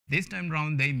This time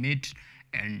round they meet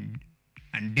and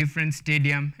different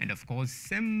stadium, and of course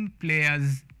same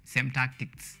players, same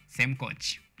tactics, same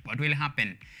coach. What will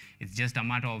happen? It's just a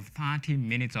matter of 30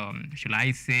 minutes, or should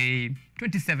I say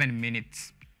 27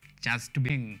 minutes, just to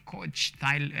be coach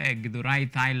Githurai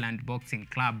Thailand Boxing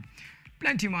Club.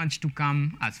 Plenty much to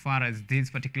come as far as this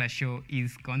particular show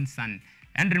is concerned.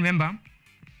 And remember,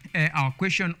 our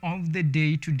question of the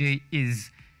day today is,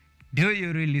 do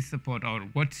you really support, or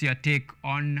what's your take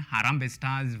on Harambee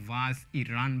Stars vs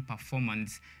Iran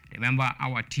performance? Remember,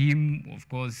 our team, of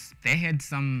course, they had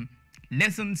some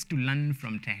lessons to learn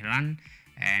from Tehran,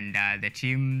 and the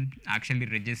team actually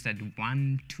registered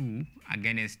 1-2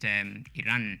 against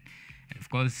Iran. And of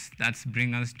course, that's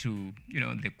bring us to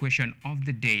the question of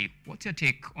the day. What's your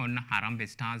take on Harambee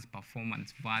Stars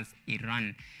performance versus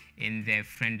Iran in the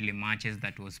friendly matches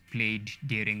that was played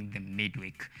during the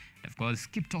midweek? Of course,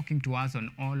 keep talking to us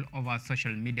on all of our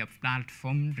social media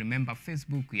platforms. Remember,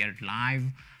 Facebook, we are live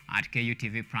at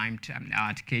KUTV Prime,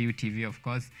 at KUTV, of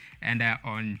course. And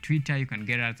on Twitter, you can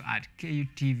get us at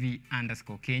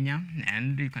KUTV_Kenya.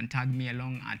 And you can tag me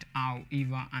along at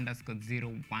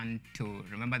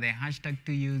OUMA_012. Remember the hashtag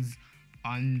to use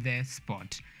on the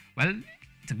spot. Well,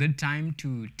 it's a good time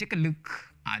to take a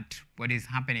look at what is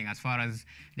happening as far as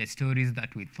the stories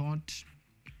that we thought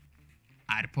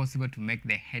are possible to make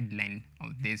the headline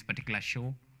of this particular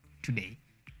show today.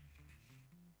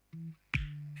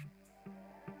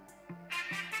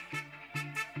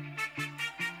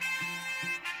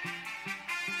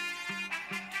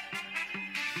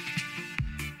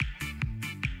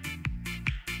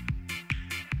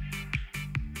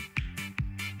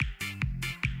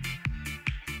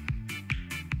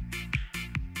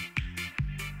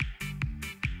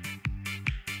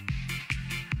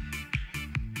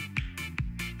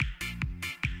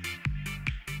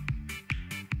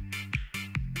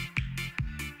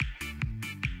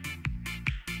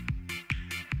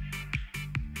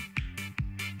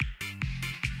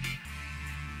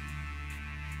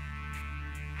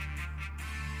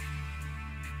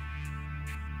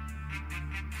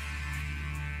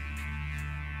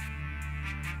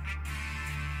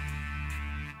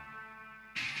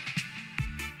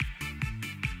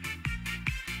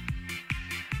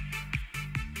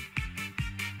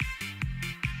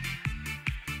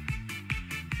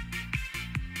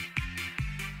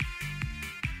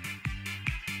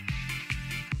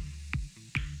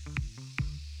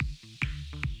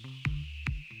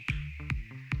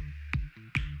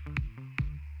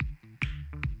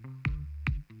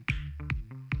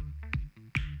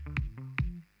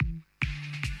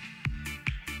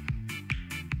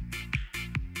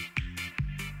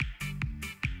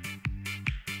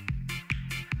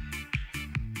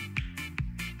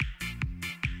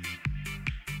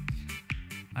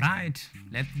 Right,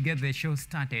 let's get the show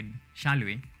started, shall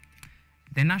we?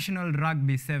 The National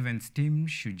Rugby Sevens team,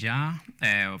 Shujaa,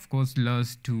 of course,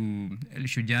 lost to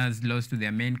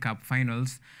their main cup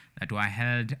finals that were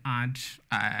held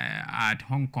at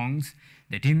Hong Kong's.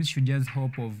 The team's Shujaa's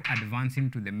hope of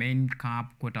advancing to the main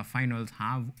cup quarterfinals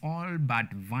have all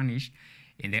but vanished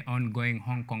in the ongoing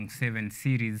Hong Kong 7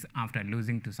 series after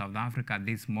losing to South Africa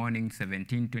this morning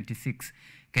 17-26.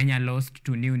 Kenya lost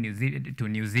to New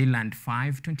Zealand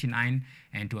 5-29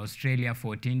 and to Australia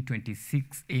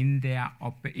 14-26 in their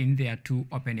two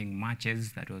opening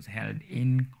matches that was held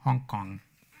in Hong Kong.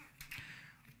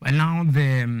 Well, now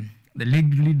the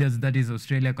league leaders, that is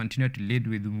Australia, continue to lead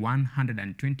with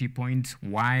 120 points,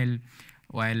 while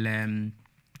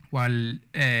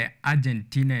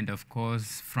Argentina and of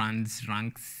course France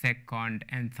rank second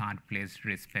and third place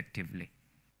respectively.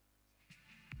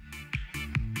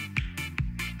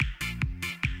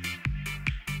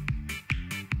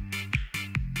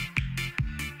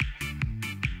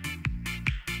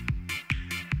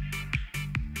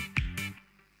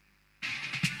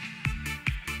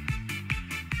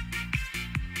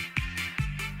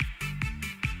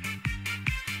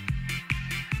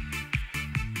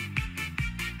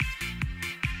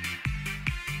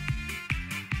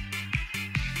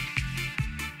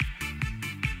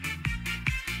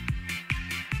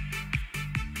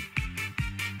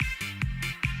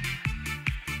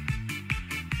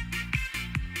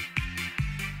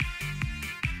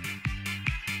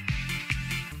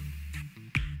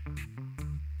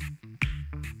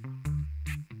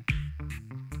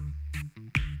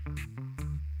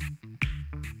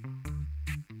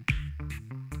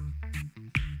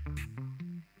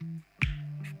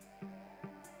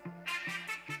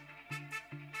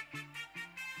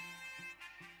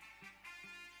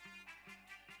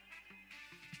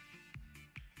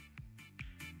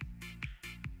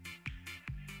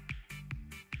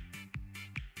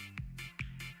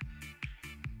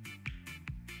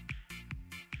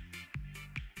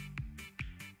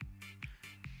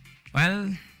 Well,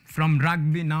 from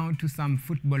rugby now to some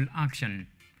football action.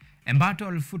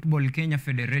 Embattled Football Kenya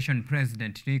Federation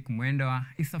President Nick Mwenda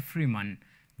is a free man.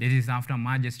 This is after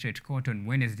Magistrate Court on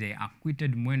Wednesday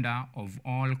acquitted Mwenda of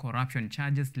all corruption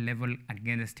charges leveled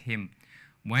against him.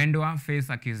 Mwenda faced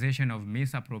accusation of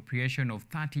misappropriation of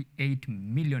 38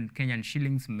 million Kenyan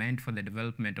shillings meant for the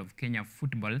development of Kenya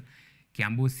football.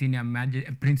 Kiambu Senior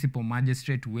Principal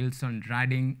Magistrate Wilson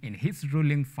Rading in his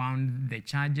ruling found the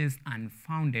charges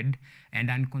unfounded and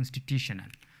unconstitutional.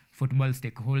 Football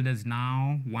stakeholders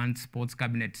now want Sports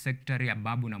Cabinet Secretary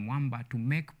Ababu Namwamba to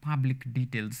make public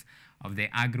details of the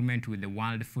agreement with the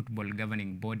World Football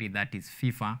Governing Body, that is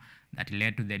FIFA, that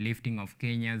led to the lifting of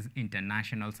Kenya's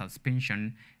international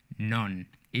suspension known,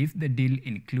 if the deal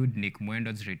include Nick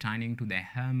Mwenda's returning to the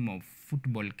helm of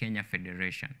Football Kenya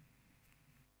Federation.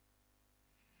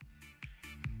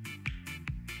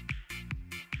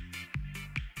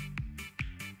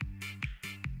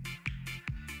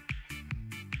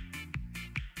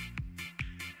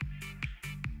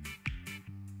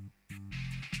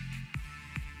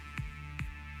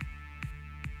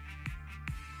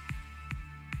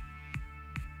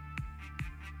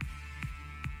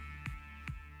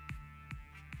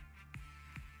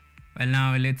 Well,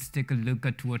 now let's take a look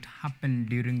at what happened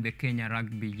during the Kenya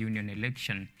Rugby Union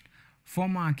election.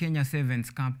 Former Kenya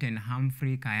Sevens captain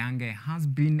Humphrey Kayange has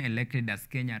been elected as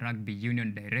Kenya Rugby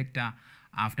Union director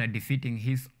after defeating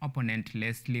his opponent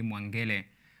Leslie Mwangele.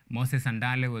 Moses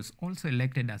Andale was also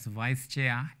elected as vice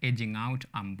chair, edging out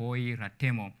Amboi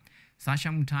Ratemo. Sasha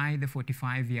Mutai, the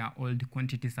 45-year-old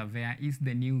quantity surveyor, is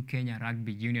the new Kenya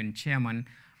Rugby Union chairman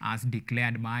as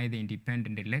declared by the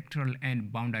Independent Electoral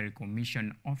and Boundary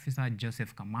Commission officer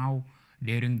Joseph Kamau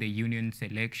during the union's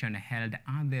election held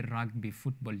at the Rugby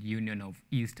Football Union of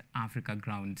East Africa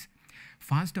grounds.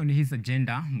 First on his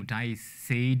agenda, Mutai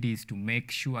said, is to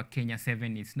make sure Kenya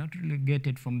 7 is not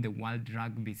relegated from the World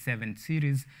Rugby 7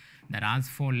 series that has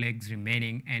 4 legs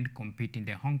remaining and compete in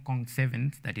the Hong Kong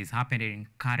Sevens that is happening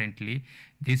currently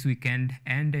this weekend,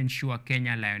 and ensure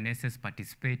Kenya Lionesses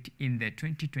participate in the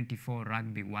 2024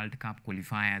 Rugby World Cup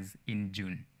qualifiers in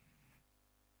June.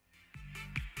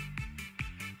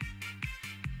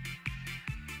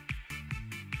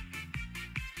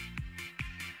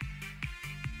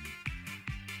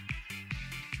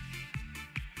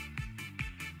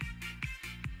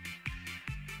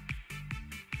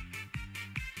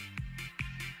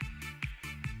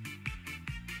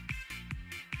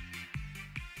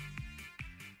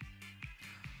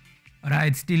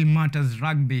 Alright, still matters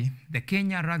rugby. The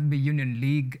Kenya Rugby Union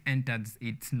League entered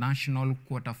its national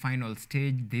quarter-final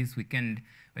stage this weekend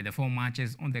with the 4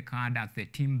 matches on the card as the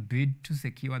team bid to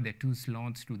secure the 2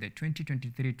 slots to the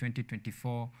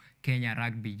 2023-2024 Kenya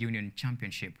Rugby Union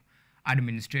Championship.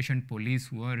 Administration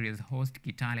Police Warriors host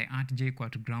Kitale at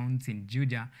JKUAT grounds in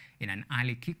Juja in an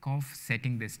early kickoff,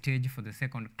 setting the stage for the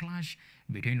second clash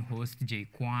between host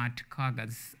JKUAT,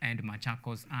 Kagas and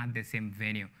Machakos at the same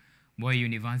venue. Moi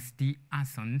University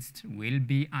Asons will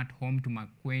be at home to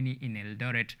Makueni in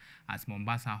Eldoret as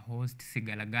Mombasa hosts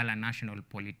Sigalagala National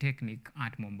Polytechnic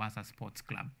at Mombasa Sports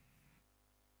Club.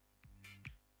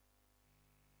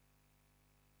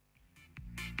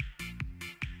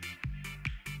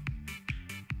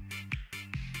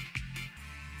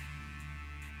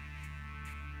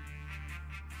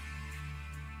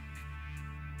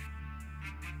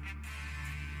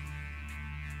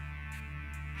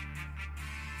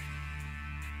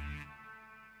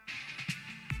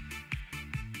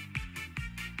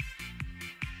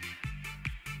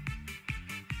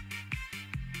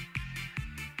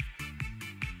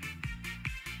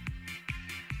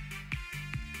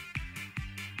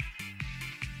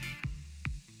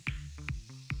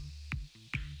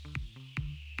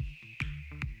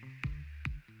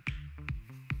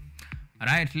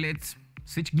 Alright, let's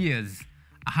switch gears.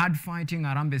 A hard-fighting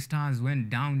Harambee Stars went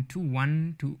down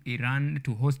 2-1 to Iran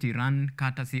to host Iran,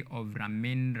 courtesy of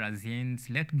Ramin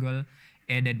Razien's late goal,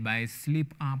 aided by a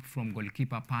slip-up from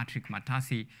goalkeeper Patrick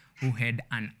Matasi, who had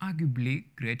an arguably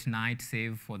great night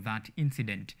save for that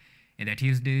incident. In the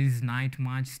Tuesday's night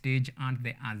match staged at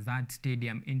the Azad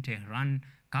Stadium in Tehran,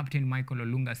 Captain Michael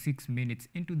Olunga, 6 minutes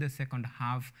into the second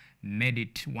half, made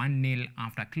it 1-0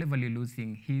 after cleverly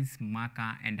losing his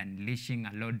marker and unleashing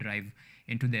a low drive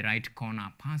into the right corner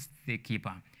past the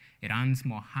keeper. Iran's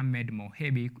Mohamed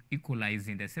Mohebi equalized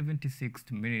in the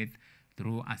 76th minute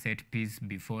through a set piece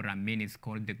before Ramini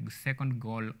scored the second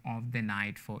goal of the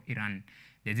night for Iran.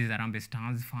 This is Harambee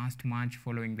Stars' first match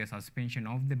following the suspension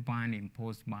of the ban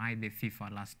imposed by the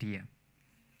FIFA last year.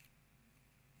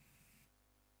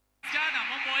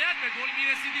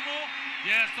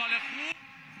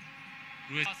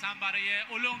 روی هم برای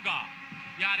اولونگا،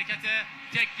 یه حرکت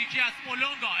تکنیکی از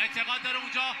اولونگا، اعتقاد داره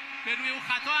اونجا به روی اون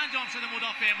خطا انجام شده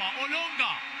مدافع ما.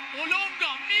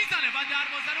 اولونگا میزنه و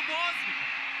دروازه رو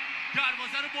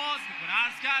باز میکنه.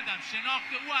 عرض کردم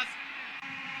شناخت او از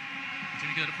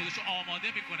تیمی که داره خودش رو آماده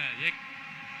میکنه، یک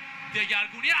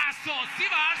دگرگونی اساسی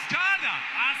و عرض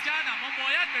کردم ما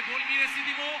باید به گل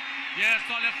میرسیدیم و یه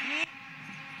ارسال خوب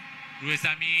روی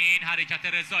زمین، حرکت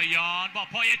رضاییان با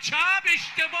پای چپ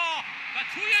اشتباه و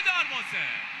توی دروازه.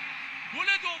 گل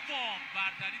دوم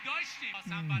برتری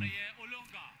داشتیم برای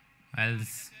اولونگا. Well,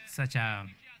 such a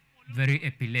very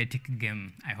epileptic game.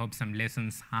 I hope some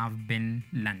lessons have been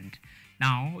learned.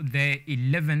 Now, the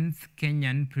 11th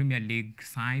Kenyan Premier League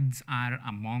sides are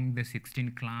among the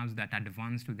 16 clubs that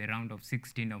advanced to the round of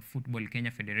 16 of Football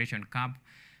Kenya Federation Cup.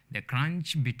 The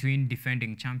crunch between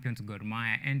defending champions Gor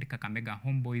Mahia and Kakamega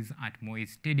Homeboys at Moi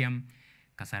Stadium.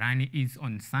 Kasarani is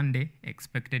on Sunday,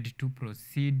 expected to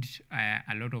proceed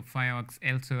a lot of fireworks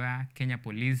elsewhere. Kenya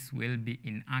Police will be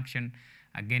in action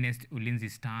against Ulinzi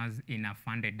Stars in a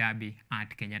Fande derby at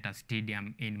Kenyatta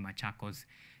Stadium in Machakos.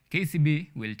 KCB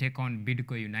will take on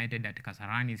Bidco United at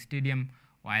Kasarani Stadium,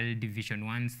 while Division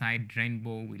 1 side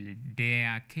Rainbow will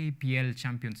dare KPL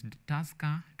champions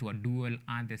Tusker to a duel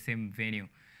at the same venue.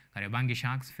 Kariobangi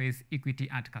Sharks face Equity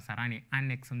at Kasarani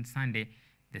Annex on Sunday,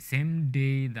 the same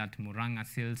day that Murang'a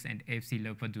Seals and FC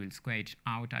Leopards will square it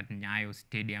out at Nyayo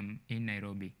Stadium in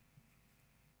Nairobi.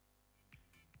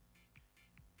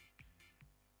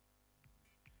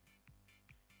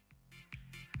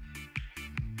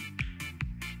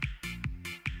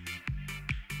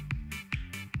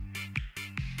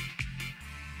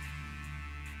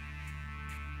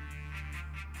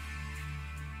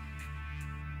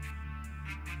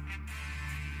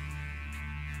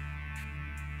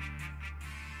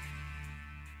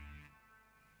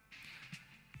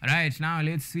 Right, now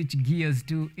let's switch gears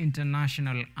to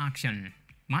international action.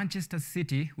 Manchester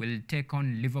City will take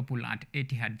on Liverpool at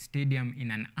Etihad Stadium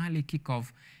in an early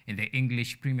kickoff in the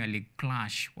English Premier League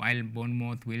clash, while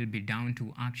Bournemouth will be down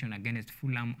to action against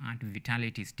Fulham at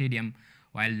Vitality Stadium,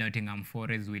 while Nottingham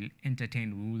Forest will entertain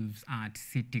Wolves at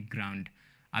City Ground.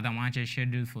 Other matches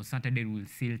scheduled for Saturday will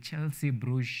see Chelsea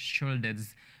brush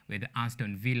shoulders with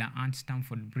Aston Villa at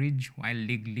Stamford Bridge, while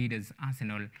league leaders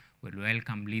Arsenal will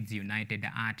welcome Leeds United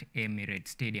at Emirates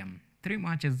Stadium. 3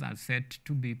 matches are set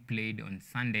to be played on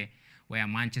Sunday, where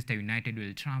Manchester United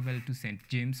will travel to St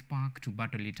James Park to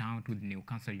battle it out with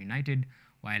Newcastle United,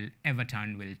 while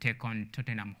Everton will take on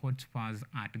Tottenham Hotspurs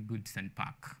at Goodison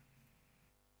Park.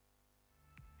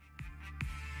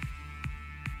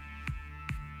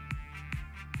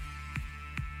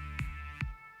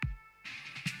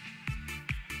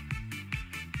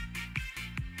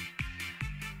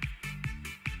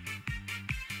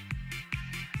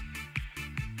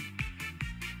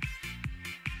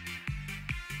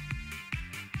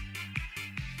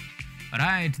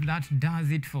 Right, that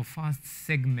does it for first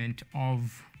segment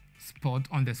of Sport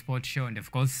on the Sport Show. And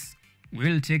of course,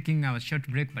 we'll taking our short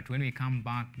break, but when we come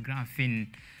back,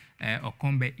 Grafin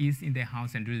Okombe is in the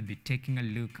house and we'll be taking a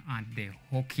look at the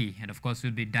hockey. And of course,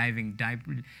 we'll be diving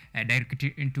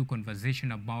directly into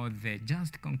conversation about the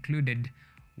just concluded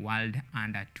World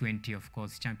Under-20, of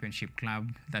course, Championship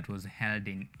Club that was held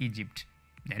in Egypt.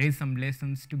 There is some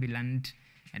lessons to be learned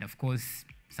and of course,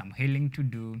 some healing to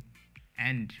do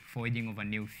and forging of a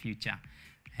new future.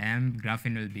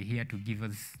 Grafin will be here to give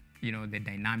us, the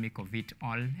dynamic of it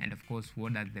all, and of course,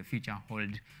 what does the future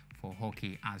hold for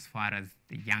hockey as far as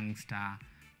the youngster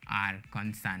are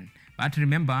concerned. But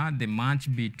remember, the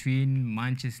match between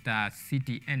Manchester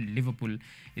City and Liverpool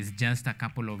is just a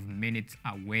couple of minutes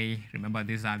away. Remember,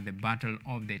 these are the battle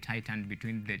of the Titan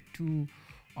between the two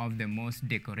of the most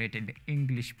decorated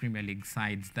English Premier League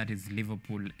sides, that is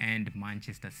Liverpool and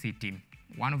Manchester City.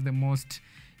 One of the most,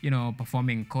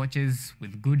 performing coaches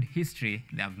with good history.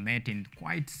 They have met in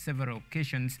quite several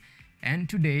occasions, and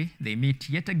today they meet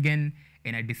yet again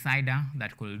in a decider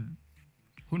that could,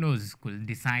 could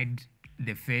decide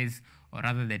the phase or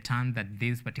rather the turn that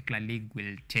this particular league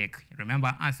will take.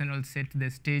 Remember, Arsenal set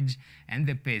the stage and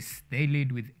the pace. They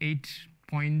lead with 8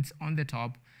 points on the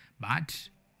top, but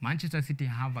Manchester City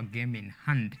have a game in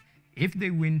hand. If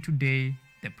they win today,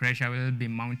 the pressure will be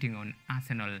mounting on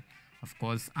Arsenal, of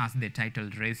course, as the title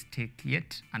race take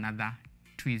yet another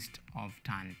twist of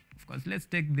turn. Of course, let's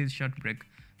take this short break,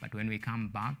 but when we come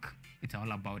back, it's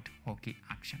all about hockey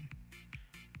action.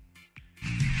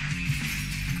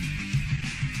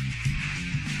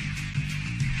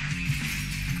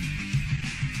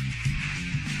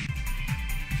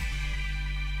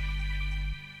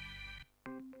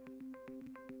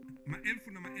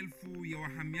 Maelfu na maelfu ya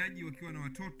wahamiaji wakiwa na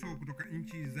watoto kutoka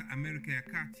nchi za Amerika ya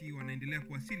Kati wanaendelea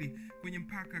kuwasili kwenye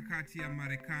mpaka kati ya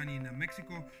Marekani na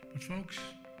Mexico. But folks,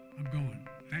 I'm going.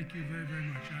 Thank you very, very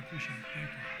much. I appreciate it. Thank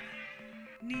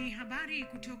you. Ni habari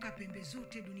kutoka pembe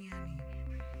zote duniani.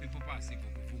 People pass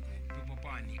vuguvugu. People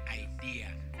pass ni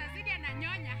idea. Sazidi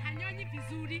ananyonya, hanyonyi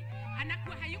vizuri,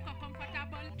 anakuwa hayuko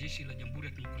comfortable. Jeshi la Jamhuri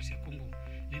ya Kidemokrasia ya Kongo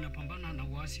linapambana na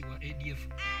waasi wa ADF.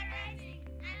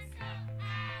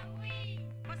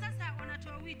 Kwa sasa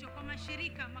wanatoa wito kwa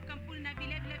mashirika, makampuni na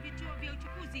vile vituo vya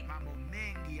uchukuzi. Mambo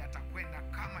mengi yatakwenda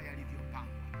kama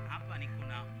yalivyopangwa. Hapa ni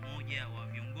kuna mmoja wa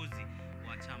viongozi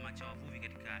wa chama cha wavuvi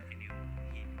katika eneo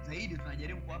hili. Zaidi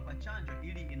tunajaribu kuwapa chanjo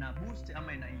ili ina boost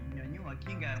ama inanyanyua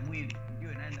kinga ya mwili,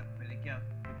 ndio inaenda kupelekea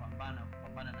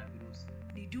kupambana na virusi.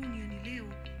 Ni Duniani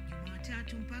Leo,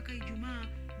 Jumatatu mpaka Ijumaa,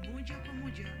 moja kwa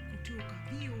moja kutoka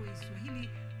VOA Swahili,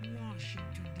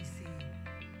 Washington DC.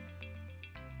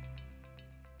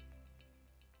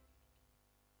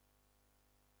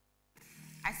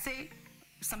 I say,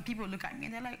 some people look at me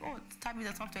and they're like, oh, Tabby is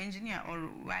a software engineer, or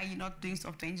why are you not doing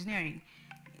software engineering?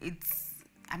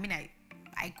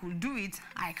 I could do it,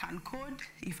 I can code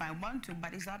if I want to,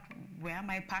 but is that where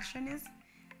my passion is?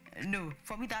 No,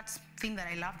 for me that thing that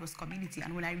I loved was community,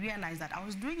 and when I realized that, I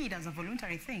was doing it as a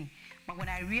voluntary thing, but when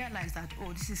I realized that,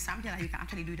 oh, this is something that you can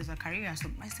actually do it as a career, so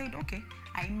I said, okay,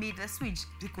 I made the switch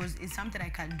because it's something I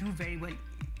can do very well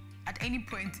at any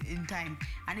point in time.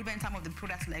 And even some of the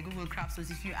products like Google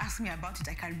Crowdsource, if you ask me about it,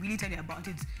 I can really tell you about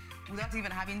it without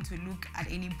even having to look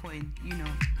at any point, you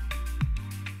know.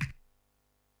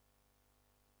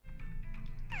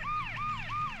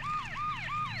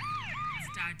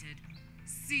 Started.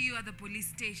 See you at the police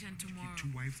station tomorrow. Two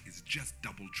wives is just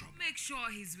double trouble. Make sure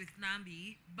he's with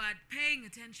Nambi, but paying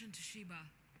attention to Shiba.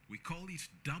 We call it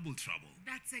double trouble.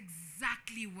 That's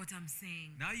exactly what I'm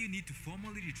saying. Now you need to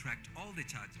formally retract all the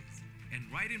charges. And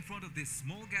right in front of this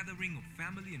small gathering of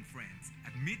family and friends,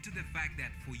 admit to the fact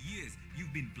that for years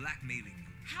you've been blackmailing me.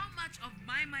 How much of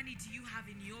my money do you have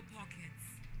in your pockets?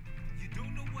 You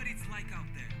don't know what it's like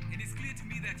out there. And it's clear to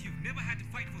me that you've never had to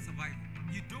fight for survival.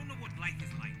 You don't know what life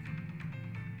is like.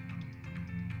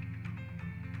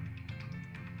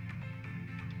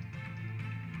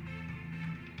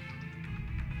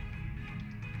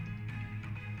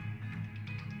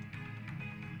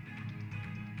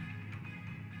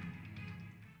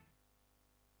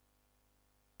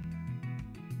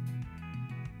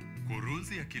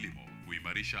 Kurunzi ya kilimo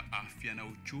huimarisha afya na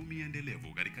uchumi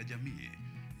endelevu katika jamii.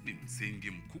 Ni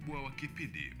msingi mkubwa wa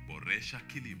kipindi Boresha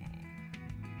Kilimo.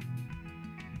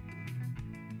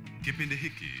 Kipindi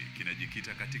hiki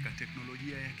kinajikita katika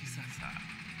teknolojia ya kisasa,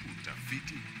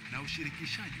 utafiti na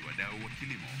ushirikishaji wa wadau wa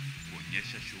kilimo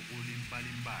kuonyesha shughuli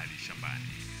mbalimbali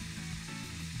shambani.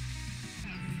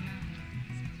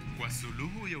 Kwa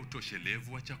suluhu ya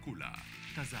utoshelevu wa chakula,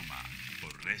 tazama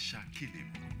Boresha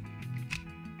Kilimo.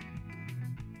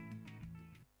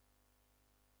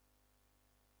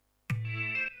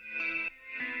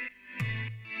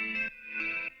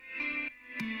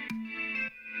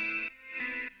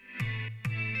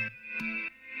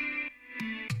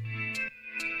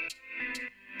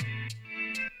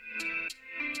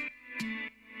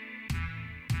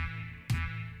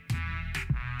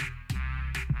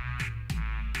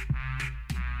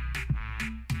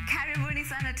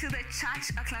 To the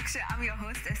Church O'Clock Show. I'm your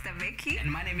host, Esther Becky.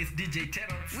 And my name is DJ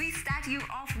Teros. We start you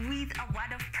off with a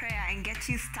word of prayer and get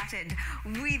you started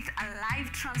with a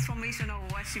live transformational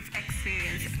worship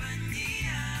experience. And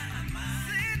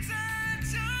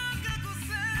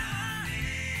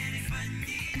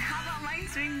have our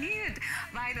minds renewed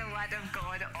by the word of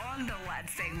God on the word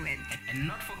segment. And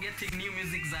not forgetting new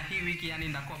music za hii wiki, yani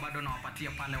ndakuwa bado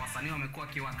nawapatia pale wasanii wamekuwa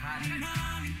kiwakali.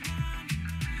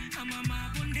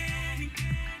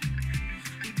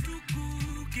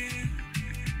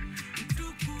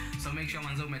 So make sure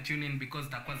manzo tune in because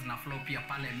zitakuwa zina flow pia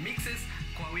pale mixes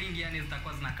kwa wingi, yani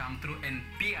zitakuwa zina come through, and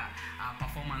pia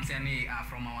performance yani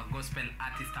from our gospel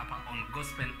artist hapa on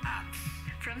Gospel Arts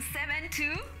from 7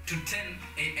 to 10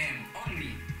 a.m.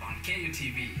 only on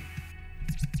KUTV.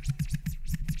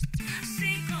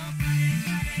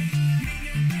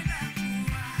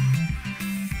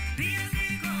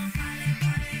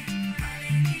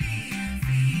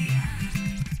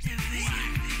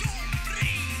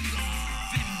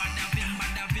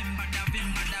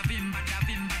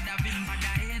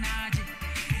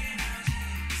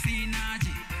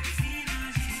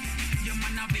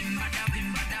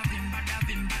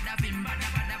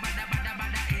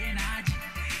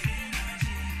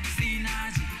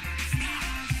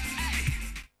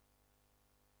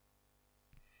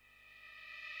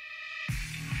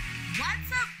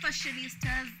 What's up,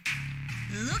 fashionistas?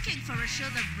 Looking for a show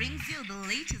that brings you the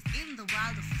latest in the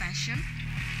world of fashion,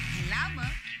 glamour,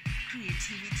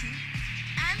 creativity,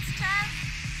 and style?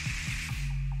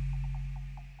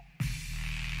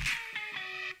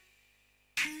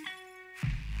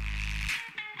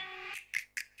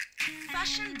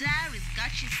 Fashion Diaries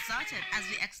got you started as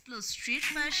we explore street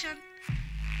fashion,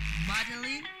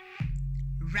 modeling,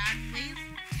 runways,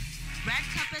 red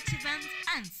carpet events,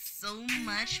 and so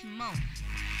much more.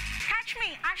 Catch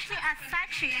me, Ashley, at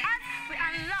Sachi as we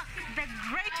unlock the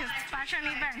greatest fashion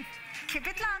events. Keep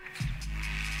it locked.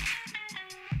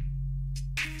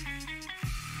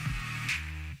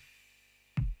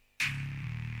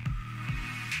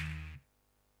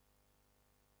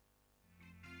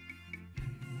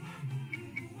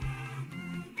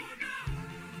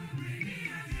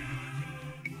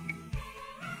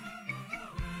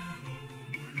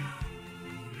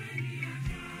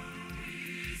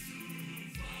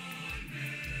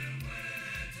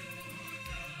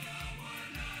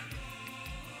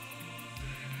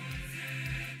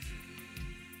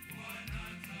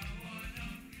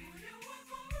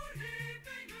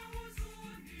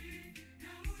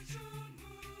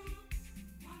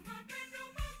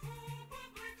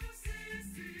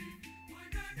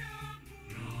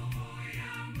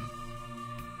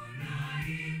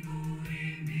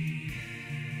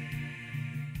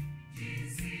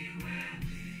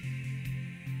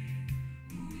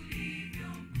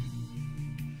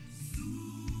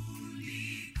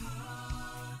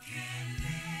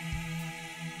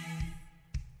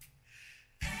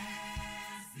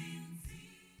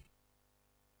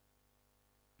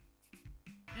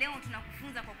 Leo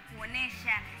tunakufunza kwa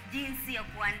kuonesha jinsi ya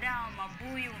kuandaa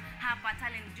mabuyu hapa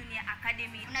Talent Junior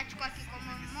Academy. Unachukua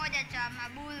kikomo moja cha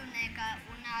mabuyu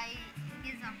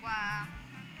unaiingiza kwa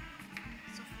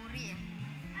sufuria.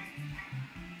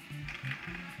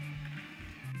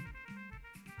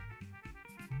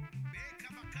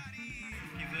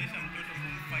 Kizoesha mtoto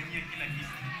kumfanyia kila kitu.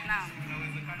 Naam.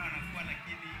 Inawezekana anakuwa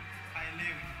lakini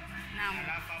haelewi. Naam.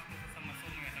 Alafu hapo sasa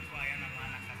masomo yatakuwa hayana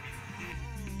maana kabisa.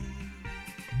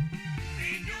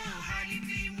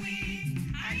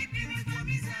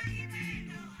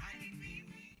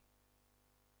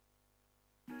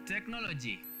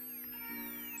 Technology,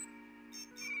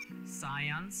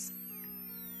 science,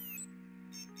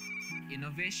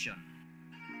 innovation,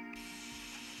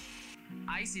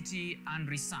 ICT and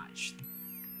research.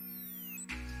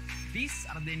 These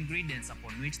are the ingredients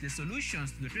upon which the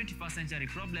solutions to the 21st century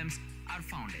problems are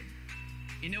founded.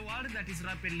 In a world that is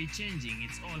rapidly changing,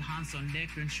 it's all hands on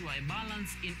deck to ensure a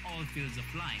balance in all fields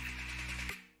of life.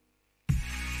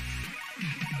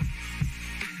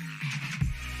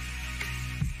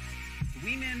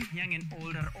 Women, young and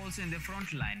old, are also in the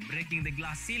front line, breaking the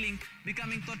glass ceiling,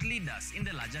 becoming thought leaders in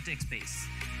the larger tech space.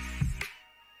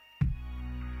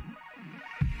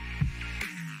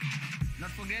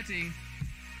 Not forgetting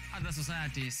other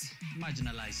societies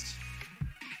marginalized.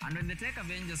 And when the tech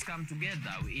Avengers come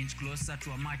together, we inch closer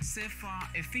to a much safer,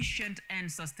 efficient,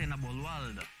 and sustainable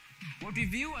world. What we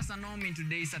view as a norm in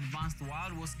today's advanced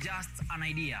world was just an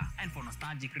idea, and for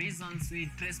nostalgic reasons, we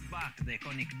trace back to the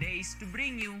iconic days to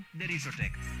bring you the retro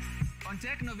tech. On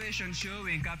Tech Innovation Show,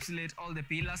 we encapsulate all the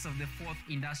pillars of the fourth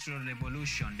industrial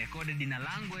revolution, decoded in a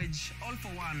language, all for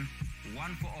one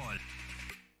for all.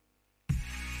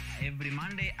 Every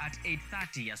Monday at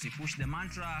 8:30 as we push the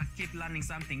mantra, keep learning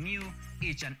something new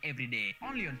each and every day.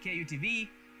 Only on KUTV,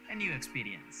 a new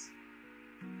experience.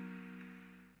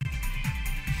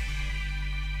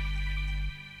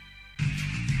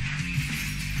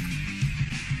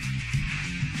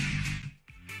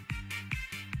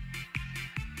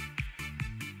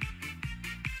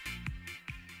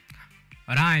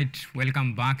 Alright,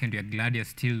 welcome back, and we are glad you're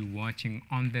still watching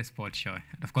On The Sport Show.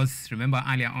 And of course, remember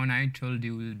earlier on I told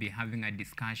you we'll be having a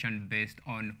discussion based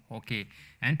on hockey.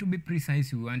 And to be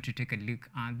precise, we want to take a look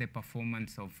at the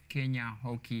performance of Kenya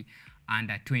Hockey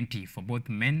Under 20 for both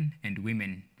men and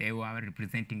women. They were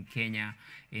representing Kenya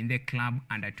in the Club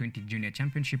Under 20 Junior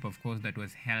Championship, of course, that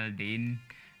was held in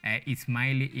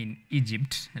Ismaili in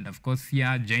Egypt. And of course,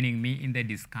 here joining me in the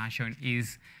discussion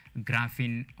is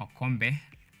Grafin Okombe,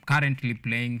 currently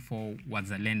playing for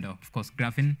Wazalendo. Of course,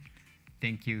 Grafin,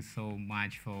 thank you so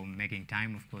much for making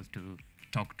time, of course, to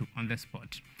talk to On The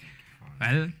Spot.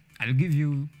 Well, I'll give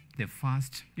you the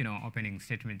first, opening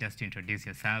statement just to introduce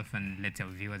yourself and let our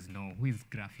viewers know who is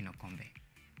Grafin Okombe.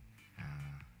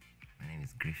 My name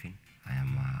is Griffin. I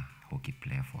am a hockey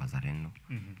player for Wazalendo,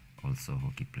 also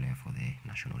hockey player for the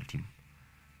national team,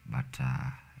 but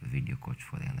video coach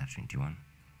for the Under 21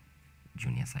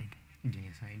 junior side.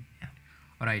 Junior side. Yeah.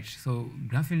 All right, so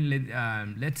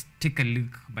graphene, let's take a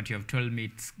look, but you have told me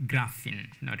it's graphene,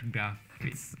 not graphene.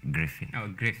 It's Griffin. Oh,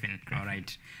 Griffin. All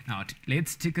right. Now,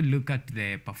 let's take a look at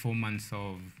the performance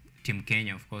of Team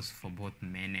Kenya, of course, for both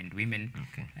men and women,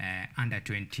 under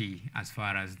 20, as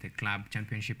far as the club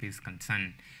championship is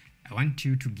concerned. I want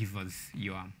you to give us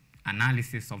your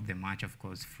analysis of the match, of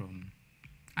course, from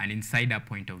an insider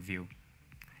point of view.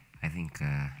 I think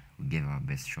we gave our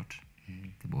best shot.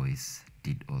 The boys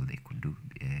did all they could do,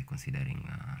 considering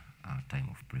our time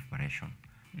of preparation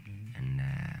and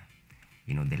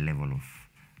you know, the level of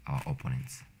our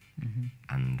opponents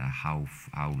and how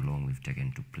long we've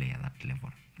taken to play at that level.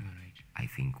 All right. I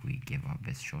think we gave our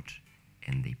best shot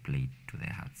and they played to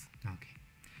their hearts. Okay.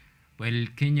 Well,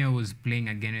 Kenya was playing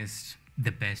against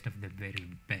the best of the very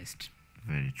best.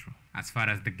 Very true. As far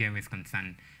as the game is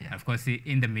concerned. Of course,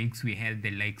 in the mix, we had the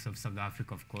likes of South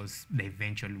Africa, of course, the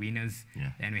eventual winners.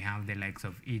 Then we have the likes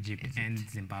of Egypt and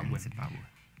Zimbabwe.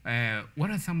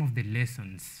 What are some of the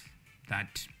lessons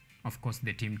that, of course,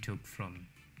 the team took from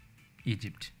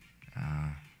Egypt?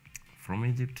 From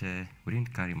Egypt, we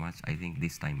didn't carry much. I think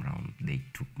this time round, they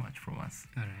took much from us.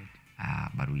 All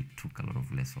right. But we took a lot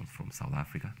of lessons from South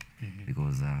Africa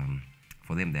because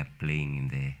for them, they're playing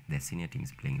in their senior team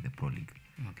is playing in the Pro League.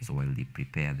 Okay. So while they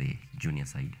prepare the junior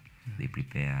side, they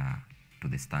prepare to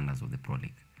the standards of the Pro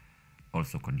League.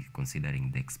 Also considering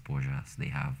the exposures they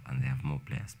have, and they have more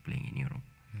players playing in Europe.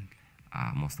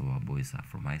 Okay. Most of our boys are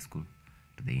from high school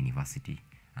to the university,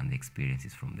 and the experience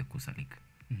is from the Kusa League.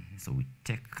 So we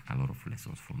take a lot of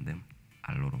lessons from them,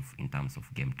 a lot of in terms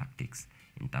of game tactics,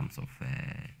 in terms of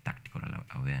tactical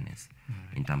awareness,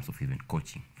 in terms of even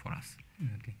coaching for us.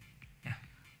 Okay. Yeah.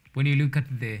 When you look at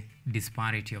the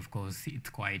disparity, of course, it's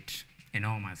quite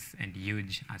enormous and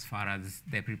huge as far as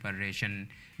the preparation.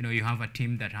 You know, you have a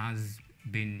team that has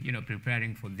been, you know,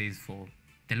 preparing for this for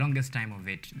the longest time of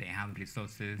it. They have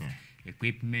resources,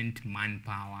 equipment,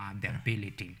 manpower, the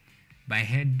ability. By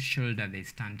head, shoulder, they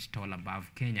stand tall above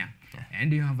Kenya.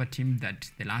 And you have a team that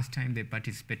the last time they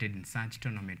participated in such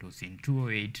tournament was in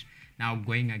 2008, now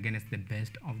going against the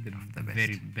best of the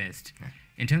very best.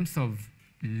 In terms of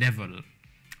level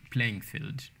playing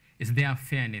field, is there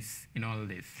fairness in all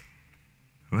this?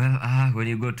 Well, when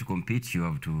you go to compete, you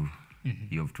have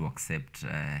to accept,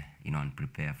 you know, and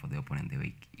prepare for the opponent the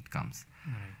way it comes.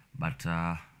 But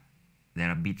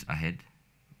they're a bit ahead.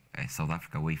 South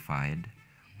Africa way far ahead.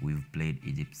 We've played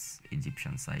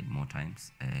Egyptian side more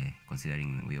times,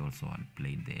 considering we also had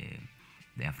played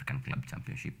the African Club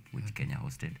Championship, which Kenya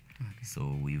hosted.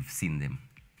 So we've seen them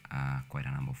quite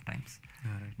a number of times.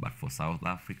 But for South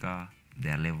Africa,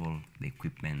 their level, the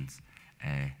equipment,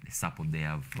 the support they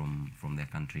have from their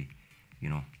country, you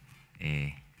know,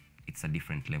 it's a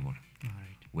different level.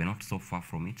 We're not so far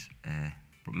from it.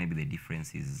 Maybe the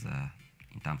difference is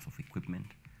in terms of equipment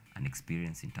and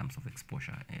experience, in terms of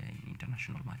exposure in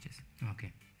international matches.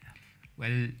 Okay.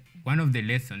 Well, one of the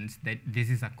lessons that this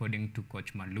is according to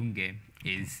Coach Malunge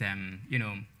is, you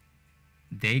know,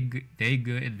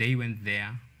 they went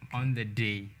there on the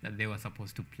day that they were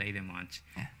supposed to play the match.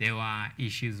 There were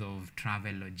issues of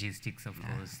travel logistics, of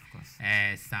course.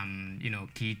 Some, you know,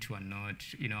 kits were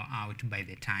not, you know, out by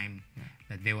the time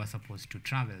that they were supposed to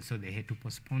travel, so they had to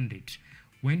postpone it.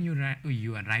 When you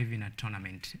arrive in a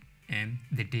tournament,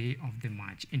 the day of the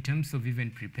match, in terms of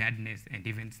even preparedness and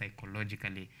even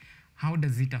psychologically, how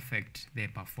does it affect the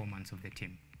performance of the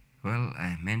team? Well,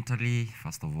 mentally,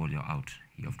 first of all, you're out.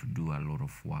 You have to do a lot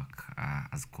of work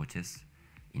as coaches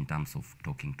in terms of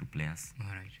talking to players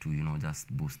to, you know, just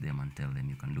boost them and tell them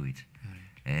you can do it.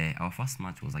 Our first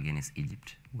match was against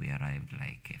Egypt. We arrived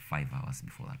like 5 hours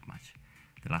before that match.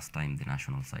 The last time the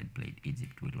national side played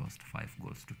Egypt, we lost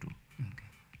 5-2.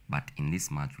 But in this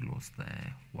match, we lost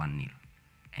 1-0,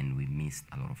 and we missed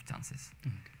a lot of chances.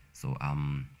 So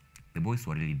the boys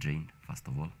were really drained, first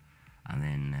of all, and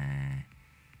then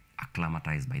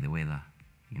acclimatized by the weather.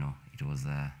 You know, it was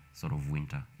sort of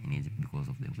winter in Egypt because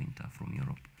of the winter from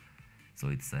Europe. So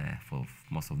it's for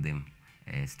most of them,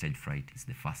 stage fright. It's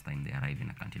the first time they arrive in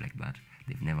a country like that.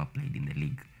 They've never played in the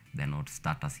league. They're not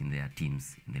starters in their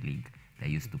teams in the league. They're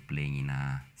used to playing in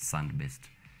a sand-based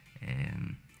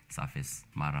surface,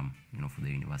 Maram, you know, for the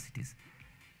universities.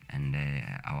 And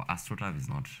our AstroTurf is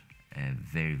not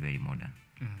very, very modern.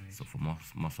 So for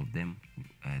most of them,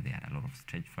 they had a lot of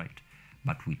stage fright.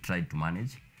 But we tried to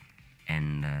manage,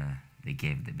 and they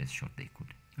gave the best shot they could.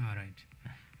 All right.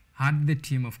 Had the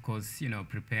team, of course, you know,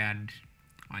 prepared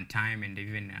on time and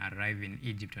even arrive in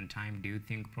Egypt on time, do you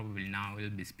think probably now we'll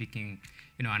be speaking,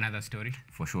 you know, another story?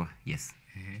 For sure, yes.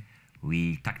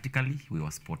 Tactically, we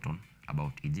were spot on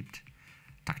about Egypt.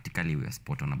 Tactically, we were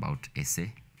spot on about SA.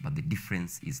 But the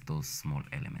difference is those small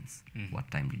elements. What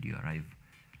time did you arrive?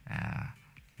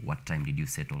 What time did you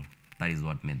settle? That is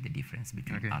what made the difference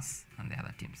between us and the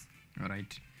other teams. All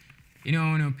right. In your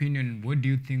own opinion, what do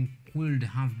you think could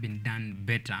have been done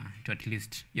better to at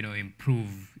least,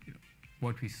 improve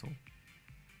what we saw?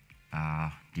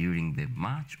 During the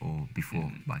match or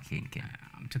before back here in Kenya?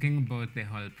 I'm talking about the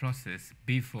whole process,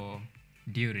 before,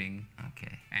 during,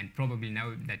 and probably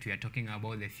now that we are talking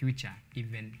about the future,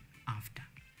 even after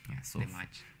so the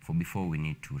match. For before, we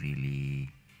need to really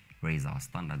raise our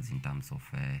standards in terms of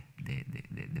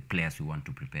the players we want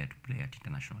to prepare to play at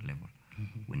international level.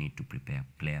 We need to prepare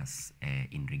players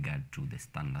in regard to the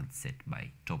standards set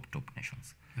by top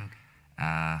nations.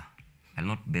 I'll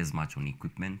not base much on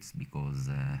equipment because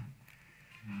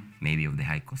maybe of the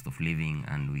high cost of living,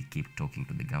 and we keep talking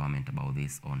to the government about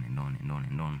this on and on and on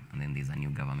and on, and then there's a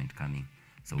new government coming.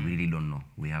 So we really don't know.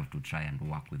 We have to try and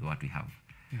work with what we have.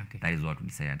 That is what we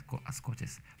decided as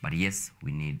coaches. But yes,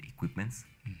 we need equipments.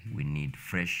 We need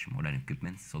fresh, modern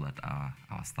equipment so that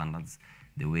our standards,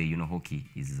 the way hockey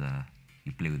is,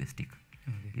 you play with a stick.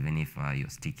 Even if your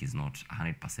stick is not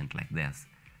 100% like theirs.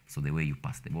 So the way you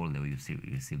pass the ball, the way you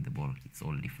receive the ball, it's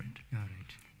all different.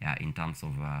 Yeah, in terms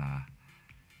of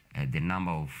the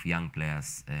number of young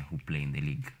players who play in the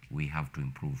league, we have to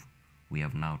improve. We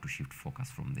have now to shift focus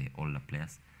from the older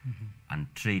players and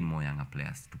train more younger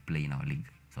players to play in our league,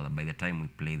 so that by the time we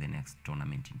play the next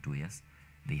tournament in 2 years,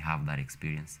 they have that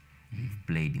experience. They've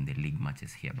played in the league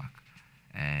matches here back.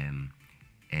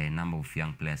 A number of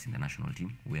young players in the national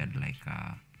team, we had like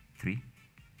 3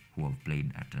 who have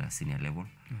played at a senior level,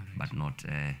 but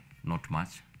not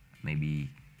much, maybe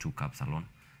 2 caps alone.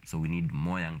 So we need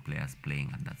more young players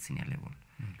playing at that senior level.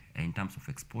 In terms of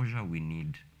exposure, we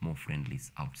need more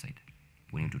friendlies outside.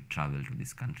 We need to travel to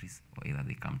these countries, or either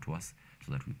they come to us,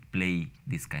 so that we play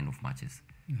this kind of matches.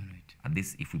 At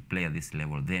this, if we play at this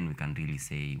level, then we can really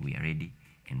say we are ready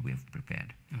and we have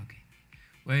prepared.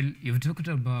 Well, you've talked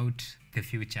about the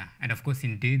future, and of course,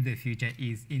 indeed, the future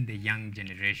is in the young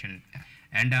generation.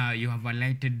 And you have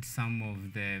highlighted some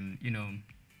of the,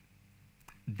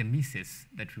 the misses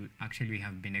that we actually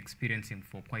have been experiencing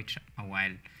for quite a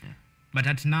while. But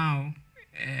at now,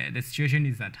 the situation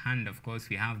is at hand. Of course,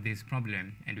 we have this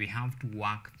problem, and we have to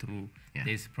work through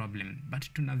this problem. But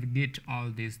to navigate all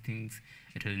these things,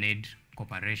 it will need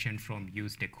cooperation from you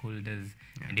stakeholders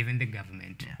and even the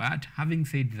government. But having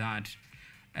said that,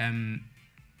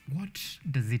 what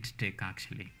does it take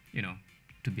actually,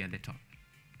 to be at the top?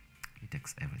 It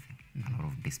takes everything. A lot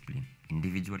of discipline.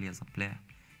 Individually as a player,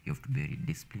 you have to be very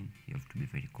disciplined. You have to be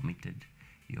very committed.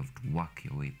 You have to work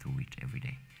your way through it every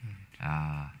day.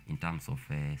 In terms of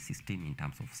system, in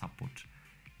terms of support,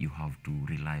 you have to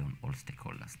rely on all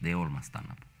stakeholders. They all must stand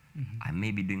up. I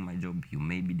may be doing my job, you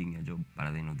may be doing your job, but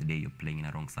at the end of the day, you're playing in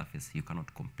a wrong surface. You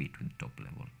cannot compete with top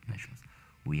level nations.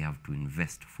 We have to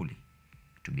invest fully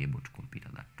to be able to compete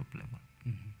at that top level.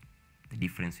 The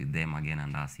difference with them again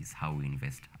and us is how we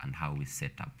invest and how we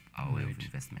set up our way of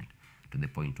investment, to the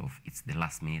point of it's the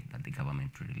last minute that the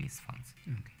government will release funds.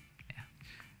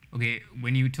 Okay,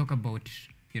 when you talk about,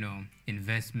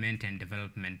 investment and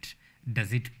development,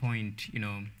 does it point,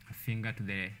 a finger to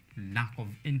the lack of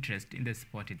interest in the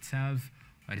sport itself,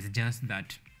 or is it just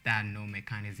that there are no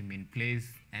mechanism in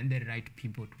place and the right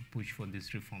people to push for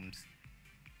these reforms?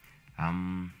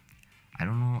 I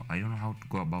don't know how to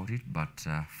go about it, but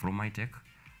from my take,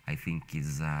 I think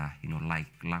is like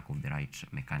lack of the right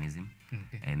mechanism,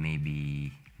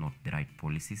 maybe not the right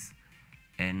policies,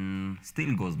 and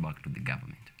still goes back to the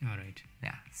government.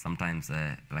 Yeah, sometimes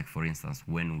like for instance,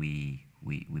 when we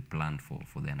planned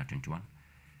for the under-21,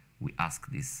 we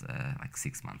asked this like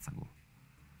 6 months ago,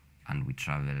 and we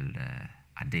traveled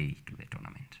a day to the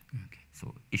tournament.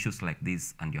 So issues like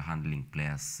this, and you're handling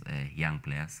players, young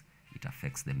players, it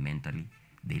affects them mentally.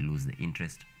 They lose the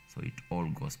interest, so it all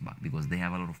goes back because they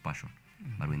have a lot of passion.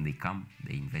 But when they come,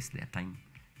 they invest their time,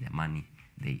 their money.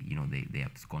 They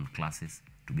have gone classes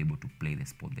to be able to play the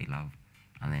sport they love,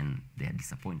 and then they are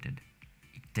disappointed.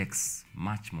 It takes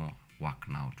much more work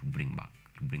now to bring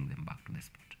them back to the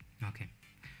sport.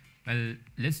 Well,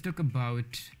 let's talk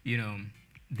about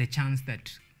the chance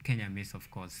that Kenya missed,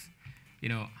 of course.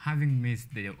 Having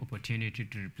missed the opportunity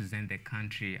to represent the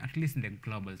country, at least in the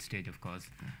global stage, of course,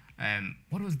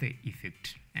 what was the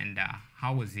effect, and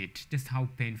how was it? Just how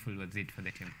painful was it for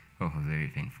the team? Oh, very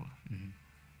painful.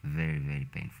 Very, very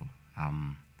painful.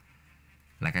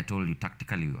 Like I told you,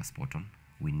 tactically we were spot on.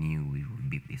 We knew we would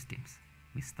beat these teams.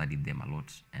 We studied them a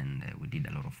lot, and we did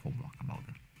a lot of homework about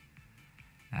them.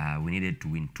 We needed to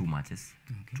win 2 matches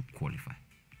to qualify,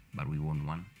 but we won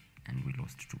 1 and we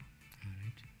lost 2.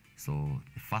 So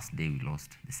the first day we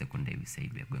lost, the second day we said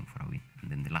we are going for a win,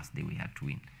 and then the last day we had to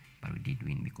win, but we did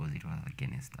win because it was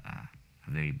against a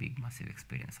very big, massive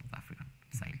experience South African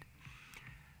side.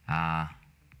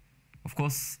 Of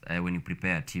course, when you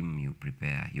prepare a team, you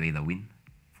either win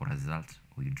for a result,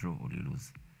 or you draw, or you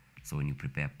lose. So when you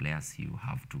prepare players, you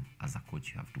have to, as a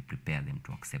coach, you have to prepare them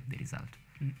to accept the result,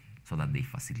 so that they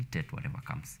facilitate whatever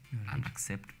comes and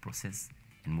accept, process,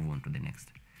 and move on to the next.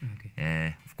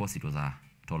 Okay. Of course, it was a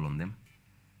toll on them,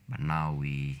 but now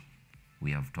we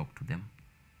have talked to them.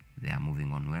 They are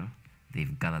moving on well.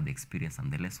 They've gathered the experience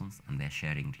and the lessons, and they're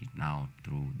sharing it now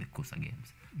through the KUSA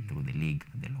games, through the league,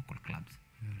 the local clubs.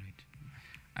 All right.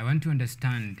 I want to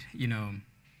understand,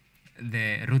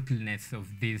 the ruthlessness of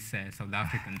this South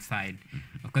African side,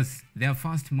 because their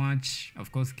first match,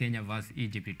 of course, Kenya versus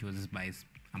Egypt, it was by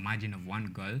a margin of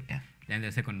 1 goal. Then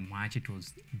the second match, it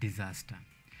was disaster.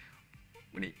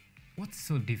 What's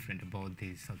so different about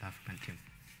this South African team?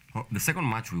 Well, the second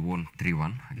match we won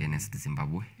 3-1 against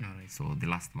Zimbabwe. Right. So the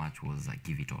last match was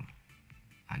give it all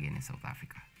against South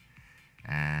Africa.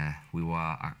 We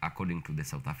were, according to the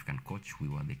South African coach, we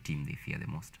were the team they fear the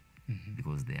most,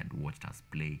 because they had watched us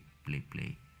play.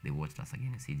 They watched us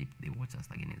against Egypt. They watched us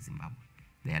against Zimbabwe.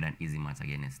 They had an easy match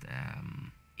against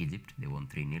Egypt. They won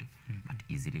 3-0, but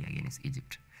easily against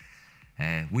Egypt.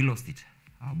 We lost it,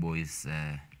 our boys,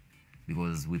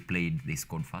 because we played, they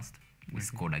scored first. We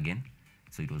scored again.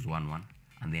 So it was 1-1.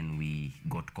 And then we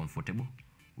got comfortable.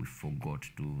 We forgot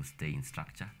to stay in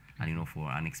structure. And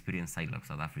for an experienced side like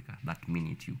South Africa, that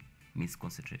minute you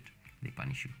misconcentrate, they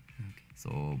punish you. Okay.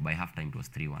 So by halftime it was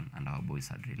 3-1, and our boys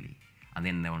had really... And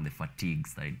then when the fatigue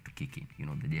started to kick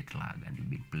in, the jet lag, and you've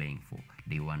been playing for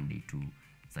day 1, day 2,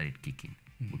 started kicking.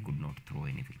 We could not throw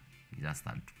anything. We just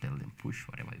had to tell them, push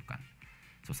whatever you can.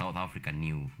 So South Africa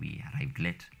knew we arrived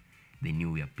late. They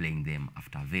knew we were playing them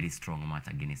after a very strong match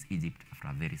against Egypt, after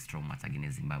a very strong match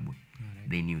against Zimbabwe. Right.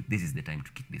 They knew this is the time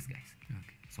to kick these guys.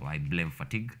 Okay. So I blame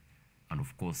fatigue. And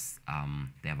of course,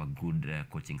 they have a good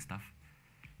coaching staff.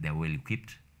 They're well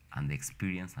equipped, and the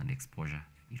experience and the exposure,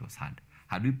 it was hard.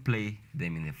 Had we played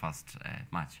them in the first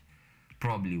match,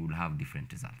 probably would have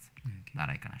different results. Okay. That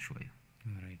I can assure you.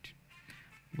 All right.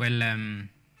 Well,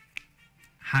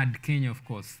 had Kenya, of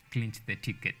course, clinched the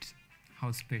ticket,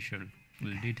 how special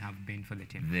would it have been for the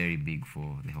team? Very big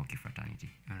for the hockey fraternity.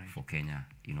 All right. For Kenya,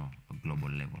 a global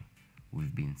level.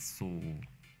 We've been so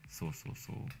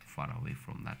far away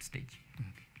from that stage.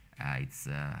 Okay. It's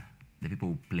the people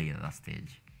who play at that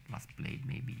stage last played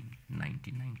maybe in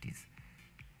 1990s.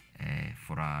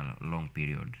 For a long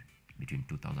period, between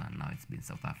 2000 and now, it's been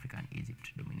South Africa and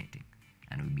Egypt dominating.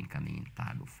 And we've been coming in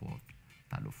third or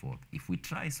fourth. If we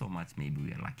try so much, maybe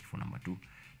we are lucky for number 2.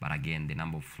 But again, the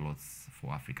number of slots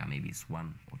for Africa maybe is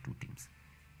 1 or 2 teams.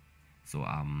 So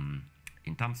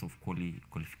in terms of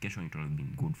qualification, it will have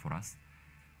been good for us.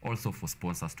 Also for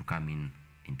sponsors to come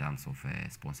in terms of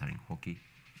sponsoring hockey,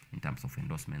 in terms of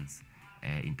endorsements,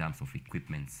 in terms of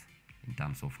equipments, in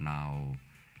terms of now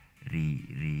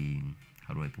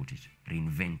how do I put it?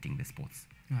 Reinventing the sports.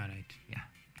 All right. Yeah.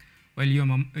 Well,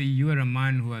 you are a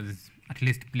man who has at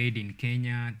least played in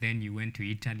Kenya, then you went to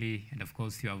Italy, and of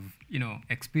course you have,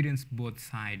 experienced both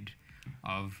sides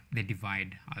of the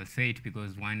divide. I'll say it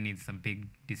because one is a big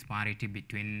disparity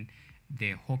between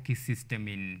the hockey system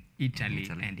in Italy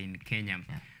and in Kenya.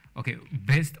 Yeah. Okay,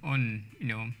 based on,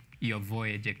 your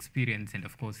voyage experience and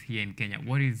of course here in Kenya,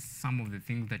 what is some of the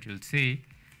things that you'll say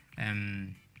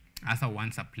as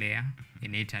a player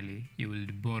in Italy, you will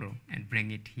borrow and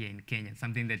bring it here in Kenya,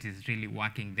 something that is really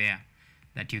working there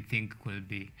that you think will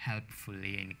be helpful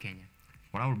here in Kenya?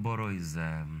 What I would borrow is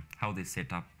how they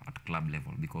set up at club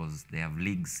level, because they have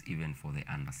leagues even for the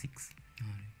under 6.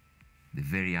 The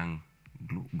very young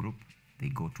group, they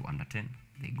go to under 10,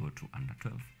 they go to under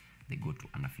 12, they go to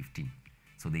under 15.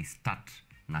 So they start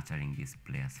nurturing these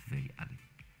players very early.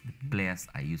 The players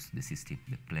are used to the system.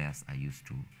 The players are used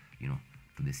to,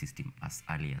 to the system as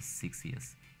early as 6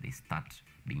 years. They start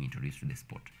being introduced to the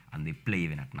sport, and they play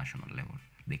even at national level.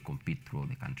 They compete throughout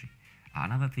the country.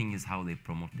 Another thing is how they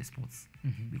promote the sports,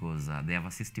 because they have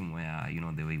a system where,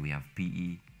 the way we have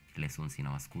PE lessons in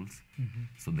our schools.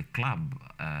 So the club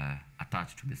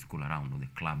attached to the school around, or the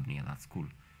club near that school,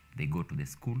 they go to the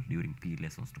school during PE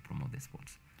lessons to promote the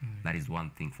sports. That is one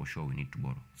thing for sure we need to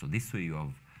borrow. So this way you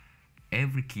have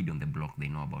every kid on the block, they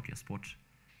know about your sport.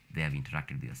 They have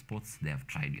interacted with your sports. They have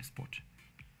tried your sport.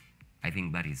 I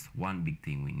think that is one big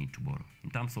thing we need to borrow. In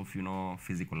terms of,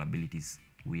 physical abilities,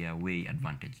 we are way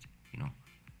advantaged,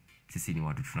 Sisi ni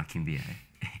watu tunakimbia,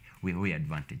 we are way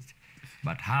advantaged.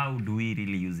 But how do we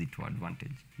really use it to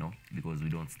advantage? No, because we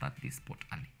don't start this sport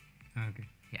early. Okay.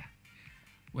 Yeah.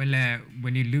 Well,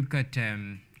 when you look at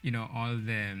all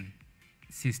the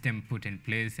system put in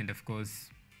place, and of course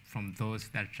from those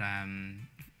that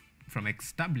from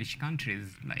established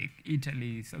countries like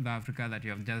Italy, South Africa that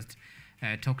you have just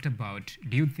talked about,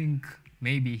 do you think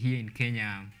maybe here in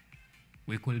Kenya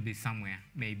we could be somewhere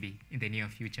maybe in the near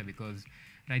future? Because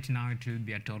right now it will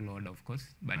be a tall order, of course,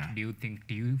 but do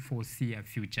you foresee a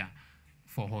future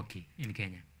for hockey in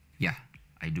Kenya? Yeah,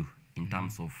 I do. In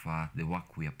terms of the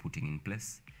work we are putting in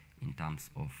place, in terms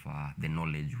of the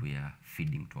knowledge we are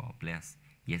feeding to our players,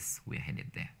 yes, we are headed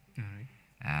there. All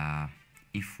right.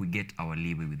 If we get our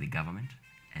leeway with the government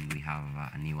and we have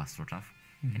a newer AstroTurf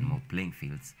and more playing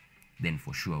fields, then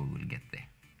for sure we will get there.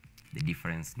 The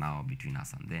difference now between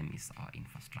us and them is our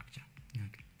infrastructure.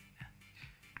 Okay.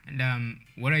 Yeah. And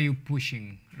what are you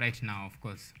pushing right now, of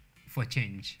course, for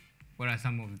change? What are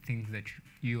some of the things that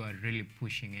you are really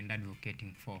pushing and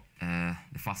advocating for?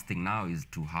 The first thing now is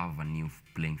to have a new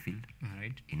playing field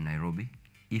in Nairobi.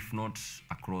 If not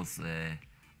across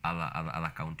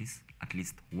other counties, at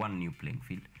least one new playing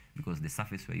field, because the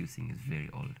surface we're using is very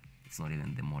old. It's not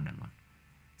even the modern one.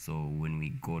 So when we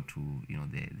go to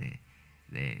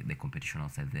the competition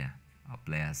outside there, our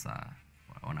players are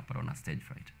on a stage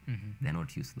fright. They're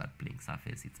not used to that playing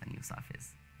surface. It's a new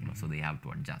surface, so they have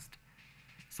to adjust.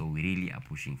 So we really are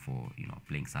pushing for a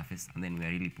playing surface, and then we are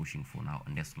really pushing for now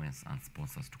investments and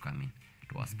sponsors to come in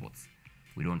to our sports.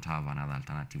 We don't have another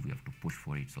alternative. We have to push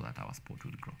for it so that our sport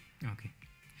will grow. Okay.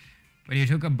 When you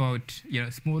talk about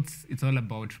sports, it's all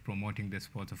about promoting the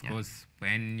sports. Of course,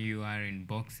 when you are in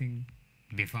boxing,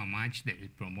 before a match, there is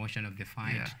promotion of the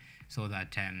fight so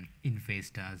that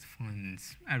investors,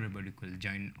 funds, everybody could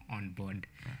join on board.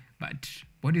 But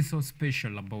what is so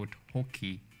special about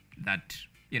hockey that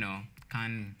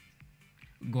can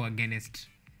go against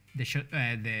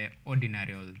the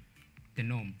ordinary or the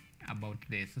norm about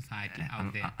the society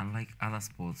out there? Unlike other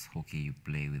sports, hockey, you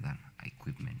play with an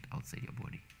equipment outside your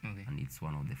body. And it's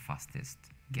one of the fastest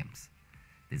games.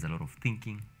 There's a lot of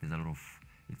thinking.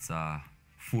 It's a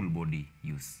full body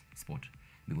use sport,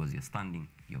 because you're standing,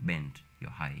 you're bent, you're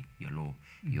high, you're low.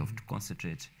 You have to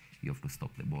concentrate, you have to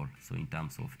stop the ball. So in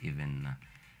terms of even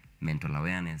mental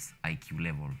awareness, IQ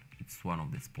level, it's one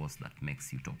of the sports that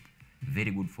makes you top. Very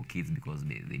good for kids because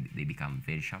they become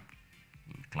very sharp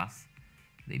in class.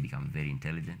 They become very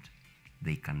intelligent.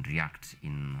 They can react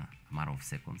in a matter of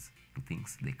seconds to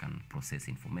things. They can process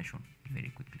information very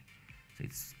quickly. So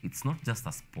it's not just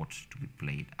a sport to be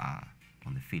played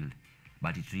on the field,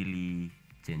 but it really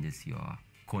changes your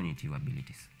cognitive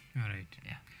abilities. All right.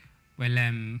 Yeah.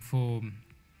 Well, for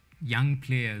young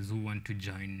players who want to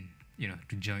join,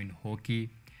 to join hockey,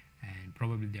 and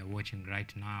probably they're watching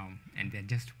right now, and they're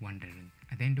just wondering,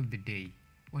 at the end of the day,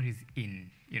 what is in,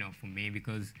 for me?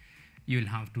 Because you'll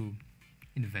have to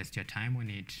invest your time on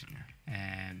it.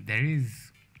 There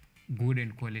is good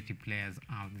and quality players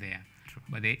out there. True.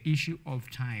 But the issue of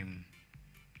time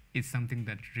is something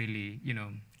that really,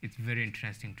 it's very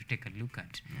interesting to take a look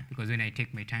at. Because when I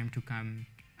take my time to come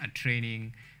at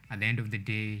training, at the end of the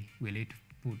day, will it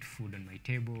put food on my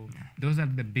table? Those are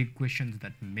the big questions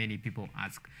that many people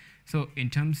ask. So in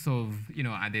terms of,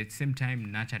 at the same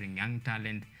time nurturing young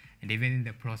talent, and even in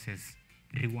the process,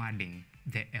 rewarding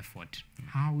the effort,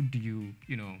 how do you,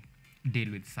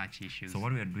 deal with such issues? So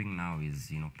what we are doing now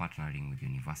is, partnering with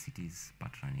universities,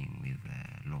 partnering with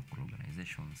local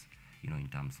organizations, in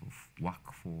terms of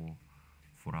work for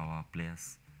our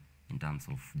players, in terms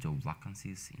of job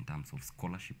vacancies, in terms of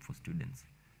scholarship for students,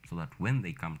 so that when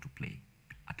they come to play,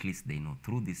 at least they know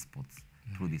through this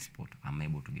sport, I'm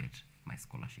able to get my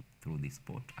scholarship. Through this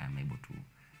sport, I am able to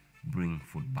bring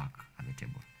food back at the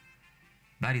table.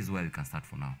 That is where we can start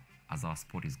for now. As our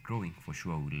sport is growing, for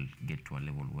sure we'll get to a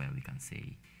level where we can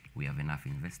say we have enough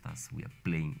investors, we are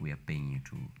paying you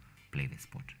to play the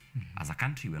sport. As a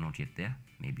country, we're not yet there.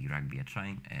 Maybe rugby are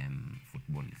trying,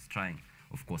 football is trying.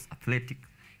 Of course, athletic,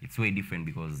 it's way different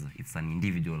because it's an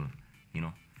individual,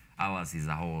 Ours is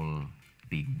a whole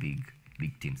big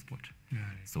team sport. Right.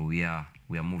 So we are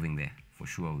moving there. For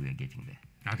sure, we are getting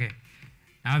there. Okay.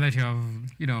 Now that you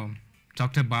have,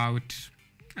 talked about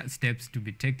steps to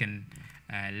be taken,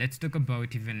 let's talk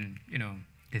about even,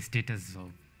 the status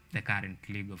of the current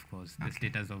league, of course, the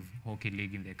status of hockey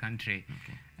league in the country.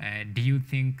 Do you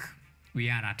think we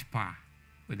are at par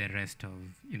with the rest of,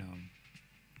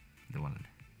 the world?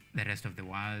 The rest of the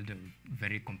world,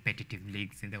 very competitive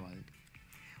leagues in the world?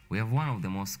 We have one of the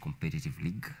most competitive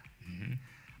league,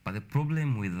 but the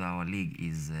problem with our league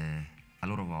is a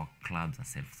lot of our clubs are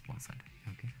self-sponsored.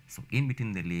 Okay. So in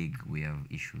between the league, we have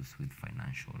issues with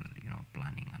financial,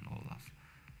 planning and all that.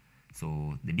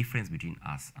 So the difference between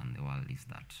us and the world is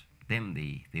that them,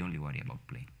 they only worry about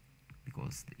playing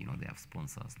because, you know, they have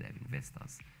sponsors, they have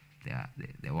investors.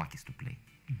 Their work is to play.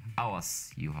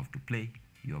 Ours, you have to play,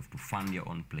 you have to fund your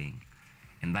own playing.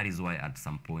 And that is why at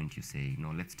some point you say, you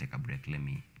know, let's take a break, let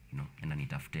me, you know, and then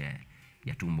nitafute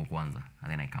ya tumbo kwanza,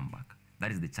 and then I come back.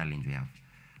 That is the challenge we have.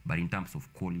 But in terms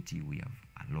of quality, we have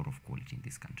a lot of quality in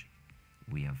this country.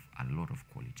 We have a lot of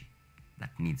quality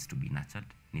that needs to be nurtured,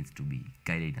 needs to be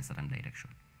guided in a certain direction.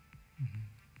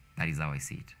 That is how I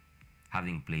see it.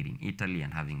 Having played in Italy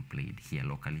and having played here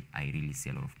locally, I really see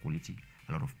a lot of quality,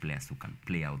 a lot of players who can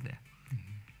play out there.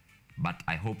 But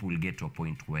I hope we'll get to a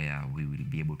point where we will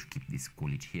be able to keep this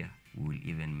quality here. We will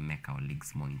even make our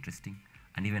leagues more interesting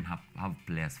and even have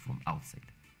players from outside,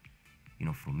 you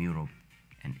know, from Europe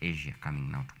and Asia coming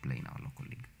now to play in our local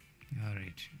league. All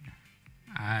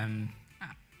right.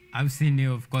 I've seen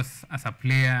you, of course, as a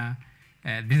player.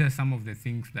 These are some of the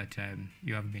things that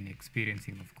you have been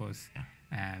experiencing, of course,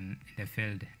 in the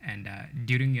field. And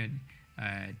during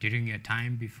your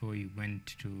time before you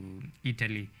went to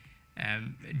Italy,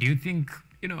 do you think,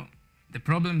 you know, the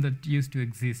problem that used to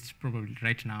exist probably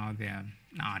right now, they are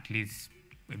now at least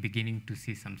we're beginning to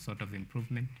see some sort of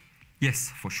improvement?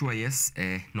 Yes, for sure, yes.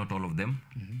 Not all of them,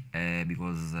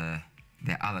 because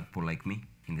there are other people like me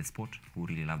in the sport who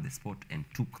really love the sport and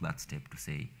took that step to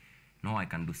say, no, I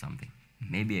can do something.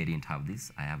 Maybe I didn't have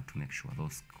this. I have to make sure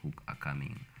those who are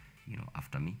coming, you know,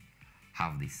 after me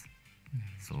have this.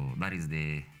 So that is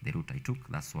the route I took.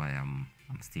 That's why I'm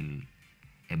still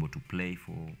able to play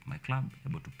for my club,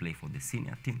 able to play for the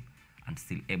senior team, and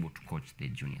still able to coach the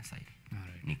junior side.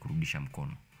 Ni kurudisha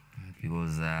mkono.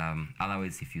 Because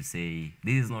otherwise, if you say,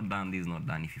 this is not done,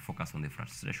 if you focus on the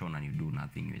frustration and you do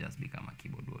nothing, you just become a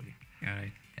keyboard warrior. All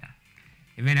right. Yeah.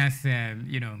 Even as,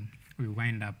 you know, we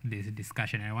wind up this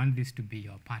discussion, I want this to be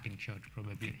your parting shot,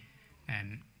 probably.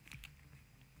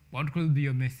 What could be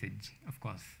your message, of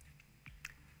course?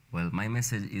 Well, my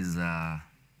message is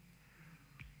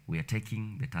we are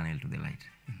taking the tunnel to the light,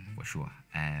 for sure.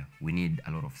 We need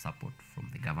a lot of support from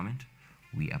the government.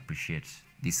 We appreciate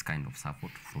this kind of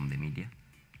support from the media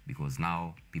because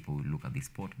now people will look at this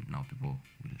sport, now people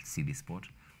will see this sport.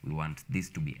 We want this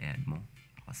to be aired more,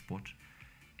 our sport,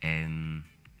 and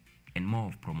more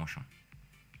of promotion.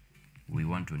 We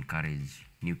want to encourage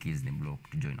new kids in the block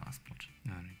to join our sport.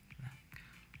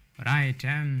 All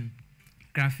right.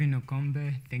 Grafin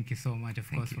Okombe, thank you so much,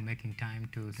 of course, for making time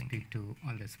to speak to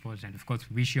all the sports, and of course,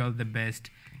 wish you all the best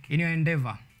in your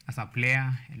endeavor as a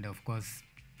player, and of course,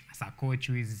 as a coach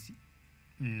who is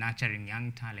nurturing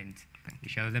young talent.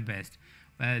 Wish you all the best.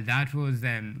 Well, that was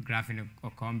Grafin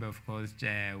Okombe, of course,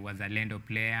 was a Lendo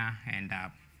player and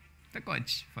the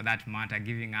coach, for that matter,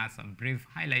 giving us a brief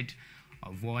highlight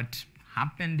of what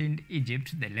happened in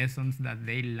Egypt, the lessons that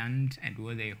they learned, and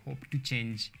what they hope to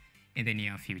change in the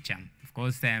near future. Of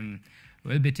course,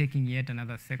 we'll be taking yet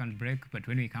another second break, but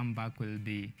when we come back, we'll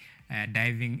be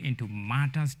diving into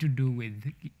matters to do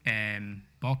with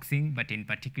boxing, but in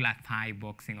particular Thai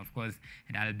boxing, of course,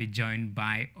 and I'll be joined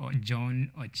by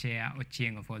John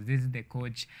Ochieng, of course. This is the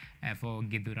coach for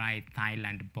Gidurai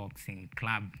Thailand Boxing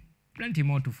Club. Plenty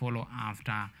more to follow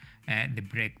after the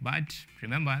break, but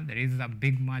remember, there is a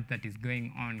big match that is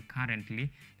going on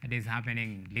currently that is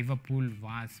happening, Liverpool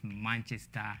vs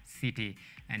Manchester City,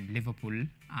 and Liverpool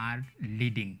are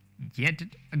leading yet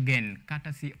again,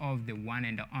 courtesy of the one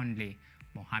and only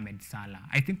Mohamed Salah.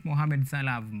 I think Mohamed Salah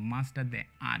have mastered the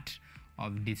art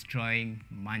of destroying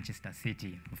Manchester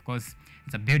City. Of course,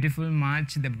 it's a beautiful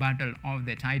match, the battle of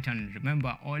the titan.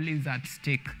 Remember, all is at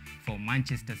stake for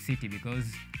Manchester City because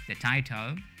the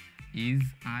title is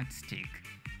at stake.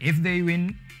 If they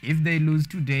win, if they lose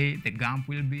today, the gap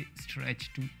will be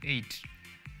stretched to 8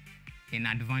 in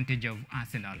advantage of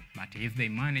Arsenal. But if they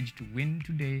manage to win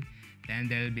today, then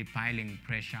they'll be piling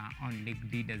pressure on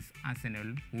league leaders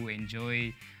Arsenal, who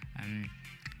enjoy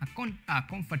a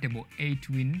comfortable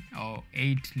 8-win or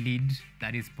 8 lead,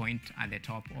 that is point at the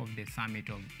top of the summit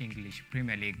of English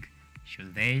Premier League.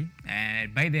 Should they?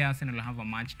 By the Arsenal will have a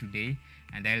match today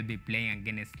and they'll be playing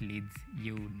against Leeds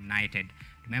United.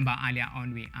 Remember, earlier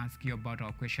on we asked you about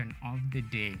our question of the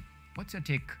day. What's your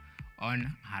take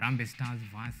on Harambee Stars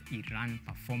vs Iran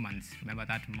performance? Remember,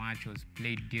 that match was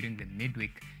played during the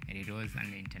midweek and it was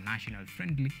an international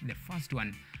friendly, the first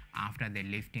one after the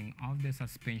lifting of the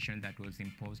suspension that was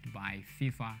imposed by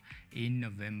FIFA in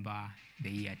November the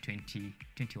year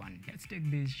 2021. Let's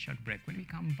take this short break. When we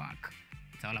come back,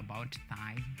 it's all about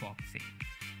Thai boxing.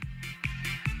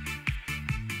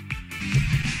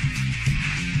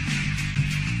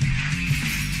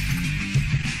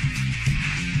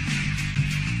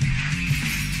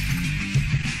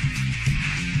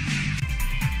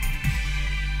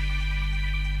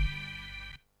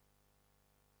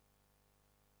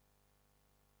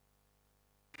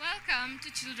 Welcome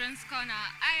to Children's Corner.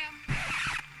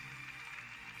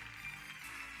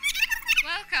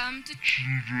 Welcome to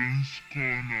Children's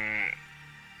Corner.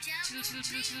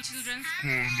 Children's Corner. Oh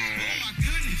my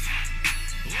goodness.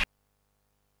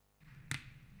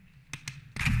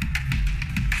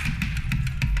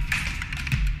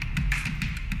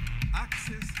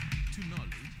 Access to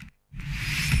knowledge.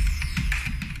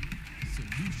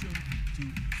 Solution to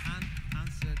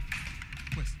unanswered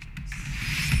questions.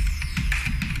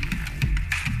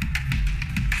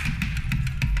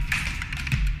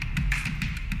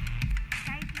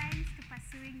 Guidelines to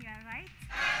pursuing your rights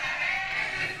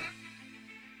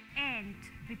and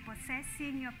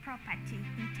repossessing your property,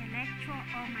 intellectual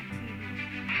or material.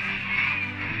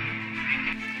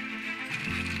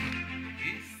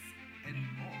 This and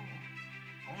more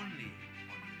only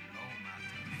on Law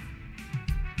Matters.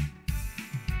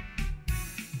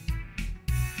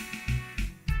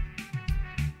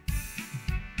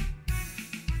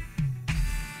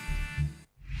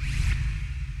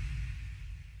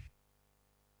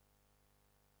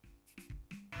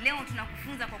 Leo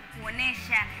tunakufunza kwa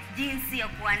kuonesha jinsi ya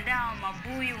kuandaa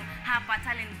mabuyu hapa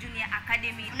Talent Junior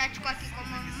Academy. Unachukua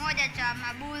kikomo moja cha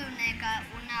mabuyu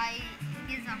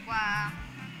unaiingiza kwa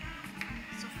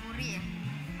sufuria.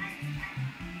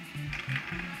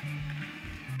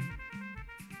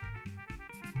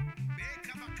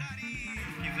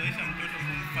 Ukizoesha mtoto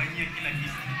kumfanyia kila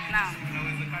kitu. Naam.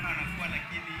 Inawezekana anakuwa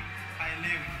lakini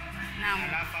haelewi. Naam.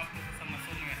 Alafu hapo sasa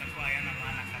masomo yatakuwa hayana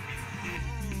maana kabisa.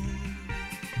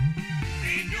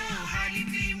 Pendo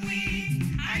halipimwi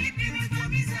kwa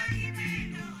mizani.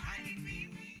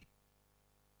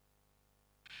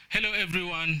 Hello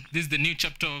everyone, this is the new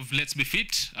chapter of Let's Be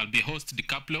Fit. I'll be host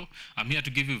DiCaplo. I'm here to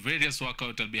give you various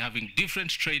workouts. I'll be having different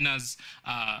trainers.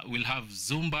 We'll have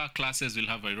Zumba classes, we'll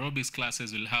have aerobics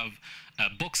classes, we'll have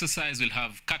box exercise, we'll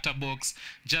have kata box.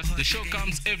 Just the show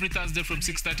comes every Thursday from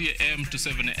 6:30 a.m. to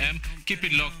 7 a.m. Keep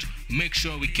it locked, make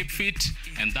sure we keep fit,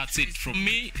 and that's it from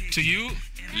me to you.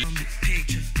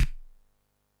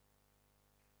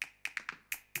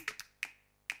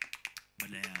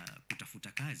 Baada ya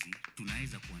kutafuta kazi,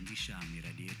 tunaweza kuanzisha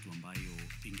miradi yetu ambayo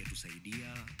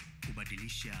ingetusaidia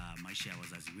kubadilisha maisha ya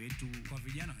wazazi wetu. Kwa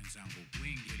vijana wenzangu,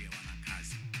 wengi hawana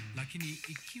kazi, lakini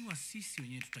ikiwa sisi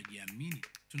wenyewe tutajiamini,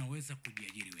 tunaweza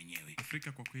kujiajiri wenyewe.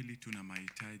 Afrika kwa kweli tuna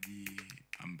mahitaji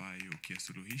ambayo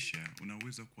ukiyasuluhisha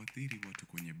unaweza kuathiri watu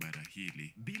kwenye bara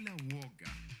hili. Bila woga,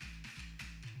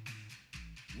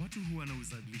 watu huwa na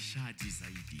uzalishaji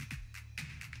zaidi,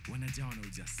 wanajawa na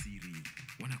ujasiri,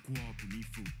 wanakuwa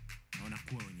wabunifu na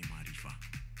wanakuwa wenye maarifa.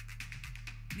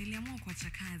 Niliamua kuacha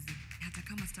kazi, hata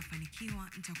kama sitafanikiwa,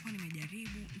 nitakuwa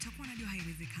nimejaribu, nitakuwa najua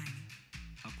haiwezekani.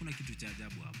 Hakuna kitu cha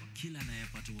ajabu hapa. Kila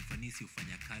anayepata ufanisi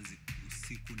hufanya kazi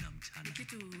usiku na mchana.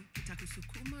 Kitu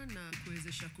kitakusukuma na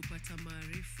kuwezesha kupata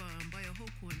maarifa ambayo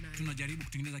hukuwa nayo. Tunajaribu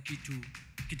kutengeneza kitu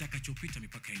kitakachopita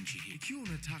mipaka ya nchi hii. Ikiwa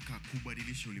unataka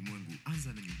kubadilisha ulimwengu,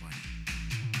 anza na nyumbani.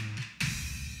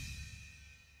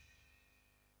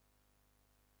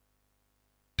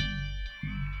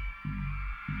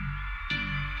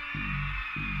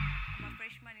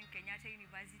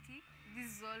 University.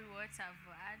 This is all what I've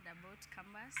heard about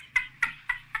campus.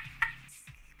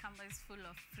 Campus is full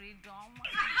of freedom.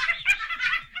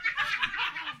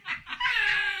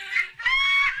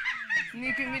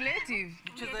 Ni cumulative.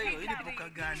 Mchezo hiyo ilipoka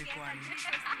gani kwani?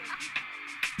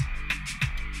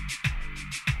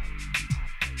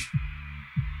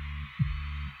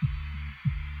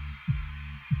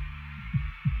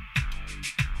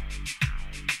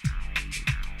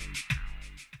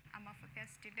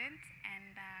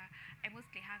 And I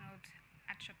mostly hang out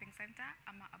at shopping center.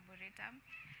 I'm an arboretum,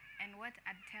 and what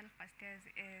I'd tell first years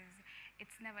is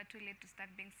it's never too late to start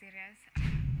being serious.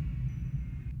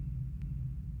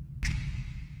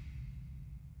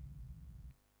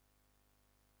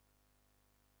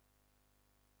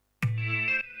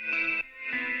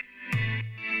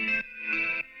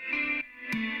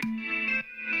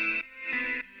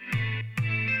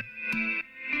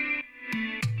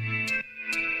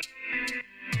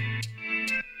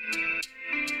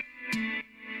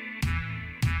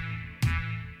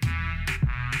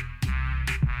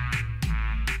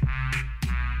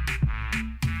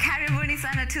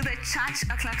 To the Church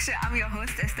O'Clock Show. I'm your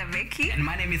host, Esther Becky. And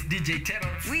my name is DJ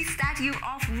Terrence. We start you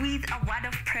off with a word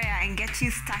of prayer and get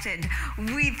you started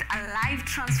with a live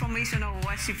transformational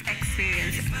worship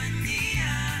experience. And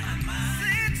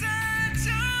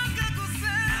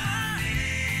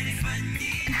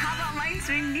have our minds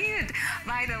renewed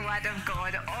by the word of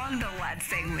God on the word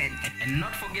segment. And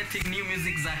not forgetting new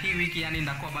music za hii wiki, yani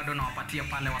ndakuwa bado nawapatia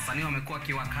pale wasanii wamekuwa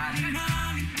kiwakali.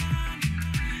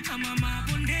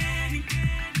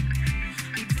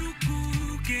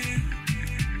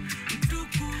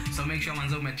 make sure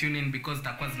manzo umetune in because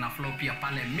zitakuwa zina flow pia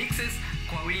pale mixes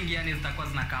kwa wingi, yani zitakuwa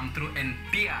zina come through, and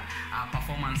pia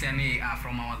performance yani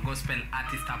from our gospel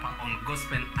artist hapa on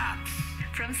Gospel Arts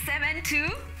from 7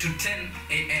 to 10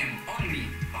 a.m. only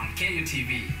on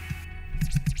KUTV.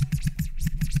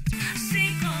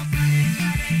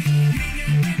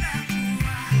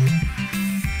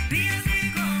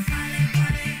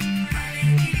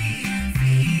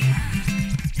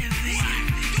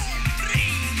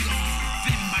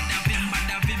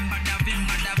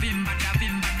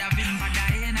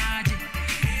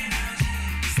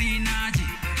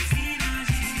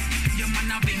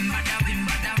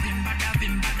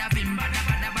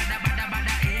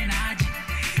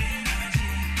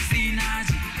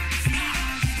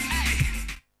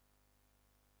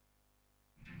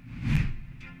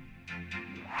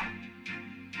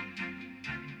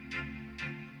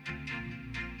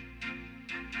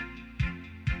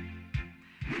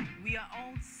 We are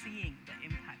all seeing the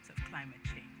impacts of climate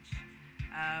change.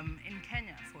 In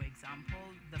Kenya, for example,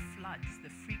 the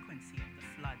frequency of the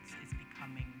floods is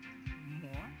becoming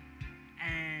more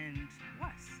and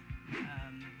worse.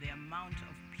 The amount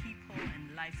of people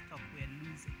and livestock we're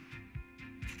losing.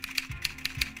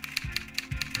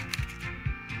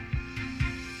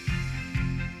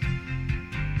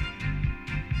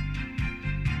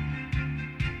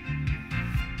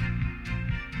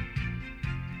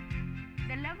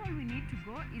 The level we need to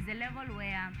go is a level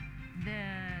where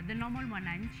the normal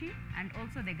mwananchi and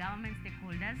also the government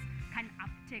stakeholders can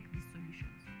uptake these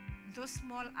solutions. Those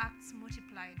small acts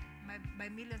multiplied by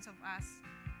millions of us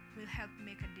will help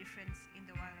make a difference in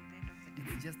the world at the end of the day.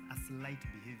 It's just a slight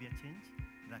behavior change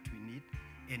that we need,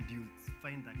 and you'll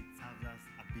find that it serves us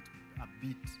a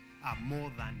bit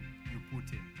more than you put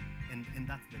in, and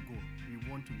that's the goal. We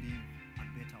want to live a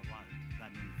better world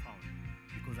than we found,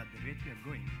 because at the rate we are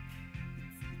going,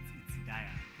 it's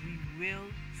dire. We will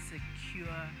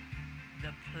secure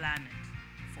the planet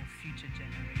for future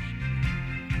generations.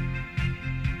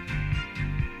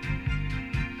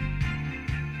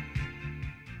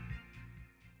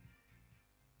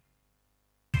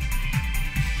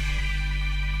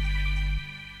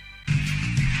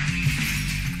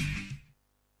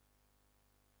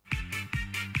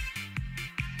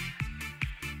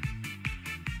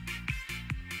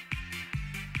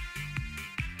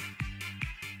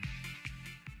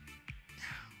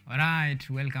 Alright,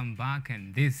 welcome back,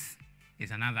 and this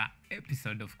is another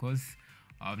episode, of course,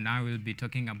 of now we'll be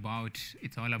talking about,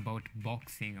 it's all about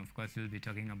boxing. Of course, we'll be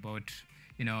talking about,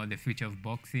 the future of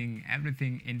boxing,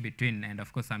 everything in between, and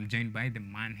of course, I'm joined by the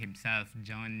man himself,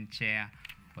 John Chair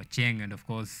Ocheng, and of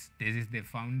course, this is the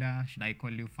founder, should I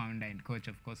call you founder and coach,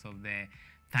 of course, of the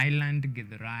Thailand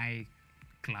Githurai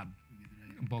Club,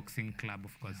 boxing club,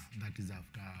 of course. Yeah, that is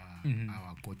after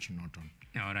our coach Norton.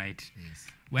 All right. Yes.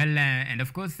 Well, and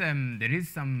of course, there is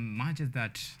some matches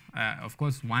that, of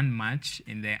course, one match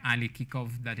in the early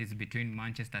kickoff that is between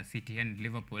Manchester City and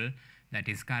Liverpool that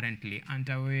is currently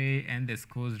underway, and the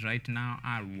scores right now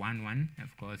are 1-1.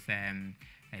 Of course,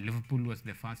 Liverpool was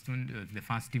the first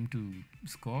team to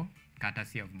score,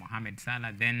 courtesy of Mohamed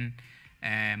Salah. Then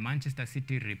Manchester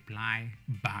City reply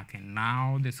back, and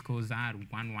now the scores are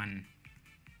 1-1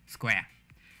 square.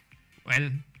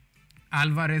 Well,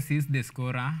 Alvarez is the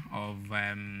scorer of,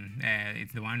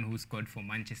 it's the one who scored for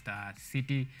Manchester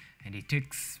City, and he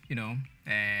takes,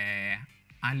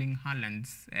 Erling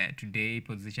Haaland's today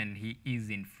position. He is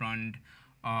in front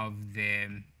of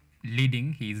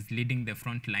he's leading the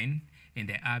front line in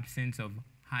the absence of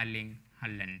Erling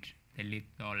Haaland, the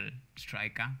lethal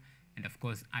striker, and of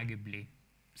course, arguably,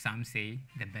 some say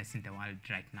the best in the world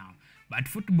right now. But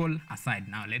football aside,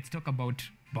 now let's talk about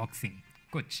boxing.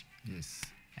 Coach. Yes.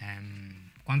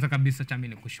 Kwanza kabisa chami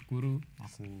ni kushukuru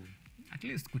at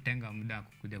least kutenga muda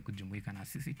kuja kujumuika na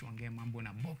sisi tuongee mambo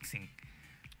na boxing.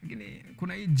 Lakini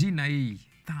kuna hii jina hii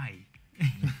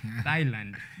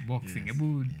Thailand boxing.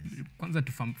 Hebu kwanza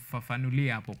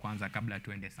tufafanulie hapo kwanza kabla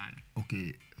tuende sana.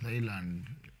 Okay, Thailand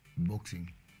boxing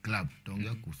club,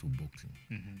 tuongea kuhusu boxing.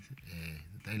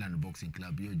 Thailand boxing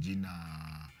club, hiyo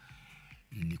jina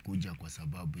ilikuja kwa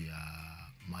sababu ya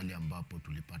mahali ambapo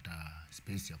tulipata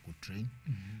space ya kutrain.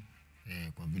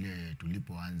 Kwa vile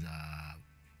tulipoanza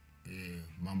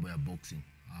mambo ya boxing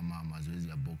ama mazoezi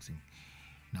ya boxing,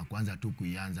 na kwanza tu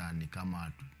kuianza ni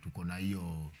kama tuko na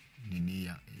hiyo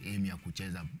aim ya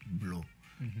kucheza blow,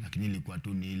 lakini ilikuwa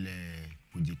tu ni ile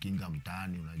kujikinga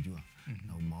mtaani, unajua,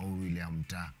 na umauru ile ya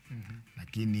mtaa.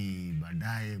 Lakini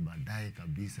baadaye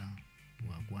kabisa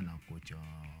wakuwa na kocha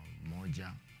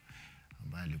mmoja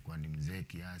ambaye alikuwa ni mzee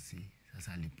kiasi.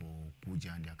 Sasa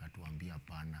alipokuja ndiye akatuambia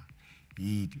pana,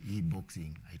 hii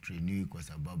boxing haitrainiwi kwa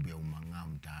sababu ya umang'aa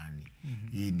mtaani.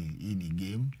 Hii ni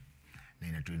game na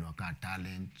inatrainiwa kaa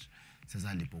talent. Sasa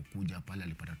alipokuja pale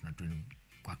alipata tunatrain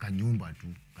kwa kanyumba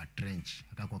tu, ka trench,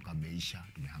 akakuwa kameisha,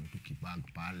 tumehang tu kibag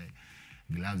pale.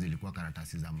 Gloves ilikuwa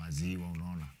karatasi za maziwa,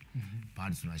 unaona.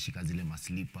 Pads tunashika zile ma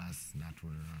slippers na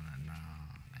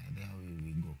there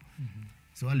we go.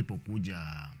 So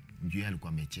alipokuja njoo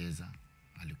alikuwa amecheza,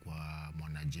 alikuwa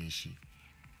mwanajeshi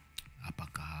hapa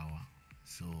Kahawa.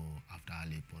 So after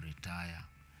alipo-retire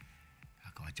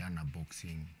akawachana na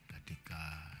boxing.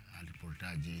 Katika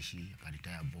alipo-retire jeshi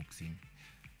akaretire boxing,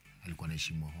 alikuwa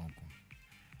anaishi Mohoko.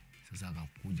 Sasa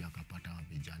akakuja akapata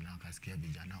vijana, akasikia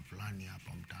vijana fulani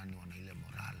hapa mtaani wana ile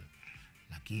moral,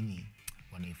 lakini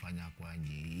wanaifanya kwa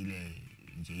nje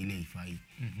ile ifai.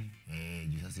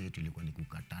 Sasa yetu ilikuwa ni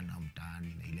kukatana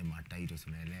mtaani na ile mataitos,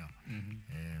 unaelewa.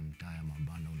 Mtaa ya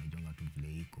mabanda unajonga tu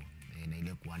vile iko, na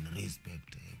ile kwa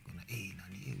respect, kuna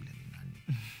nani yule ni nani.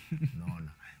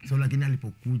 Unaona. So lakini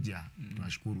alipokuja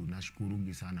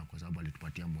nashukuru sana kwa sababu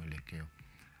alitupatia mwelekeo.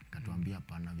 Akatuambia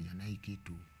hapana vijana, hii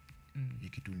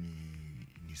kitu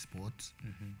ni sports.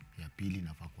 Ya pili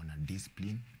nafaa kuwa na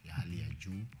discipline ya hali ya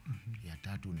juu. Ya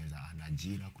tatu unaweza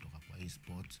ajira kutoka kwa hii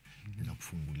sports, unaweza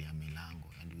kufungulia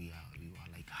milango, and we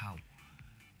are like how.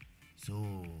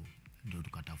 So ndio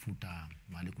tukatafuta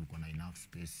mahali kulikuwa na enough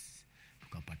space,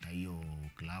 tukapata hiyo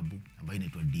klabu ambayo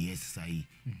inaitwa DS sai.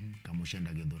 Kama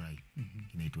ushaenda Githurai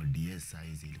inaitwa DS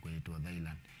sai, ilikuwa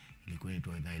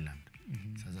inaitwa Thailand.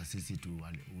 Sasa sisi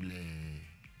ule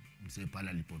mzee pale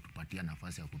alipotupatia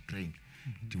nafasi ya kutrain,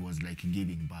 it was like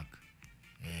giving back,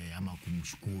 ama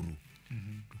kumshukuru.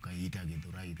 Tukaiita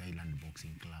Githurai Thailand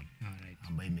Boxing Club,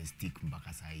 ambayo imestick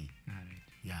mpaka sasa hii.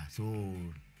 Yeah, so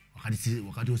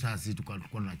wakati sasa sisi tulikuwa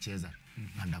tunacheza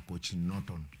under coach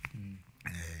Norton,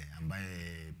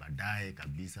 ambaye baadaye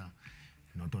kabisa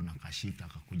Norton akashifta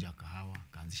akakuja Kahawa,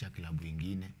 kaanzisha klabu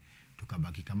nyingine,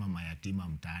 tukabaki kama mayatima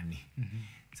mtaani.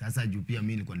 Sasa juu pia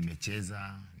mimi nilikuwa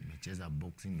nimecheza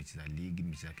boxing, nimecheza league,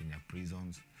 nimecheza Kenya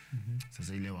Prisons.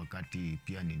 Sasa ile wakati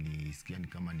pia nilisikia ni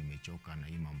kama nimechoka na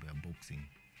hii mambo ya boxing,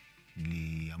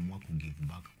 niliamua ku give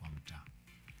back kwa mtaa.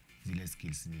 Zile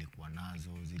skills nilikuwa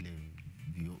nazo, zile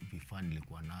vifaa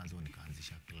nilikuwa nazo,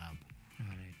 nikaanzisha club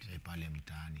pale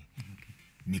mtaani.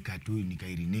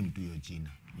 Nikairename tu hiyo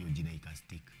jina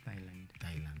ikastick,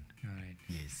 Thailand.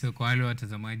 Yes. So kwa wale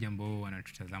watazamaji ambao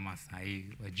wanatutazama sasa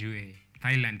hivi wajue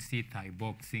Thailand si Thai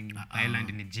boxing. Thailand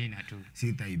ni jina tu,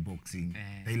 si Thai boxing.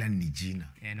 Thailand ni jina.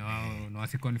 No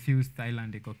wasi confuse,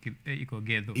 Thailand iko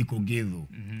Gedho. Iko Gedho.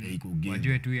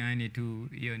 Wajue tu yani tu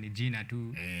hiyo ni jina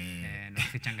tu, na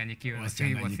usichanganyikiwe,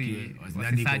 wasi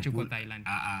kwa Thailand.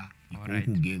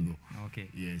 Iko Gedho. Okay.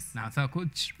 Yes. Na sasa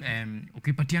coach,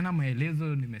 ukipatiana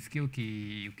maelezo, nimesikia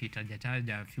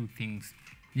ukitaja a few things.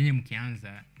 Nyinyi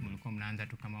mkianza mlikuwa mnaanza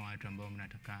tu kama watu ambao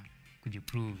mnataka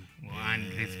kujiprove, one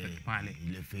respect pale,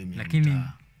 lakini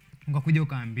ukakuja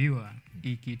ukaambiwa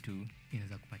hii kitu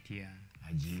inaweza kupatia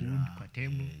ajira, food kwa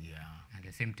table, at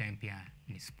the same time pia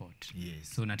ni sport.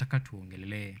 So nataka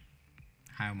tuongelelee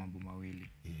hayo mambo mawili.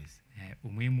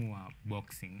 Umuhimu wa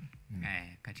boxing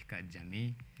katika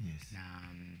jamii, na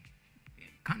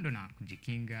kando na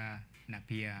kujikinga na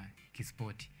pia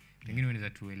kispoti. Pengine unaweza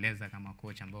tueleza kama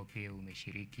coach ambao pia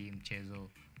umeshiriki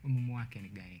mchezo, umuhimu wake ni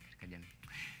gani katika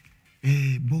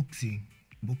jamii? Boxing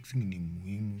ni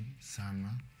muhimu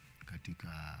sana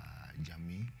katika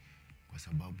jamii, kwa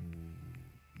sababu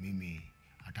mimi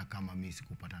hata kama mimi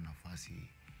sikupata nafasi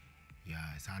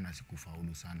ya sana,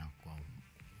 sikufaulu sana kwa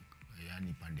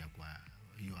yani pande kwa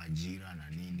hiyo ajira na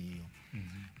nini hiyo,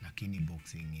 lakini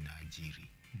boxing inaajiri.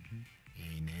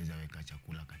 Inaweza weka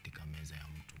chakula katika meza ya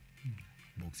mtu.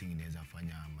 Boxing inaweza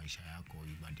fanya maisha yako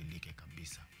ibadilike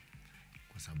kabisa,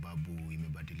 kwa sababu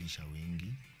imebadilisha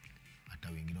wengi. Hata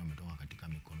wengine wametoka katika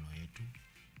mikono yetu,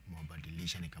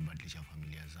 mwabadilisha, nikabadilisha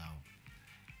familia zao,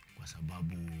 kwa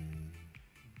sababu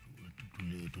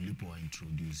tulipo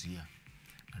introduce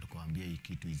na tukawaambia hii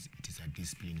kitu it is a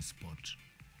discipline sport,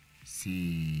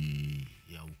 si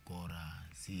ya ukora,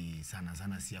 si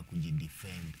sana si ya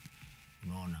kujidefend,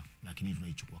 unaona, lakini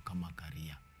tunaichukua kama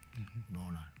career.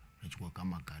 Unaona, tunaichukua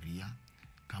kama career,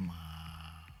 kama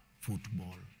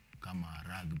football, kama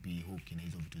rugby, hockey na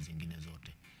hizo vitu zingine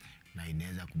zote, na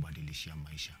inaweza kubadilishia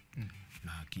maisha.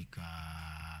 Na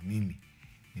hakika mimi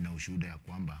nina ushuhuda ya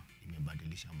kwamba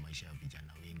imebadilisha maisha ya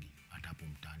vijana wengi hata hapo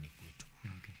mtaani kwetu.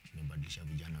 Imebadilisha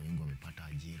vijana wengi, wamepata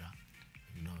ajira,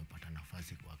 wengine wamepata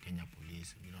nafasi kwa Kenya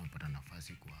Police, wengine wamepata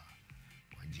nafasi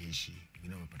kwa jeshi,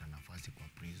 wengine wamepata nafasi kwa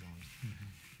prisons.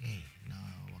 Na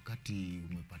wakati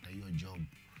umepata hiyo job,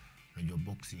 unajua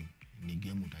boxing ni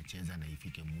game utacheza na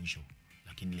ifike mwisho,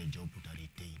 lakini ile job uta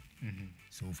retain.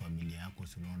 So familia yako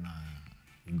unaona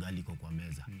ugali kwa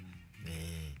meza.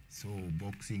 So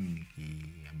boxing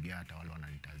nikiambia hata wale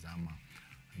wananitazama,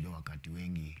 ndio wakati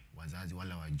wengi wazazi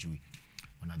wala wajui,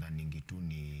 wanadhani tu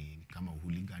ni kama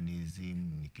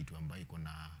hooliganism, ni kitu ambayo iko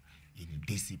na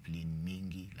discipline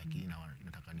mingi, lakini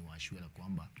nataka niwashue la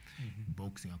kwamba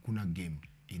boxing hakuna game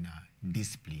ina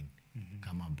discipline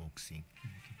kama boxing.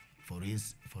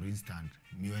 For instance,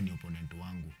 miwe ni opponent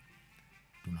wangu,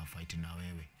 tuna fight na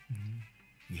wewe.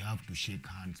 We have to shake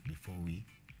hands before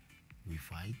we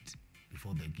fight,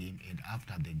 before the game, and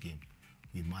after the game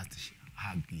we must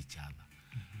hug each other.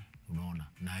 Unaona,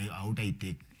 na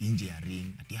hautaitake nje ya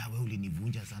ring ati wewe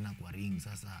ulinivunja sana kwa ring,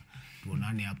 sasa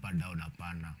tuonane hapa down.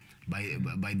 Hapana.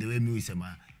 By the way, mimi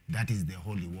usema that is the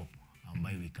holy war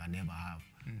ambayo we can never have,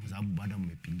 kwa sababu baada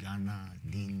mmepigana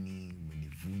nini,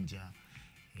 umenivunja,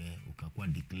 ukakuwa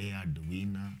declared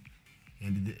winner,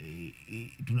 and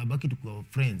tunabaki tuko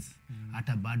friends.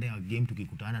 Hata baada ya game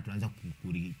tukikutana tunaanza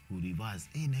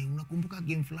ku-reverse, na unakumbuka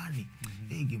game fulani,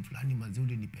 game fulani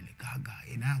mazuri nipelekaga,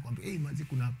 na kwambia mazi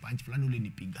kuna punch fulani ule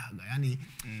nipigaga. Yani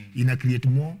ina create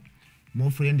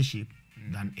more friendship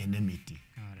than enmity.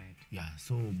 Alright. Yeah,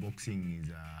 so boxing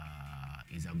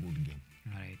is a good game.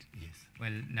 Alright. Yes.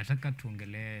 Well, nataka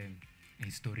tuongelee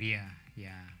historia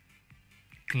ya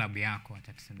club yako,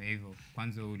 hata tuseme hivyo.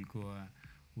 Kwanza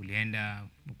ulienda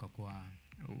ukakuwa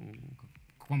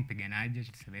mpiganaji,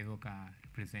 tuseme hivyo, ka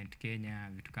represent Kenya,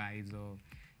 vitu kama hizo.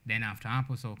 Then after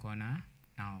hapo so ukaona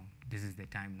now this is the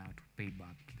time now to pay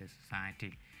back to the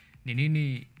society. Ni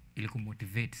nini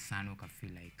ilikumotivate sana uka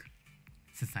feel like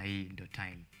sasa hii ndio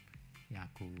time ya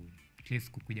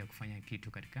kukuja kufanya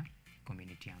kitu katika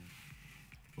community yangu?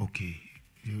 Okay.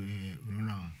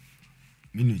 Unaona,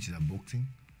 mimi nilicheza boxing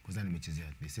kwanza,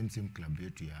 nimechezea the same club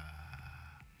yetu ya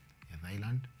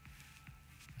Thailand.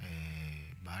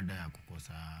 Baada ya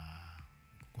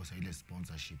kukosa ile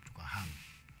sponsorship, tukahang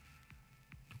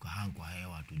kwa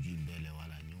hewa, tujui mbele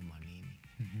wala nyuma nini.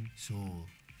 So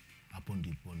hapo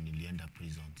ndipo nilienda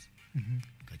prisons.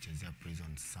 Nikachezea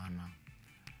prisons sana,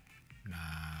 na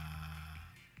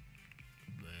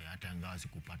hata ingawa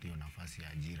sikupata hiyo nafasi ya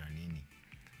ajira nini,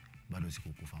 bado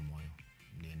sikukufa moyo.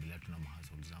 Niliendelea tu na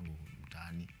mahasol zangu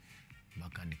mtaani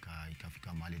mpaka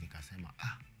ikafika mahali nikasema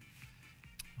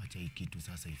wacha hii kitu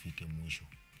sasa ifike mwisho,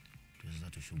 sasa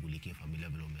tushughulikie familia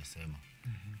vile umesema.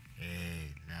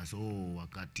 Na so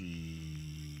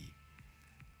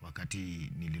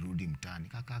wakati nilirudi mtaani,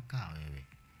 kaka wewe,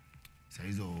 sasa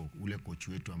hizo ule coach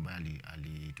wetu ambaye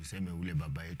tuseme ule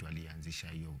baba yetu alianzisha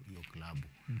hiyo klabu,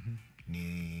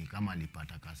 ni kama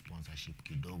alipata ka sponsorship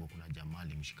kidogo, kuna jamaa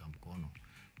alimshika mkono.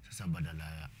 Sasa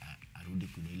badala arudi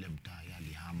kwenye ile mtaa, yeye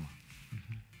alihama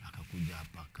akakuja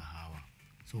hapa Kahawa.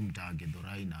 So mtaa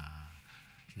Githurai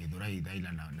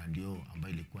Thailand, na ndio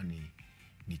ambayo ilikuwa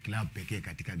ni club pekee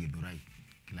katika Githurai,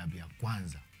 club ya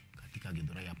kwanza katika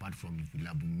Githurai apart from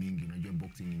vilabu mingi. Unajua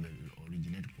boxing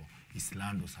originate kwa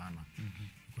Islando sana,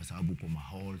 kwa sababu kwa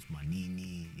halls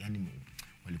manini, yani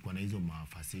walikuwa na hizo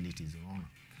facilities, unaona.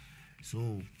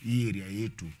 So hii area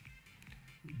yetu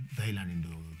Thailand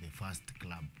ndio the first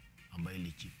club ambayo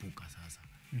ilichipuka sasa.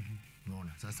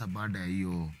 Unaona, sasa baada ya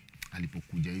hiyo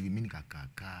alipokuja hivi, mimi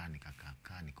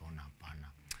nikakaa nikaona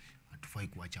hapana, hatufai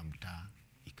kuacha mtaa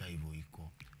ika hivyo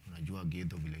iko. Unajua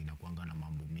ghetto vile inakuanga na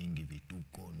mambo mingi,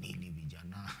 vituko nini,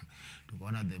 vijana.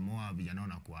 Tukaona the more vijana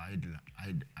wanakuwa idle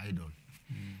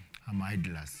ama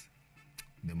idlers,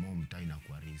 the more mtaa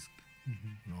inakuwa risk.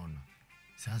 Unaona,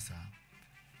 sasa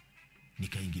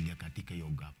nikaingilia katika hiyo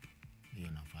gap,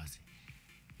 hiyo nafasi.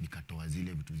 Nikatoa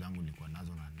zile vitu zangu nilikuwa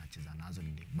nazo na nacheza nazo.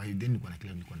 By then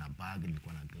nilikuwa na bag,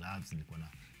 nilikuwa na gloves, nilikuwa na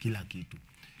kila kitu.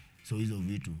 So hizo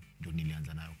vitu ndio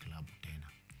nilianza nayo club tena.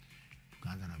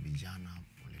 Tukaanza na vijana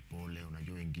pole,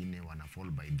 unajua wengine wana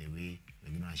fall by the way,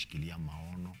 wengine wanashikilia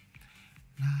maono,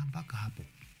 na mpaka hapo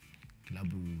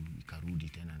club ikarudi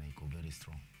tena na iko very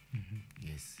strong.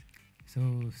 Yes.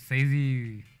 So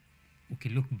saizi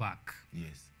ukilook back,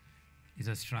 yes,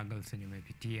 hizo struggles zenye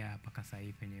umepitia mpaka sasa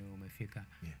hivi penye umefika,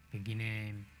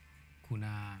 pengine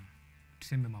kuna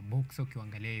tuseme maboxo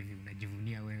ukiangalia hivi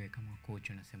unajivunia wewe kama coach,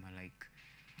 unasema like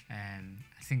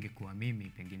asingekuwa mimi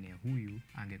pengine huyu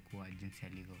angekuwa jinsi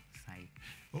alivyo sasa hivi?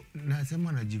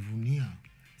 Nasema najivunia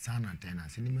sana tena.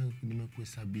 Si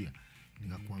nimekuhesabia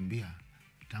nikakwambia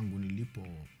tangu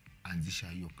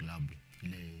nilipoanzisha hiyo club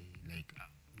ile, like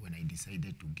when I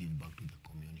decided to give back to the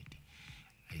community,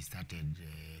 I started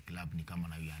club ni kama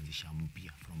naianzisha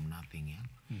mpya from nothing, yeah?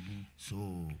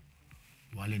 So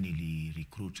wale nili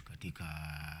recruit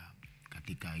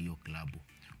katika hiyo club,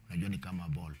 unajua ni kama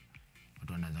ball,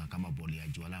 watu wanaanza kama boli ya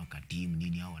juala ka team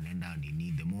nini hao wanaenda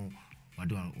nini, the more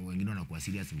watu wengine wanakuwa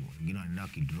serious, wengine wanaenda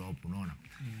kidrop, unaona.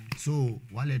 So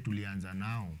wale tulianza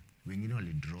nao wengine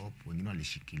wali drop, wengine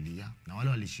walishikilia, na wale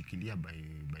walishikilia by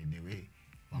the way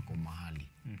wako mahali.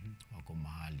 Wako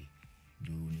mahali.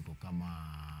 Juu niko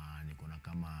na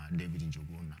kama David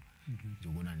Njuguna.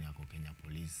 Njuguna ni ako Kenya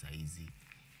Police saizi.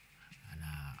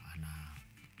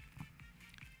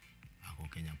 Ako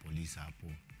Kenya Police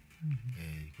hapo.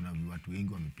 Kuna watu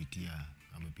wengi wamepitia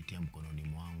mkononi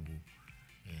mwangu.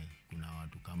 Kuna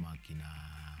watu kama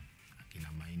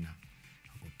akina Maina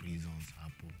ako prisons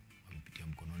hapo wamepitia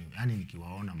mkononi. Yaani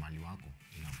nikiwaona mali wako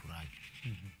ninafurahi.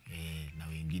 Na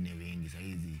wengine wengi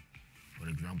saizi, for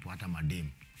example hata madem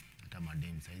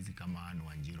saizi kama Anu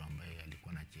Wanjiru ambaye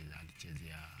alikuwa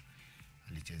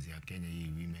alichezea Kenya hii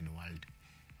Women World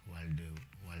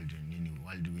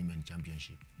Women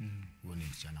Championship. Huyo ni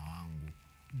msichana wangu.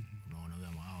 Unaona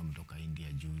huyo hao ametoka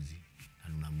India juzi. Na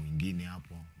kuna mwingine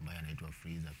hapo ambaye anaitwa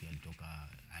Freezer pia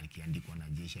alikiandikwa na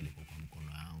jeshi, alikuwa kwa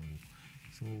mkono yangu.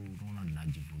 So unaona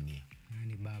ninajivunia.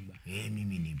 Ni baba.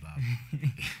 Mimi ni baba.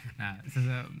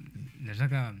 Sasa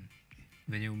nataka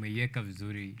venye umeiweka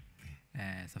vizuri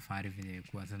safari venye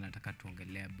kuwa, sasa nataka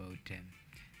tuongelea about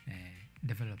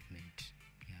development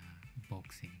ya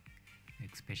boxing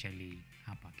especially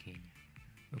hapa Kenya.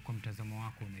 Kwa mtazamo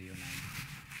wako unaionaje?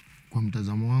 Kwa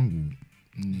mtazamo wangu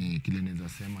ni kile naweza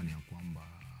sema ni ya kwamba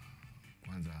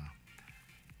kwanza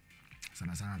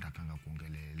sana natakanga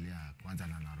kuongelelea kwanza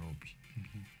na Nairobi.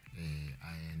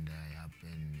 And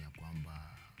happen ya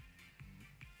kwamba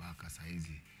mpaka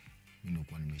saizi mimi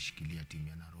nilikuwa nimeshikilia timu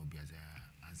ya Nairobi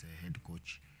as a head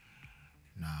coach.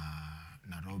 Na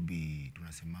Nairobi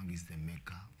tunasemanga is the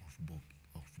mecca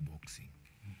of boxing.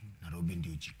 Nairobi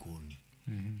ndio jikoni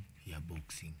ya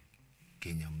boxing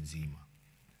Kenya mzima.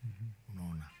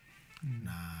 Unaona?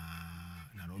 Na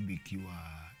Nairobi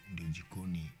ikiwa ndio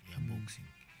jikoni ya boxing.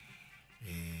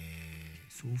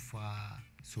 So far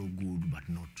so good but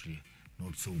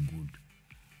not so good.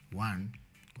 One,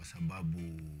 kwa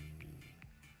sababu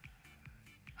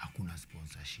hakuna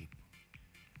sponsorship.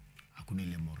 Hakuna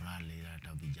ile morale ile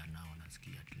hata vijana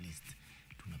wanasikia at least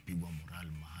tunapigwa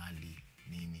morale mahali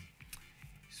nini.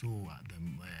 So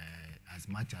as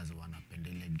much as wanapenda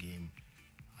ile game,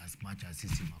 as much as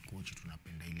sisi makochi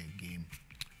tunapenda ile game,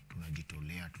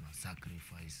 tunajitolea, tuna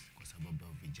sacrifice kwa sababu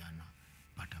ya vijana,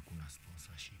 but hakuna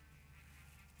sponsorship.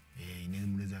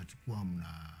 Mnaweza chukua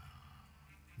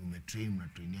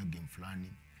mnatrainia game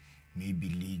fulani, maybe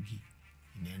league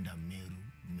inaenda Meru,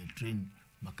 mmetrain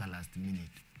mpaka last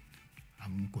minute,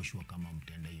 hamko sure kama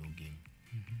mtaenda hiyo game.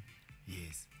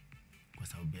 Yes. Kwa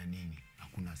sababu ya nini?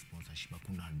 Hakuna sponsorship,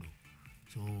 hakuna do.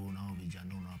 So nao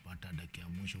vijana unawapata dakika ya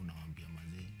mwisho unawaambia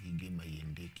mazee hii game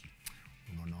haiendeki.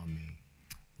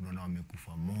 Unaona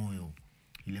wamekufa moyo,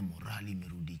 ile morali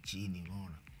imerudi chini,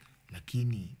 unaona.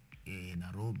 Lakini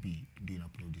Nairobi ndio ina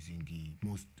producing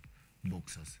most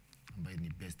boxers, ambaye ni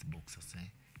best boxers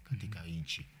katika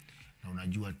nchi. Na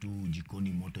unajua tu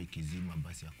jikoni moto ikizima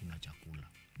basi hakuna chakula.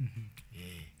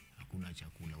 Hakuna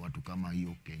chakula. Watu kama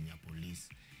hiyo Kenya Police,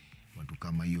 watu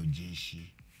kama hiyo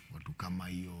jeshi, watu kama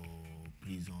hiyo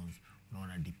prisons,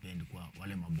 unaona depend kwa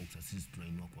wale maboxers sisi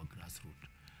tunainua kwa grassroots.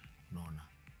 Unaona?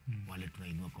 Wale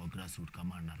tunainua kwa grassroots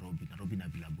kama Nairobi na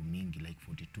vilabu mingi like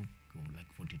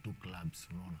 42 clubs,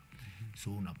 unaona.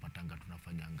 So unapatanga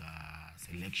tunafanyanga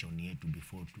selection yetu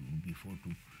before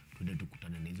tuende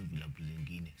tukutane na hizo vilabu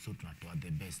zingine. So tunatoa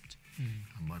the best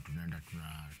ambao tunaenda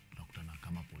tunakutana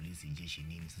kama polisi, jeshi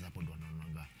nini. Sasa hapo ndo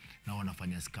wanaonanga na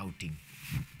wanafanya scouting.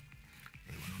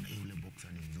 Wanaona yule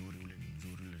boxer ni mzuri, ule ni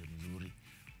mzuri, ule ni mzuri.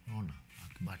 Unaona?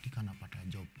 Akibahatika anapata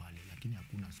job pale, lakini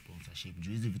hakuna sponsorship.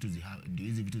 Hizi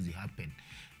vitu zi happen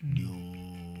ndio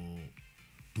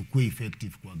tukue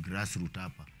effective kwa grassroots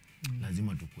hapa.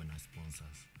 Lazima tukue na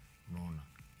sponsors. Unaona?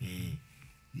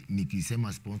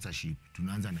 Nikisema sponsorship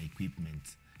tunaanza na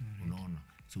equipment. Unaona?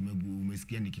 So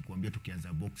umesikia nikikwambia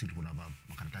tukianza boxing kuna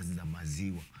makaratasi za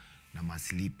maziwa na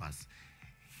maslippers.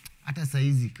 Hata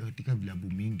saizi katika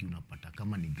vilabu mingi unapata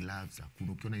kama ni gloves,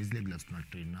 ukiona zile gloves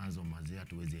tunatrain nazo mazee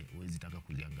hatuwezi taka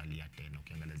kuziangalia tena.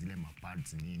 Ukiangalia zile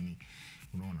mapads nini,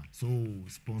 unaona. So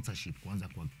sponsorship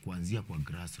kuanzia kwa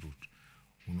grassroots,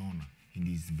 unaona, it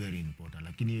is very important.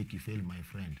 Lakini hiyo kifail my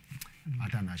friend,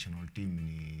 hata national team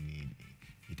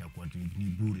itakuwa ni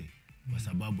bure kwa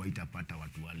sababu haitapata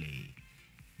watu wale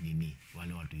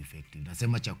watu effective.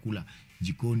 Nasema chakula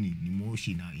jikoni ni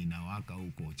moshi na inawaka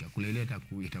huko. Chakula ile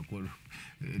itakuwa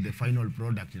the final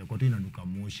product itakuwa tu inanuka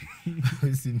moshi.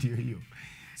 Si ndio hiyo?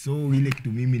 So ile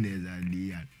kitu mimi naweza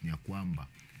lia ni kwamba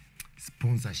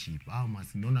sponsorship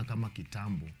naona kama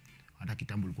kitambo hata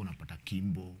kitambo ulikuwa unapata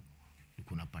Kimbo,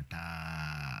 ulikuwa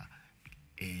unapata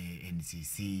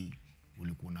NCC,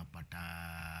 ulikuwa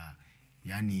unapata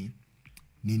yani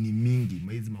nini mingi,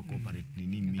 maizi corporate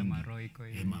nini mingi,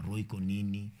 Maroiko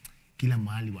nini, kila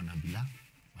mahali wanabila.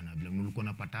 Ulikuwa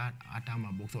unapata hata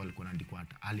maboxer walikuwa wanaandikwa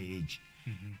hata early age.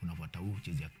 Unapata huu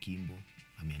chezea Kimbo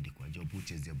ameandikwa job, huu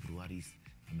chezea Breweries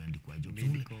ameandikwa job,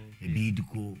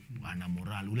 Bidco ana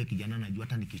moral. Ule kijana anajua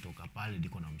hata nikitoka pale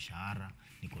niko na mshahara,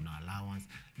 niko na allowance.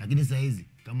 Lakini saa hizi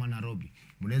kama Nairobi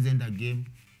mnaweza enda game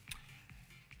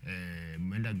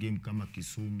mmeenda game kama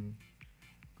Kisumu,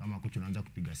 kama kocha unaanza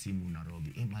kupiga simu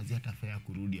Nairobi, mazi hata fare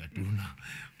kurudi hatuna.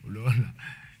 Unaona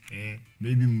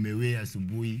maybe mmewea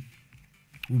asubuhi,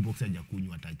 huu boxer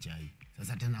hajakunywa hata chai.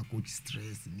 Sasa tena coach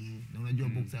stress ni, na unajua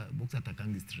boxer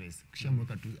atakangi stress. Kisha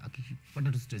mweka tu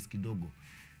akipata tu stress kidogo,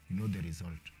 you know the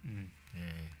result.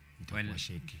 Itakuwa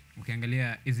shaky.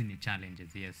 Ukiangalia hizi ni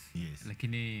challenges, yes.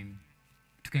 Lakini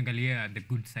tukiangalia the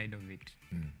good side of it.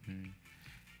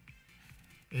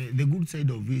 The good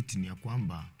side of it ni ya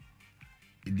kwamba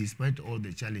despite all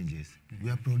the challenges,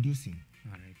 we are producing.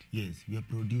 Yes, we are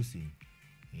producing.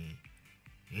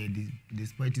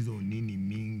 Despite hizo nini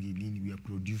mingi nini, we are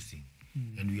producing.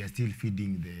 And we are still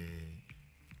feeding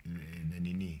the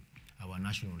nini, our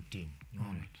national team.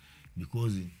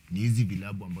 Because ni hizi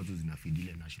vilabu ambazo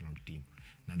zinafidile national team.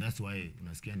 Na that's why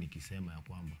unasikia nikisema ya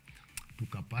kwamba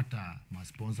tukapata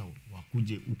masponsor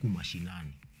wakuje huku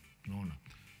mashinani. Unaona?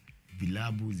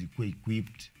 Vilabu zikuwe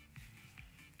equipped,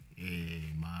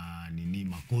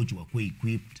 makochi wakuwe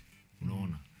equipped.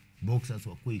 Unaona? Boxers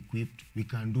wakuwe equipped. We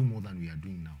can do more than we are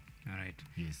doing now. Alright.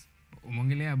 Yes.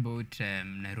 Umeongelea about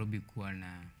Nairobi kuwa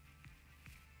na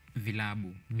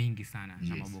vilabu mingi sana,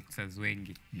 na maboxers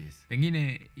wengi.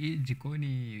 Pengine hii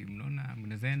jikoni mnaona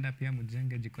mnazaenda pia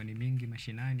mjenge jikoni mingi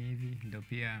mashinani hivi, ndio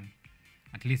pia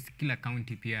at least kila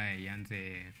county pia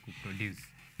ianze kuproduce.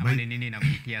 Ama ni nini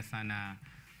inavutia sana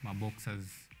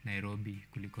maboxers Nairobi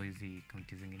kuliko hizi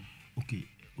county zingine? Okay,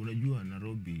 unajua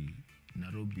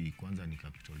Nairobi kwanza ni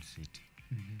capital city.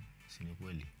 Si ni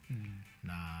kweli?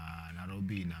 Na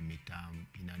Nairobi ina mitaa,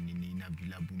 ina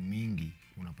vilabu mingi.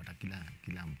 Unapata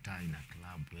kila mtaa ina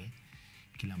club,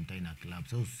 kila mtaa ina club.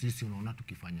 So sisi unaona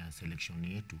tukifanya selection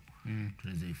yetu,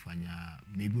 tunaweza ifanya,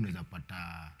 maybe unaweza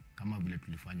pata kama vile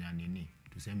tulifanya nini,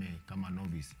 tuseme kama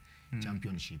novice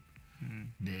championship.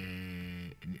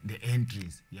 The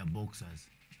entries ya boxers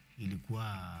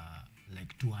ilikuwa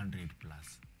like 200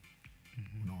 plus.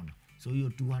 Unaona? So hiyo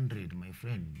 200 my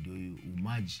friend ndio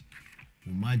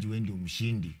umaji wendi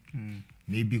umshindi.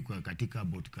 Maybe kwa katika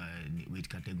weight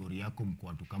category yako mko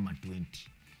watu kama 20.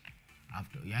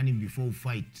 After yani before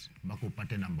fight mpaka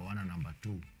upate number 1 na number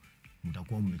 2,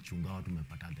 mtakuwa mmechunga watu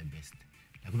mmepata the best.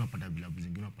 Lakini unapata vilabu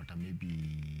zingine unapata maybe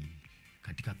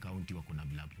katika county wako na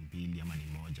vilabu 2 ama ni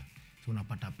moja. So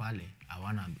unapata pale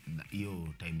hawana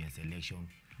hiyo time ya selection.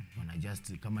 Wana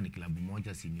just kama ni klabu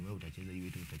moja, si ni wewe utacheza hiyo,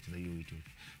 utacheza hiyo,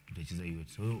 utacheza hiyo.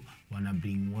 So wana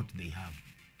bring what they have,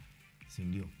 si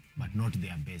ndio? But not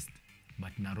their best.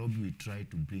 But Nairobi we try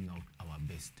to bring out our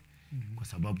best. Kwa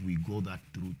sababu we go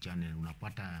that through channel.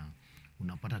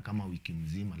 Unapata kama wiki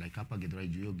mzima, like hapa Githurai,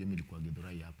 hiyo game ilikuwa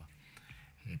Githurai hapa.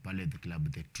 Pale the club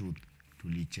The Truth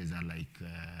tulicheza like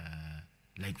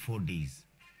 4 days.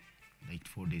 Like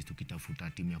 4 days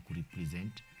tukitafuta timu ya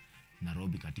kurepresent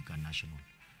Nairobi katika national.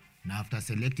 Na after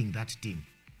selecting that team,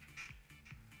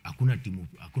 hakuna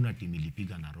timu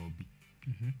ilipiga Nairobi.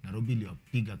 Nairobi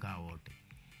iliwapiga kaa wote.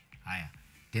 Haya,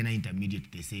 tena intermediate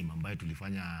the same ambayo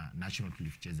tulifanya national,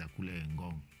 tulicheza kule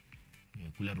Ngong,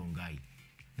 kule Rongai.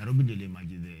 Nairobi ndio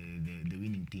imeji the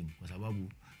winning team kwa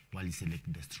sababu wali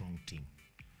select the strong team.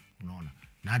 Unaona?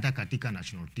 Na hata katika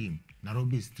national team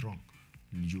Nairobi is strong.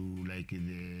 Like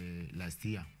the last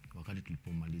year wakati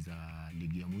tulipomaliza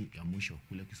ligi ya mwisho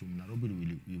kule Kisumu, Nairobi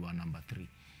we were number 3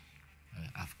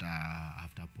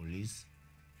 after police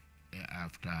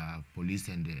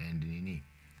and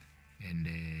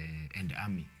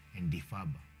army and the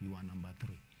FAB, we were number 3.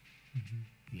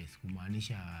 Yes,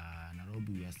 kumaanisha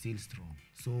Nairobi we are still strong.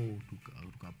 So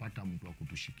tukapata mtu wa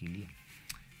kutushikilia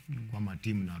kwa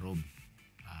team Nairobi.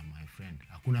 My friend,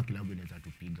 hakuna klabu inaweza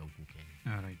tupiga huko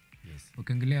Kenya. Alright. Yes.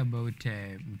 Ukiangalia about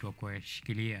mtu wa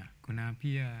kushikilia, kuna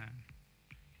pia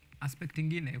aspect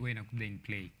nyingine wewe inakuja in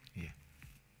play.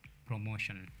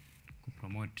 Promotion,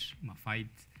 kupromote ma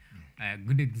fights.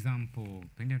 Good example,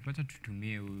 pengine tuacha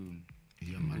tutumie huyu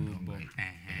Madonga.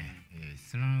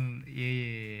 So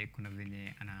yeye kuna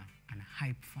venye ana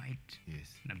hype fight.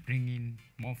 Na bring in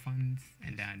more funds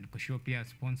and then kushow pia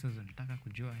sponsors wanataka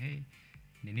kujua hey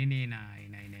ni nini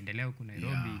inaendelea huko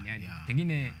Nairobi.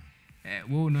 Pengine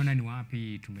wewe unaona ni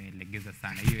wapi tumelegeza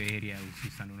sana hiyo area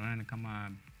hususan? Unaona ni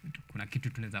kama kuna kitu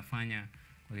tunaweza fanya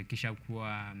kuhakikisha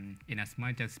kuwa in as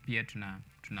much as pia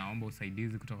tunaomba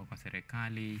usaidizi kutoka kwa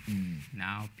serikali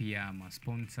na pia ma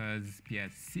sponsors, pia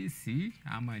sisi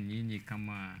ama nyinyi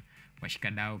kama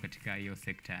washikadau katika hiyo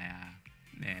sekta ya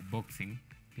boxing,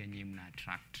 pia nyinyi mna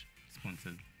attract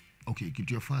sponsors? Okay,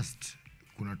 kitu ya first,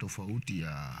 kuna tofauti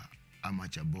ya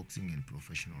amateur boxing and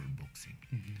professional boxing.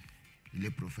 Ile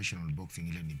professional boxing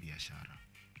ile ni biashara.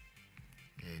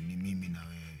 Ni mimi na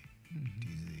wewe.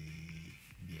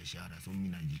 Biashara. So mimi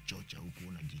najichocha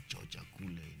huku, najichocha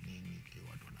kule, nini,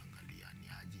 watu wanaangalia ni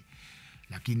aje.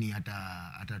 Lakini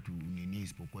hata tu nini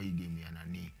isipokuwa hii game ya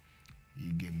nani,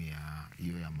 hii game ya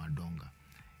hiyo ya madonga.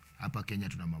 Hapa Kenya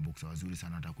tuna maboxer wazuri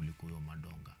sana hata kuliko hiyo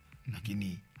madonga.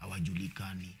 Lakini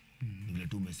hawajulikani. Ni vile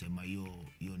tu umesema hiyo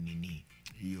nini,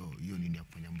 hiyo nini ya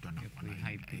kufanya mtu anakuwa na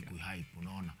hype,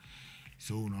 unaona.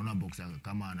 So unaona boxer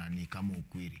kama nani, kama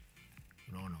Ukwiri.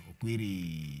 Unaona Ukwiri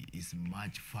is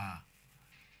much far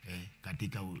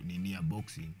katika nini ya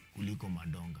boxing kuliko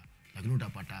madonga. Lakini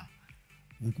utapata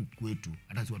huku kwetu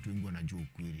hata si watu wengi wanajua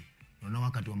Ukwiri. Unaona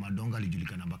wakati wa madonga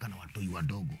alijulikana mpaka na watoi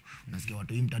wadogo. Unasikia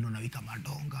watoi mtano nawika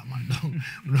madonga.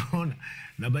 Unaona?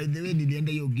 Na by the way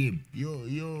nilienda hiyo game.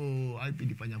 Hiyo hype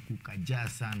ilifanya kukajaa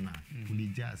sana.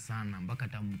 Kulijaa sana mpaka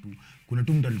hata kuna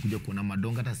mtu alikuja kuona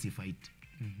madonga hata si fight.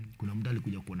 Kuna mtu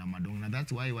alikuja kuona madonga, na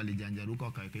that's why walijanjaruka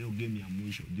wakaweka hiyo game ya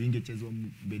mwisho. Juu ingechezwa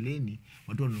mbeleni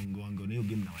watu wangeona hiyo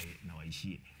game na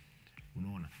waishie.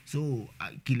 Unaona? So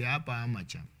kile hapa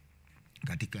amateur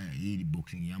katika hii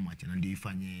boxing ya amateur na ndio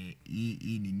ifanye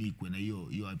hii nini kwa na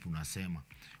hiyo hapo unasema.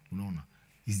 Unaona?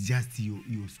 It's just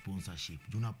hiyo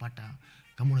sponsorship. Unapata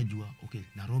kama unajua okay,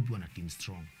 Nairobi wana team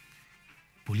strong.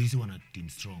 Polisi wana team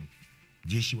strong.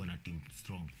 Jeshi wana team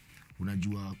strong.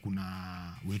 Unajua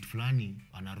kuna weight fulani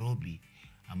wa Nairobi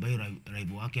ambayo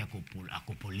rival wake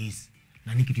ako polisi.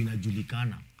 Na ni kitu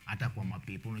inajulikana hata kwa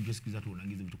mapepa. Unajua siku hizi tu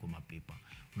unaangiza vitu kwa mapepa.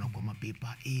 Unakuwa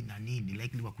mapepa na nini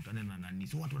likely wakutane na nani.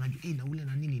 So watu wanajua na ule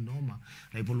na nini noma.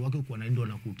 Rival wake uko na ndio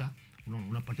wanakuta. Unaona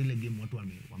unapata ile game watu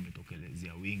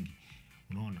wametokelezea wengi.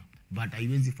 Unaona? But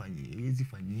haiwezi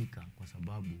fanyika kwa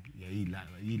sababu ya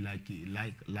hii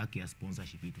lack ya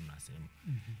sponsorship hii tunasema.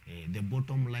 The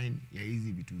bottom line ya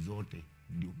hizi vitu zote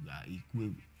ndio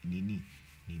ikuwe nini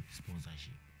ni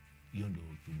sponsorship. Hiyo ndio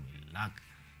tumelack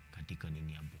katika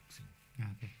nini ya boxing.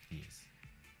 Okay. Yes.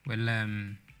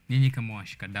 Well, nyinyi kama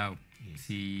washikadau,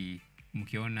 si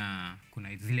mkiona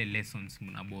kuna zile lessons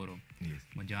mnaboro.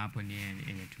 Moja wapo ni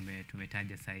yenye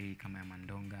tumetaja sahihi kama ya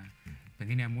mandonga.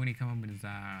 Pengine amuoni kama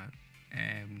mnaweza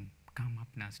come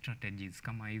up na strategies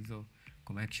kama hizo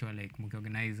kwa make sure like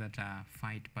mkiorganize hata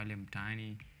fight pale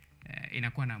mtaani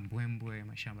inakuwa na mbwembwe,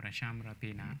 mashamra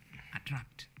pia na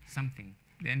attract something.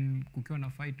 Then kukiwa na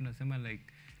fight tunasema like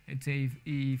let's say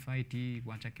hii fight hii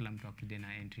wacha kila mtu akuje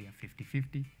na entry ya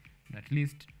 50-50, but at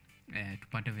least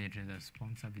tupate venye tunaweza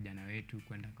sponsor vijana wetu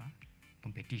kwenda kwa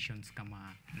competitions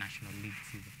kama national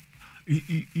leagues hizo.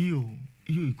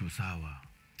 Hiyo iko sawa.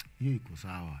 Hiyo iko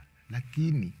sawa.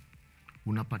 Lakini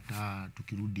unapata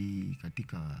tukirudi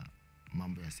katika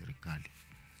mambo ya serikali.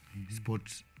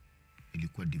 Sports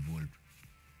ilikuwa devolved.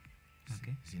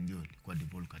 Okay. Ndio ilikuwa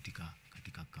devolved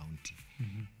katika county.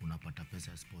 Unapata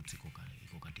pesa ya sports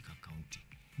iko katika county.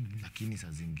 Lakini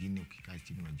saa zingine ukikaa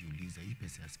chini unajiuliza hii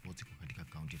pesa ya sports iko katika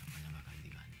county inafanya kazi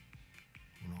gani?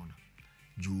 Unaona?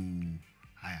 Juu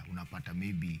haya unapata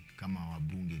maybe kama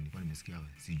wabunge nilikuwa nimesikia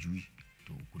sijui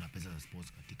kuna pesa za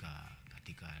sports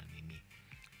katika nini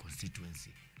constituency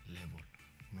level.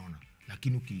 Unaona?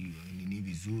 Lakini nini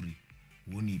vizuri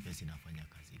uone pesa inafanya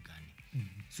kazi gani.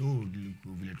 So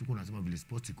vile tuko nasema vile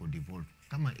sports iko devolved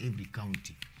kama every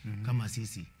county. Kama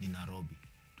sisi ni Nairobi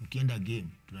tukienda game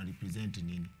tuna represent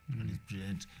nini? Tuna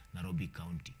represent Nairobi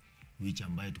County which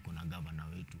ambaye tuko na governor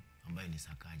wetu ambaye ni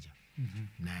Sakaja.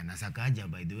 Na Sakaja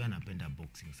by the way anapenda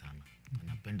boxing sana.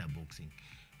 Anapenda boxing.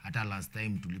 Hata last time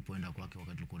tulipoenda kwake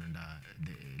wakati tulikuwa tunaenda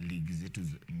the league zetu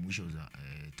mwisho za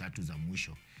 3 za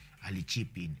mwisho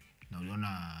alichip in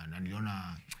na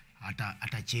niliona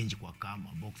hata change kwa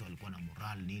kama boxer walikuwa na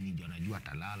moral nini ndio anajua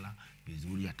atalala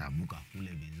vizuri, ataamka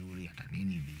kule vizuri, hata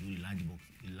nini vizuri,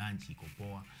 lunch iko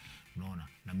poa. Unaona?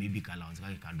 Na maybe allowance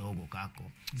kake kadogo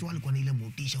kako. So walikuwa na ile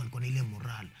motisha, walikuwa na ile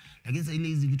moral. Lakini sasa ile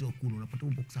hizi vitu hakuna. Unapata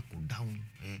boxer ko down,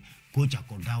 coach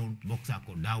ako down, boxer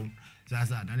ako down.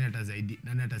 Sasa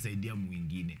nani atasaidia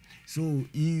mwingine? So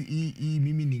hii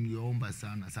mimi ningeomba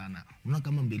sana. Unaona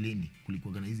kama mbeleni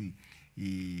kulikuwa na hizi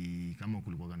kama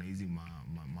kulikuwa na hizi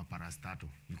maparastato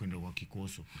ulikwenda kwa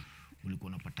kikoso ulikuwa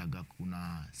unapataga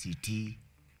kuna CT,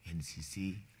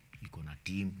 NCC, iko na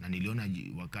team, na niliona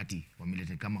wakati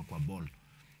wameleta kama kwa ball,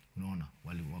 unaona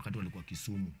wakati walikuwa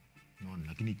Kisumu, unaona,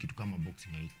 lakini kitu kama boxing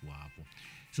haikuwa hapo.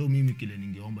 So mimi kile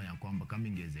ningeomba ya kwamba kama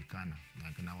ingewezekana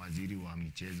na waziri wa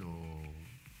michezo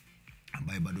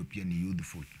ambaye bado pia ni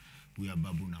youthful, huyu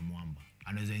Babu na Mwamba,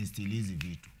 anaweza instill hizi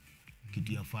vitu.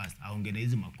 Kitu ya first aongene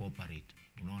hizi ma corporate,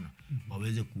 unaona,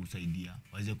 waweze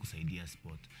kusaidia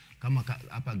sport. Kama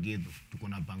hapa Gedho tuko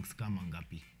na banks kama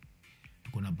ngapi?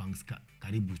 Tuko na banks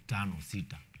karibu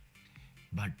 5-6.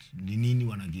 But ni nini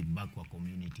wana give back kwa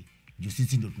community? Juu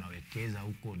sisi ndio tunawekeza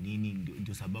huko nini,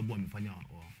 ndio sababu wamefanya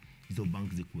hizo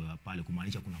banks zikuwa pale,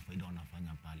 kumaanisha kuna faida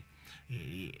wanafanya pale,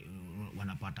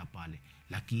 wanapata pale,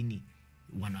 lakini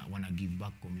wana give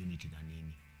back community na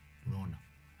nini, unaona.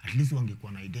 At least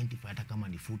wangekuwa na identify, hata kama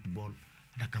ni football,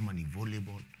 hata kama ni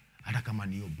volleyball, hata kama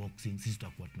ni hiyo boxing, sisi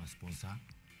tutakuwa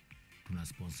tuna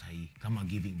sponsor hii kama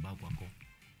giving back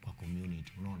kwa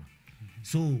community, unaona.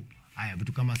 So haya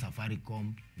vitu kama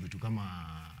Safaricom, vitu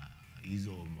kama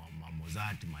hizo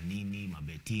Mozart, manini,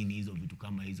 mabetini, hizo vitu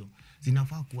kama hizo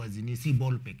zinafaa kuwa si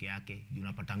ball peke yake.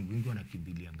 Unapata wengi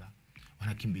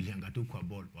wanakimbilianga tu kwa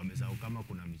ball, wamesahau kama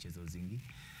kuna michezo zingi.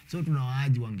 So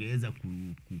tunawaaji wangeweza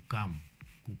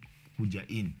kuja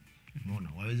in, unaona,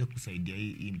 waweze kusaidia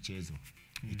hii mchezo,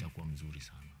 itakuwa mzuri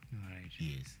sana. Alright.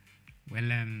 Yes.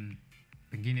 Well,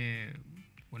 pengine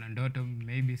una ndoto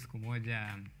maybe siku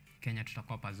moja Kenya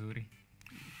tutakuwa pazuri,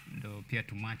 ndo pia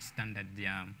to match standard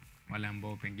ya wale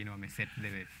ambao pengine wameset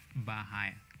the bar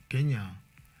higher?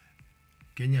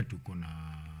 Kenya tuko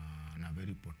na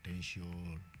very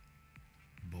potential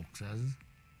boxers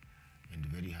and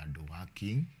very hard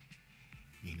working,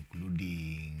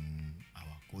 including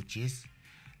our coaches.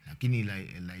 Lakini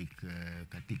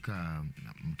katika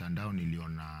mtandao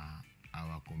niliona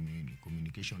our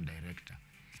communication director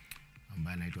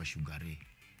ambaye anaitwa Sugare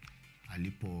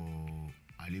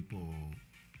alipo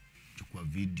chukua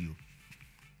video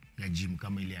ya gym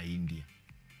kama ile ya India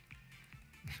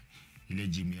ile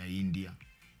gym ya India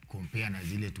compare na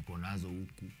zile tuko nazo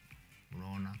huku,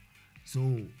 unaona.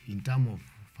 So in term of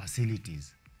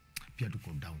facilities pia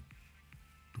tuko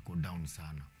down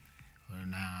sana,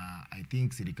 na I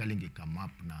think serikali inge come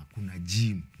up na kuna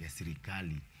gym ya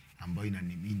serikali ambayo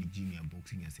inanimini gym ya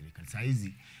boxing ya serikali. Sasa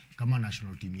hizi kama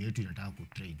national team yetu inataka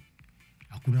kutrain,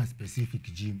 hakuna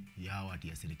specific gym ya watu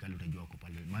ya serikali, utajua wako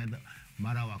pale.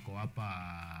 Mara wako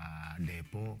hapa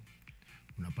depo,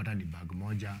 unapata ni bag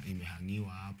moja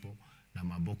imehangiwa hapo, na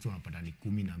mabox unapata ni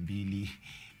 12.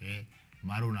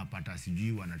 Mara unapata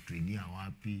sijui wanatrainia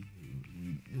wapi,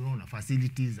 unaona,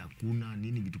 facilities hakuna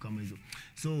nini, vitu kama hizo.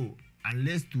 So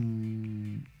unless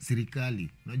serikali,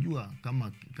 unajua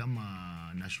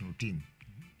kama national team,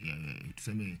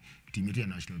 tuseme team yetu ya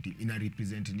national team ina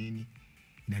represent nini?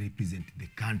 Ina represent the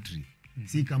country.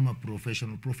 Si kama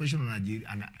professional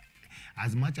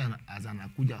as much as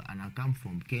anakuja come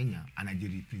from Kenya,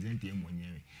 anajirepresent yeye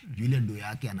mwenyewe. Yule ndo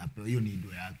yake anapewa, hiyo ni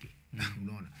ndo yake.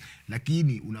 Unaona?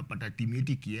 Lakini unapata team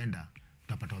yetu kienda,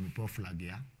 utapata wamepewa flag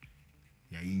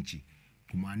ya inchi.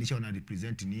 Kumaanisha wana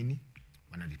represent nini?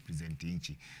 Wana represent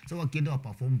inchi. So wakienda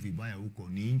waperform vibaya huko,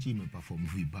 ni inchi imeperform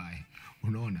vibaya.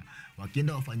 Unaona?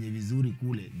 Wakienda wafanye vizuri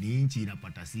kule, ni inchi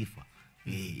inapata sifa.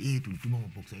 Tulituma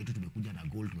maboxer yetu, tumekuja na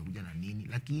gold, tumekuja na nini.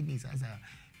 Lakini sasa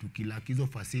tukilaki hizo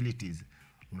facilities,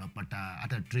 unapata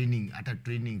hata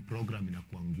training program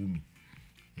inakuwa ngumu.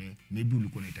 Maybe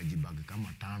ulikuwa unahitaji bag kama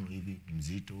 5 hivi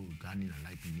mzito gani na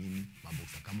light nini,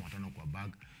 maboxer kama 5 kwa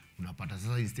bag, unapata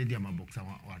sasa instead ya maboxer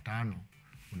 5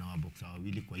 una maboxer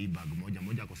 2 kwa hii bag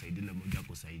moja kwa side ile, moja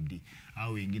kwa side,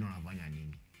 au wengine wanafanya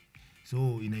nini.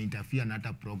 So ina interfere na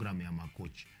hata program ya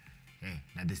macoach.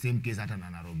 Na the same case hata na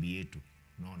Nairobi yetu,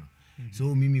 unaona.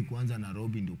 So mimi kwanza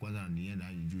Nairobi ndio kwanza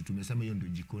nienda, tumesema hiyo ndio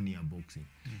jikoni ya boxing.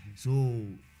 So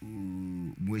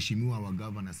mheshimiwa wa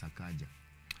governor Sakaja,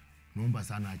 naomba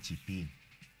sana achipini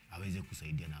aweze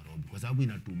kusaidia Nairobi, kwa sababu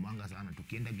inatumanga sana.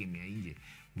 Tukienda game ya nje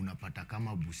unapata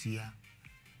kama Busia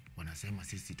wanasema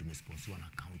sisi tumesponsoriwa na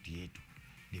county yetu,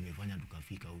 nimefanya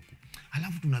tukafika huku,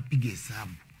 alafu tunapiga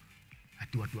hesabu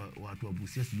ati watu wa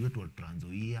Busia sijui watu wa Trans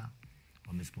Nzoia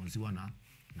wamesponsoriwa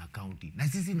na county, na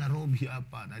sisi Nairobi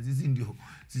hapa, na sisi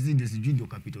ndio sijui ndio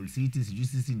capital city, sijui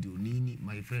sisi ndio nini.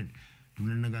 My friend,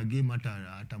 tunaenda game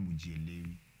hata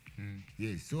mujielewi.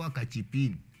 Yes, so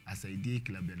akachipini asaidie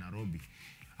club ya Nairobi,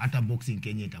 hata boxing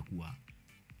Kenya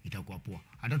itakuwa poa.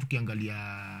 Hata tukiangalia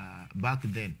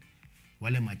back then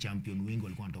wale machampion wengi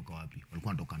walikuwa wanatoka wapi? Walikuwa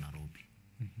wanatoka Nairobi.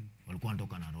 Walikuwa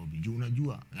wanatoka Nairobi. Juu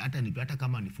unajua hata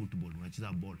kama ni football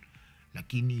unacheza ball,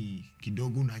 lakini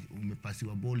kidogo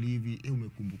umepasiwa ball hivi,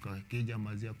 umekumbuka keja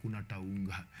mazia kuna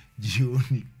taunga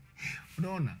jioni.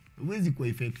 Unaona? Huwezi kuwa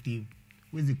effective.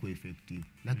 huwezi kuwa effective.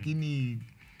 Lakini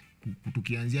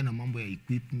tukianzia na mambo ya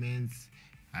equipments,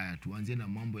 tuanzie na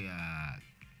mambo ya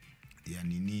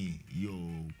nini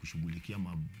hiyo kushughulikia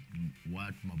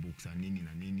watu maboxer nini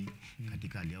na nini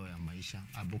katika hali yao ya maisha,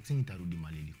 boxing itarudi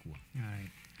mali ilikuwa.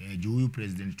 Juu huyu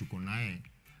president tuko naye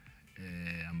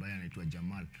ambaye anaitwa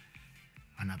Jamal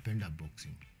anapenda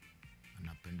boxing.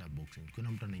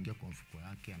 Kuna mtu anaingia kwa mfuko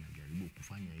yake anajaribu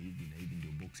kufanya hivi na hivi,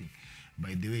 ndio boxing.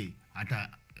 By the way,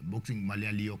 hata boxing mali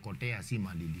aliyokotea si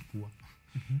mali ilikuwa.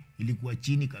 Ilikuwa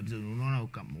chini kabisa. Unaona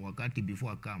wakati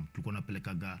before come tulikuwa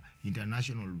napelekaga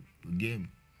international game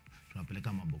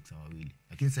tunapeleka maboxer wawili,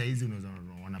 lakini sasa hizi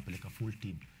wanapeleka full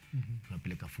team.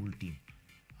 Tunapeleka full team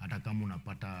hata kama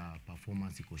unapata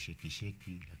performance iko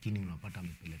sheki, lakini unapata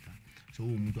amepeleka. So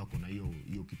huyu mtu akona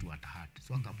hiyo kitu at heart,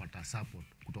 so akapata support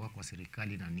kutoka kwa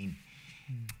serikali na nini.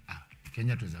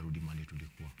 Kenya tuweza mali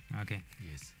tulikuwa. Okay.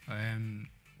 Yes.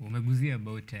 Umeguzia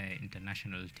about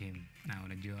international team, na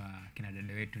unajua kina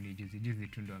dada wetu ni juzi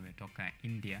tu ndio wametoka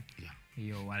India,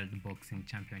 hiyo World Boxing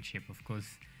Championship of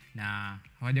course, na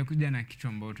hawajakuja na kitu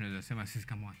ambao tunaweza sema sisi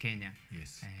kama wa Kenya.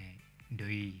 Yes. Ndio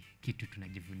hii kitu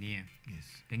tunajivunia.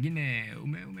 Yes. Pengine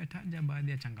umetaja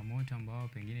baadhi ya changamoto ambao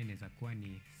pengine inaweza kuwa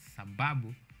ni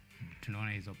sababu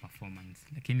tunaona hizo performance,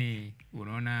 lakini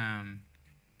unaona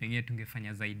pengine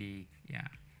tungefanya zaidi ya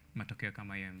matokeo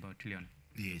kama hiyo ambayo tuliona.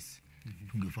 Yes.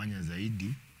 Tungefanya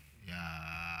zaidi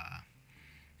ya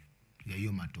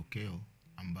hiyo matokeo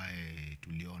ambaye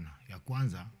tuliona. Ya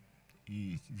kwanza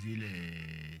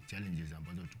zile challenges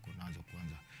ambazo tuko nazo,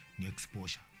 kwanza ni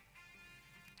exposure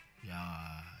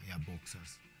ya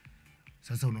boxers.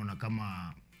 Sasa unaona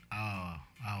kama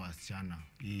hawa wasichana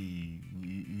hii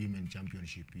women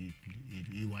championship,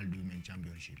 hii world women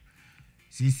championship,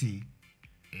 sisi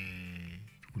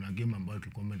kuna game ambayo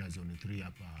tulikomenda zone 3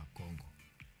 hapa Congo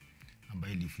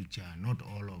ambayo ilifeature not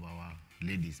all of our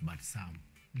ladies but some.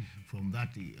 From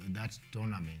that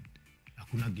tournament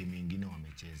hakuna game nyingine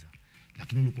wamecheza,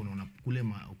 lakini ulikuwa unaona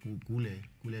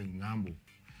kule ngambo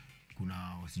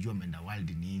kuna sijui wameenda world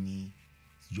nini,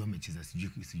 sijui wamecheza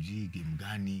sijui game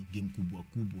gani, game kubwa,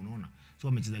 unaona. So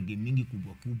wamecheza game mingi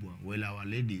kubwa, while our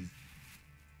ladies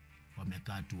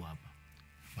wamekaa tu hapa.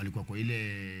 Walikuwa kwa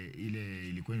ile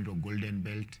ilikuwa ni golden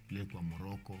belt ile kwa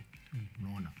Morocco,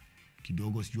 unaona.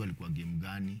 Kidogo sijui walikuwa game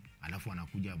gani, alafu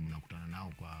wanakuja mnakutana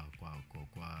nao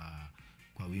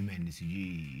kwa women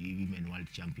sijui women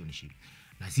world championship.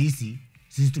 Na sisi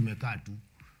tumekaa tu.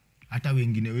 Hata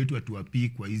wengine wetu hatuwapii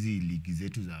kwa hizi ligi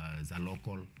zetu za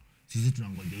local. Sisi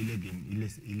tunangoja ile game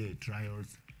ile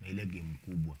trials na ile game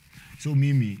kubwa. So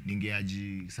mimi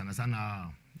ningeaji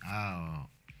sana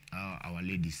our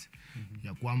ladies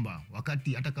ya kwamba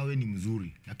wakati hata kawe ni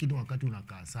mzuri, lakini wakati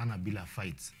unakaa sana bila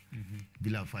fights,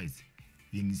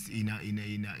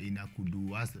 ina could do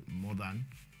us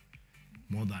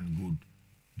more than good.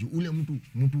 Juu ule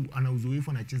mtu ana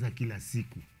uzoefu anacheza kila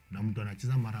siku na mtu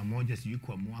anacheza mara moja sijui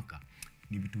kwa mwaka,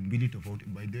 ni vitu mbili tofauti.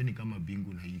 By the way ni kama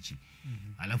bingu na nchi.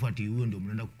 Alafu ati huyo ndio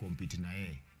mnaenda kucompete na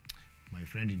yeye, my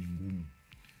friend, ni ngumu.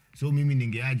 So mimi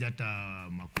ningeaja hata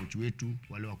makochi wetu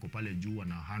wale wako pale juu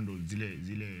wana handle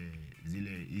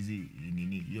zile hizi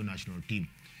nini hiyo national team,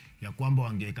 ya kwamba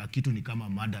wangeweka kitu ni kama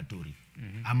mandatory,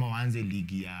 ama waanze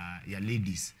ligi ya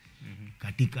ladies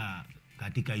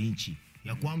katika nchi,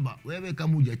 ya kwamba wewe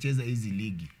kama hujacheza hizi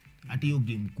ligi hata hiyo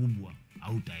game kubwa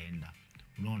hautaenda,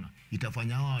 unaona.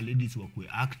 Itafanya hao ladies wakuwe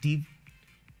active,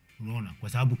 unaona, kwa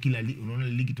sababu unaona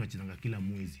ligi tunachezanga kila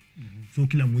mwezi. So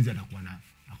kila mwezi atakuwa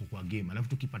ako kwa game. Alafu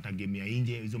tukipata game ya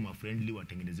nje, hizo ma friendly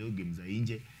watengeneze hiyo game za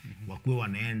nje, wakuwe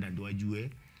wanaenda ndio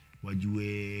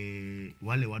wajue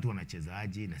wale watu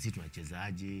wanachezaje na sisi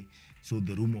tunachezaje, so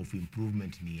the room of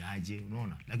improvement ni aje,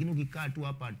 unaona. Lakini ukikaa tu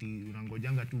hapa ati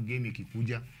unangojanga tu game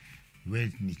ikikuja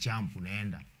wewe ni champ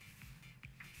unaenda.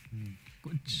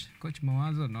 Coach,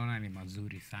 mawazo naona ni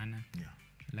mazuri sana.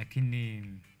 Lakini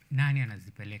nani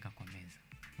anazipeleka kwa meza?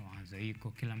 Mawazo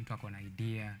iko, kila mtu ako na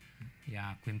idea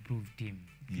ya kuimprove team.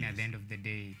 At the end of the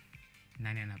day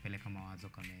nani anapeleka mawazo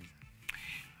kwa meza?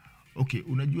 Okay,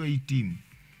 unajua hii team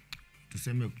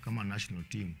tuseme kama national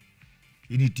team,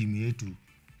 hii ni team yetu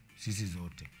sisi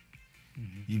zote.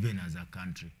 Even as a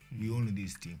country we own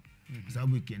this team. Kwa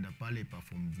sababu ikienda pale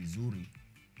perform vizuri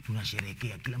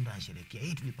tunasherehekea, kila mtu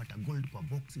anasherehekea, tulipata gold kwa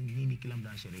boxing nini, kila mtu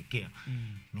anasherehekea.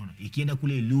 Unaona, ikienda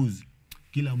kule lose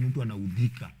kila mtu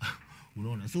anaudhika.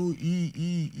 Unaona, so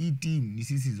hii team ni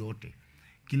sisi zote,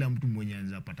 kila mtu mwenye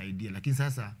anapata idea. Lakini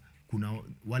sasa kuna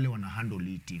wale wana handle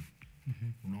hii team,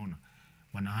 unaona,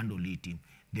 wana handle hii team.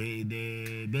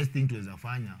 The best thing tuweza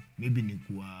fanya maybe ni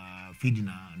kuwa feed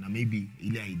na maybe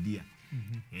ile idea.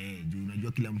 Juu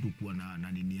unajua kila mtu kuwa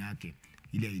na nini yake,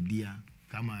 ile idea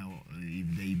kama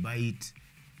if they buy it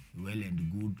well and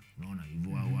good, unaona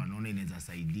hivyo wanaona inaweza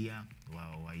saidia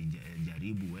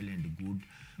wajaribu well and good,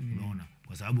 unaona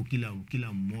kwa sababu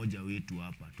kila mmoja wetu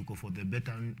hapa tuko for the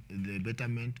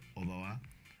betterment of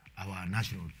our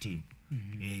national team.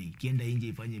 Kienda nje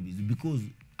ifanye vizuri because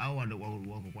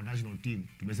wako kwa national team,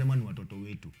 tumesema ni watoto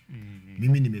wetu.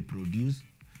 Mimi nimeproduce,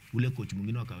 ule coach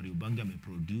mwingine wa Kariobangi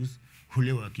ameproduce,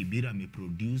 ule wa Kibira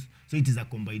ameproduce, so it is a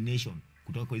combination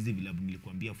kutoka kwa hizi vilabu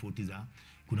nilikwambia 40 za.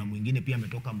 Kuna mwingine pia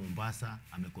ametoka Mombasa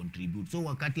amecontribute, so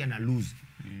wakati ana lose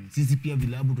sisi pia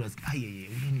vilabu tunasikia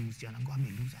ule ni msichana ngo ame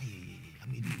lose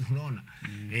unaona.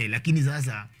 Lakini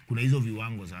sasa kuna hizo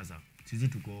viwango sasa. Sisi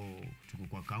tuko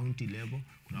kwa county level,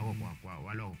 kuna kwa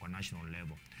wale wako kwa national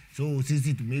level. So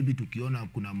sisi maybe tukiona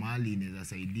kuna mahali inaweza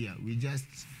saidia, we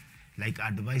just like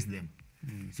advise them.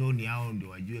 So ni hao ndio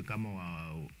wajue kama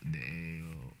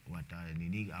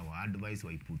our advice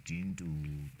we put into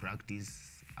practice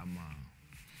ama.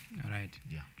 Alright.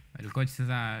 Yeah. Well, coach,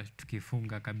 sasa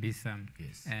tukifunga kabisa,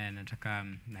 yes. Nataka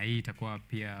na hii itakuwa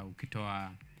pia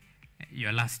ukitoa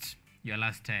your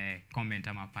last comment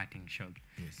ama parting shot.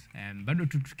 Yes. Bado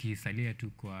tu tukisalia tu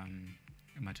kwa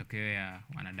matokeo ya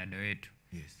wanadada wetu.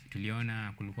 Yes.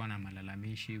 Tuliona kulikuwa na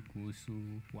malalamishi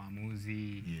kuhusu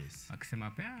waamuzi, yes.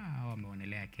 wakisema pia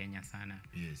wameonelea Kenya sana.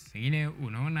 Yes. Pengine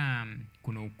unaona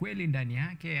kuna ukweli ndani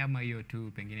yake ama hiyo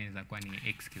tu pengine inaweza kuwa ni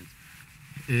excuse?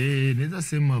 Naweza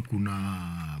sema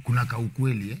kuna ka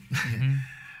ukweli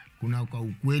kuna ka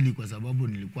ukweli kwa sababu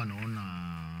nilikuwa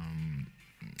naona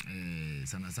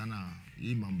sana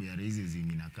hii mambo ya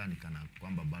racism inakaa ni kana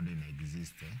kwamba bado ina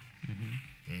exist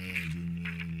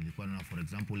nilikuwa naona for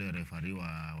example ile referee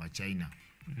wa China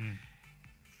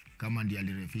kama ndiye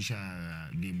alirefisha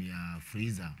game ya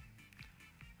Freezer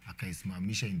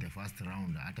akaisimamisha in the first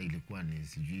round, hata ilikuwa ni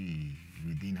sijui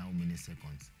within how many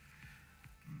seconds,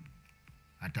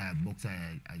 hata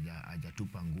boxer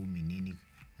hajatupa ngumi nini,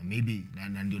 maybe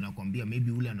na ndio nakwambia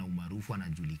maybe ule ana umaarufu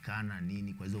anajulikana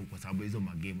nini kwa sababu hizo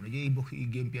magame. Unajua hii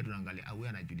game pia tunaangalia wewe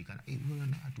anajulikana, wewe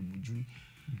hatumjui.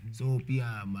 So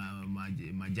pia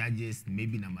ma judges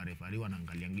maybe na marefari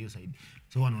wanaangalia hiyo side,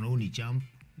 so wanaona huyu ni champ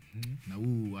na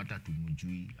huyu hata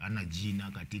tumjui, ana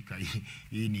jina katika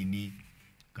hii nini,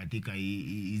 katika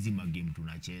hizi magame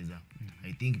tunacheza.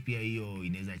 I think pia hiyo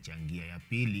inaweza changia. Ya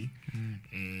pili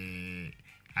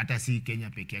hata si Kenya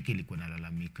peke yake ilikuwa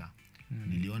inalalamika.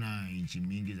 Niliona nchi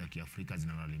mingi za Kiafrika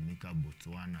zinalalamika,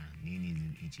 Botswana nini,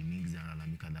 nchi mingi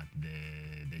zinalalamika that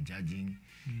the judging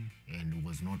and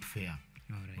was not fair.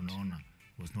 Unaona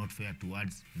was not fair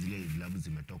towards zile vilabu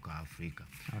zimetoka Afrika.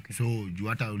 Okay. So juu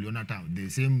hata uliona hata the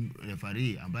same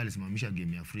referee ambaye alisimamisha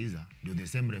game ya Freezer ndio the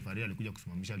same referee alikuja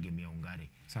kusimamisha game ya Hungary.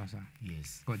 Sawa.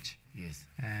 Yes. Coach. Yes.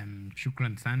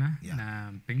 Shukran sana. Yeah.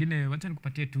 Na pengine wacha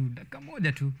nikupatie tu dakika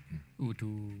moja tu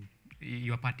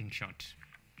your parting shot.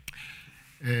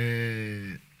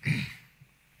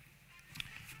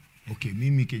 Okay,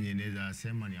 mimi Kenya naweza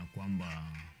sema ni ya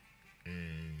kwamba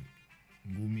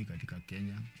ngumi katika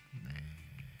Kenya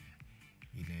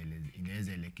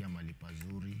inaweza elekea mahali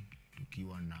pazuri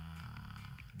tukiwa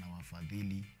na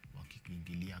wafadhili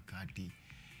wakiingilia kati.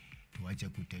 Tuache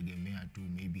kutegemea tu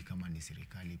maybe kama ni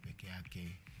serikali peke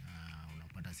yake.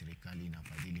 Unapata serikali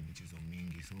inafadhili michezo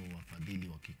mingi, so wafadhili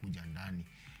wakikuja ndani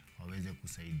waweze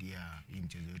kusaidia hii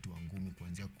mchezo wetu wa ngumi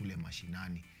kuanzia kule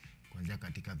mashinani, kuanzia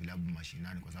katika vilabu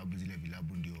mashinani, kwa sababu zile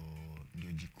vilabu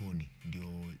ndio jikoni,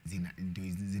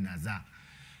 ndio zinazaa.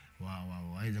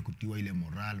 Waweze kutiwa ile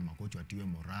moral, makocha watiwe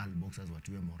moral, boxers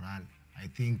watiwe moral. I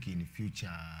think in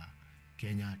future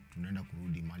Kenya tunaenda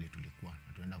kurudi mali tulikuwa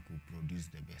na tunaenda kuproduce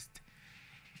the best.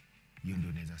 Hiyo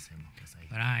ndio naweza sema kwa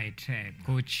sasa. Right,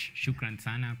 coach, shukran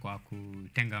sana kwa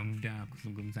kutenga muda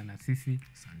kuzungumza na sisi.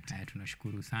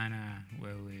 Tunashukuru sana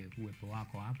wewe uwepo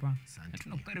wako hapa. Na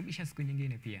tunakukaribisha siku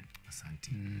nyingine pia.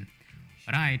 Asante.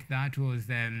 Right, that was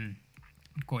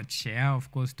Coach Shea, of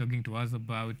course, talking to us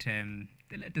about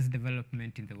the latest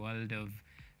development in the world of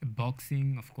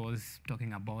boxing, of course,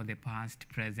 talking about the past,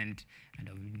 present, and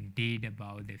indeed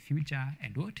about the future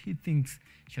and what he thinks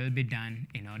shall be done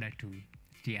in order to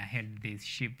steer ahead this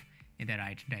ship in the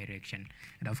right direction.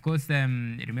 And of course,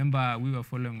 remember we were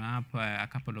following up a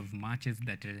couple of matches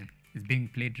that is being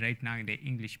played right now in the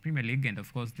English Premier League, and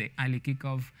of course the early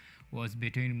kickoff was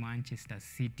between Manchester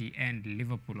City and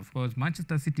Liverpool. Of course,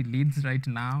 Manchester City leads right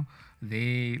now,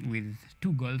 they with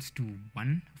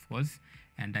 2-1, of course,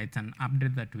 and it's an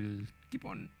update that will keep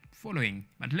on following.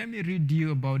 But let me read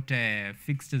you about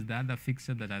fixtures, the other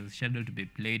fixture that is scheduled to be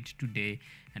played today.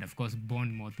 And of course,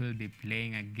 Bournemouth will be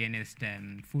playing against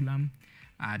Fulham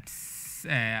at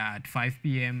 5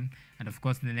 p.m. And of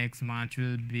course, the next match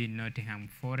will be Nottingham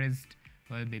Forest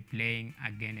will be playing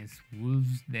against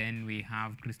Wolves. Then we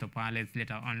have Crystal Palace.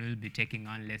 Later on, we'll be taking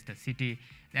on Leicester City.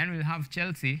 Then we'll have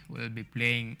Chelsea. Will be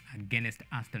playing against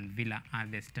Aston Villa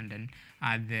at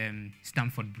the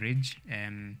Stamford Bridge.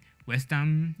 West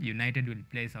Ham United will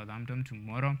play Southampton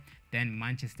tomorrow. Then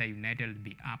Manchester United will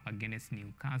be up against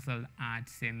Newcastle at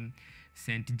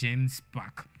St. James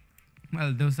Park.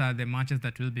 Well, those are the matches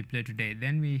that will be played today.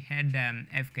 Then we had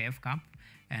FKF Cup.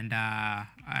 And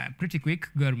pretty quick,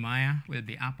 Gor Mahia will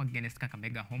be up against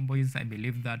Kakamega Homeboys. I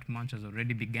believe that match has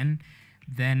already begun.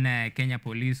 Then Kenya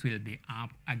Police will be up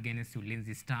against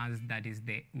Ulinzi Stars. That is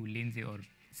the Ulinzi, or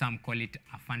some call it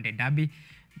Afande Derby.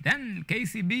 Then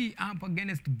KCB up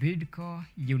against Bidco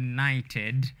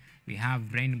United. We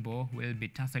have Rainbow will be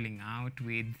tussling out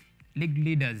with league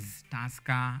leaders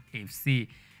Tusker FC.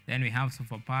 Then we have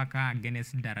Sofapaka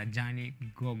against Darajani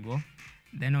Gogo.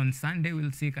 Then on Sunday,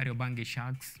 we'll see Kariobangi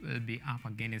Sharks will be up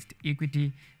against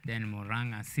Equity. Then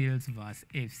Moranga Seals vs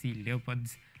FC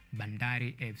Leopards.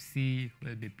 Bandari FC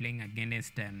will be playing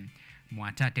against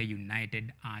Mwatate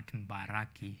United at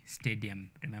Mbaraki Stadium.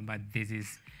 Remember, this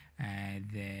is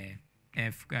the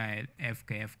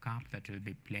FKF Cup that will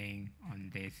be playing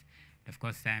on this. Of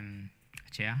course,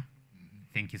 Chair,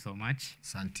 thank you so much.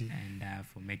 Santi. And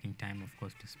for making time, of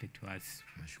course, to speak to us.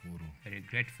 Nashukuru. Very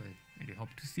grateful. And we hope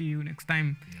to see you next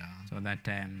time. Yeah. So that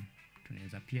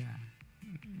tunaweza pia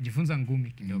jifunza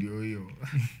ngumi kidogo. Ndio hiyo.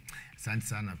 Asante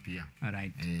sana pia. All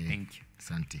right. Thank you.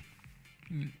 Asante.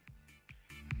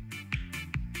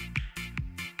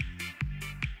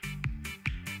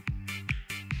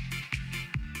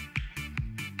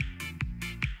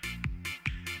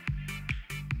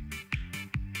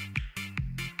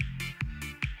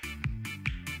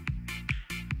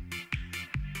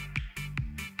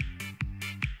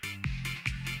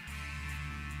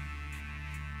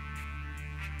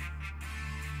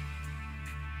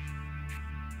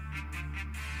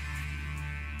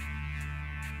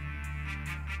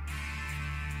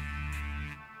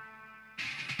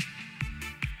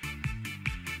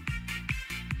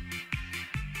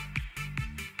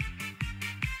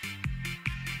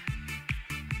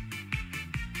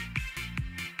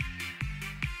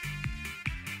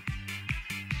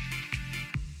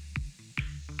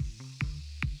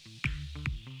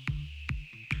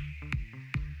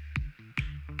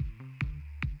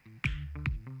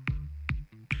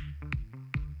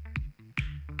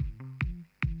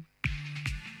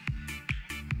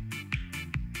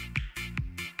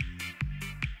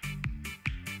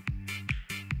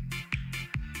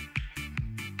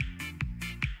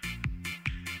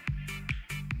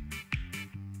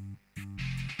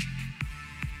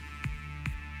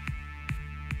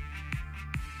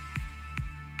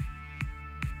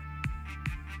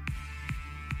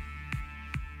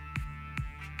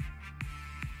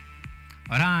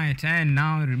 All right, and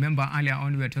now remember earlier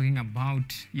on we were talking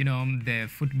about, the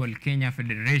Football Kenya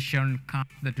Federation Cup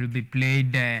that will be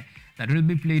played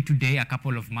today, a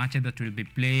couple of matches that will be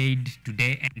played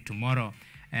today and tomorrow.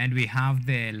 And we have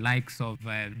the likes of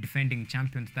defending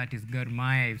champions, that is Gor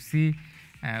Mahia FC,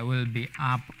 will be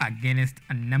up against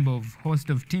a number of host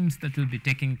of teams that will be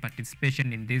taking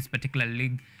participation in this particular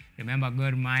league. Remember,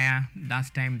 Gor Mahia,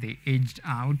 last time they edged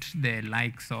out the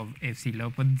likes of FC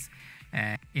Leopards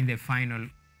in the final,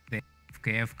 the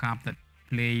FKF Cup that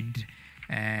played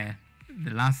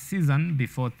the last season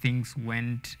before things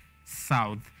went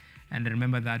south. And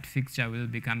remember that fixture will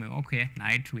be coming. Okay,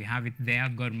 right, we have it there.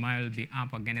 Gor Mahia will be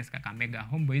up against Kakamega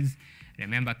Homeboys.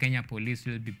 Remember, Kenya Police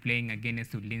will be playing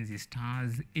against Ulinzi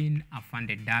Stars in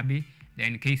Afande Derby.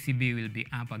 Then KCB will be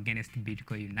up against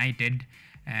Bidco United.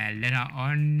 Later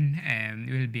on,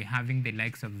 we'll be having the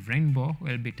likes of Rainbow.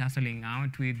 We'll be tussling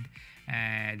out with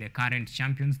the current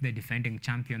champions, the defending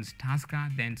champions Tusker.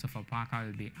 Then Sofapaka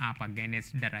will be up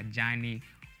against Darajani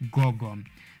Gogo.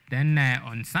 Then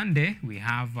on Sunday, we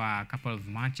have a couple of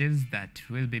matches that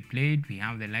will be played. We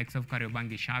have the likes of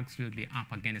Kariobangi Sharks will be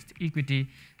up against Equity.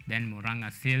 Then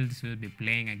Moranga Seals will be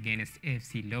playing against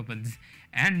FC Leopards.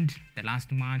 And the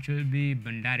last match will be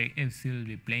Bandari FC will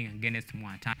be playing against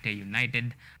Mwatate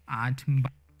United at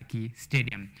Mbaraki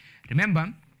Stadium.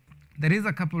 Remember, there is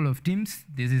a couple of teams,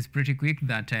 this is pretty quick,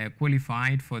 that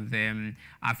qualified for the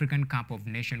African Cup of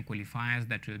Nations qualifiers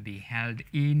that will be held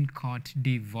in Cote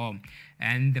d'Ivoire.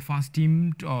 And the first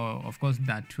team, of course,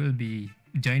 that will be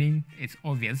joining, it's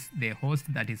obvious, the host,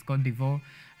 that is Cote d'Ivoire.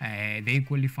 They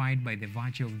qualified by the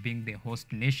virtue of being the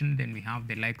host nation. Then we have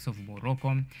the likes of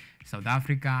Morocco, South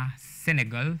Africa,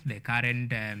 Senegal, the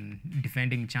current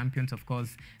defending champions, of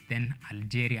course, then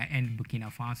Algeria and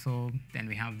Burkina Faso. Then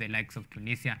we have the likes of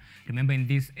Tunisia. Remember, in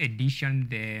this edition,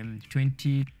 the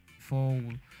 24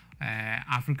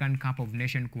 African Cup of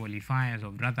Nation qualifiers, or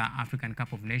rather African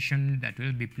Cup of Nation that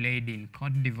will be played in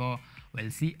Cote d'Ivoire, will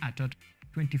see a total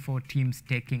of 24 teams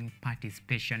taking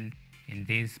participation in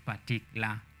this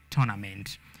particular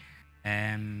tournament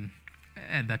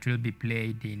that will be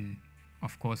played in,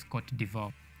 of course, Cote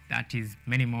d'Ivoire. That is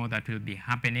many more that will be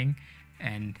happening,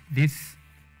 and this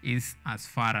is as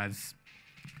far as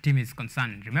team is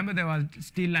concerned. Remember, there was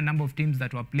still a number of teams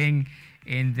that were playing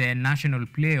in the national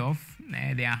playoff.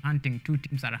 They are hunting, 2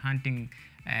 teams are hunting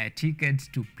tickets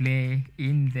to play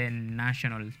in the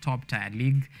national top tier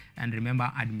league. And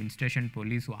remember, Administration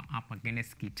Police were up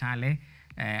against Kitale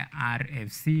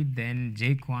RFC. Then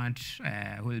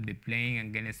JKUAT will be playing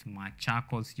against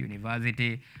Machakos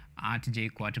University at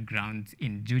JKUAT grounds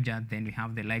in Juja. Then we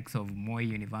have the likes of Moi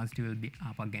University will be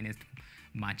up against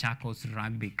Machakos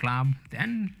Rugby Club.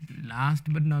 Then last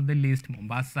but not the least,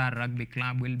 Mombasa Rugby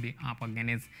Club will be up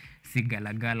against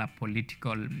Sigalagala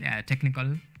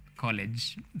Technical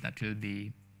College that will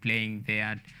be playing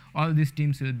there. All these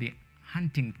teams will be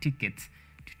hunting tickets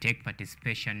to take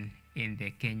participation in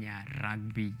the Kenya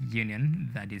Rugby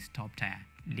Union, that is top tier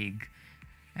league.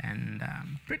 And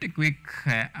pretty quick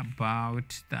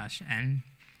about that, and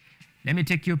let me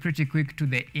take you pretty quick to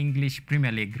the English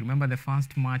Premier League. Remember the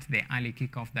first match, the early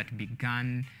kickoff that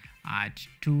began at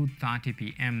 2:30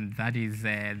 p.m. That is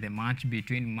the match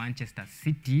between Manchester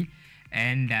City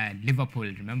and Liverpool.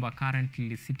 Remember,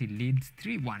 currently City leads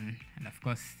 3-1, and of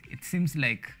course it seems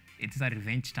like it's a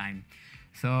revenge time.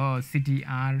 So City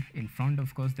are in front.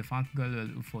 Of course, the first goal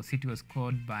for City was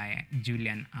scored by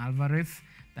Julian Alvarez.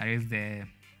 That is the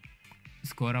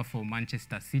scorer for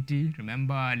Manchester City.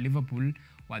 Remember, Liverpool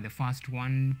were the first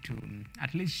one to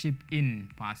at least ship in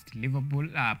past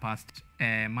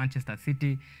Manchester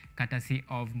City, courtesy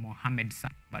of Mohamed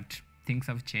Salah. But things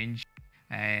have changed.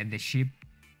 The ship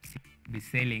will be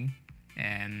sailing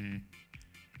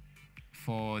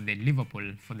for the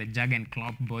Liverpool, for the Jurgen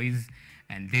Klopp boys,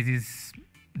 and this is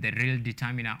the real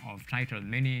determiner of title.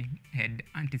 Many had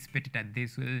anticipated that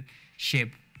this will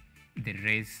shape the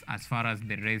race as far as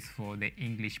the race for the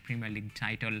English Premier League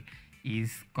title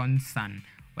is concerned.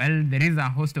 Well, there is a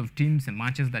host of teams and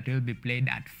matches that will be played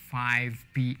at 5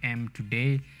 p.m.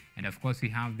 today, and of course we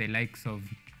have the likes of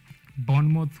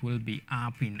Bournemouth will be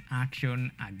up in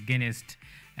action against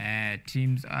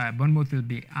Bournemouth will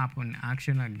be up on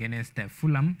action against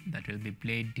Fulham, that will be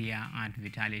played here at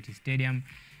Vitality Stadium.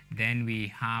 Then we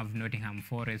have Nottingham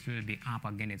Forest will be up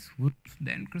against Wolves.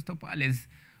 Then Crystal Palace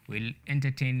will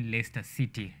entertain Leicester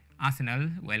City. Arsenal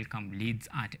welcome Leeds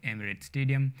at Emirates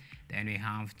Stadium. Then we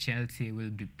have Chelsea will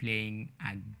be playing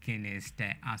against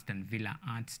Aston Villa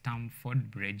at Stamford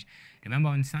Bridge. Remember,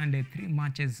 on Sunday 3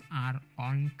 matches are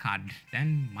on card.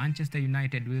 Then Manchester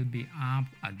United will be up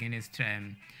against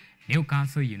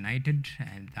Newcastle United,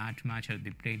 and that match will be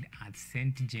played at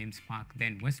St James Park.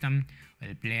 Then West Ham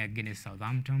will play against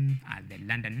Southampton at the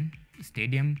London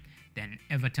Stadium. Then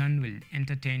Everton will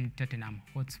entertain Tottenham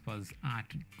Hotspurs at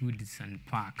Goodison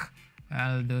Park.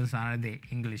 Well, those are the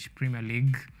English Premier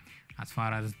League as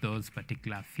far as those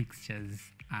particular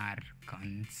fixtures are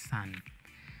concerned.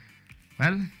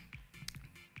 Well,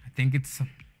 I think it's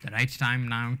the right time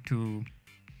now to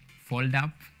fold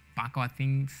up, pack our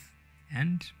things,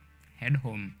 and head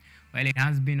home. Well, it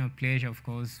has been a pleasure, of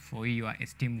course, for your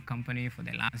esteemed company for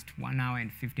the last 1 hour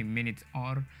and 50 minutes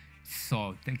or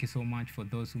so. Thank you so much for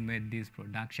those who made this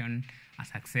production a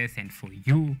success, and for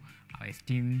you, our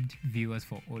esteemed viewers,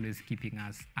 for always keeping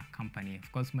us a company.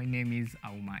 Of course, my name is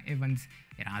OUMA Evans.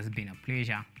 It has been a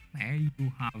pleasure. May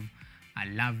you have a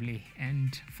lovely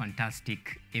and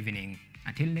fantastic evening.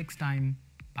 Until next time,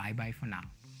 bye-bye for now.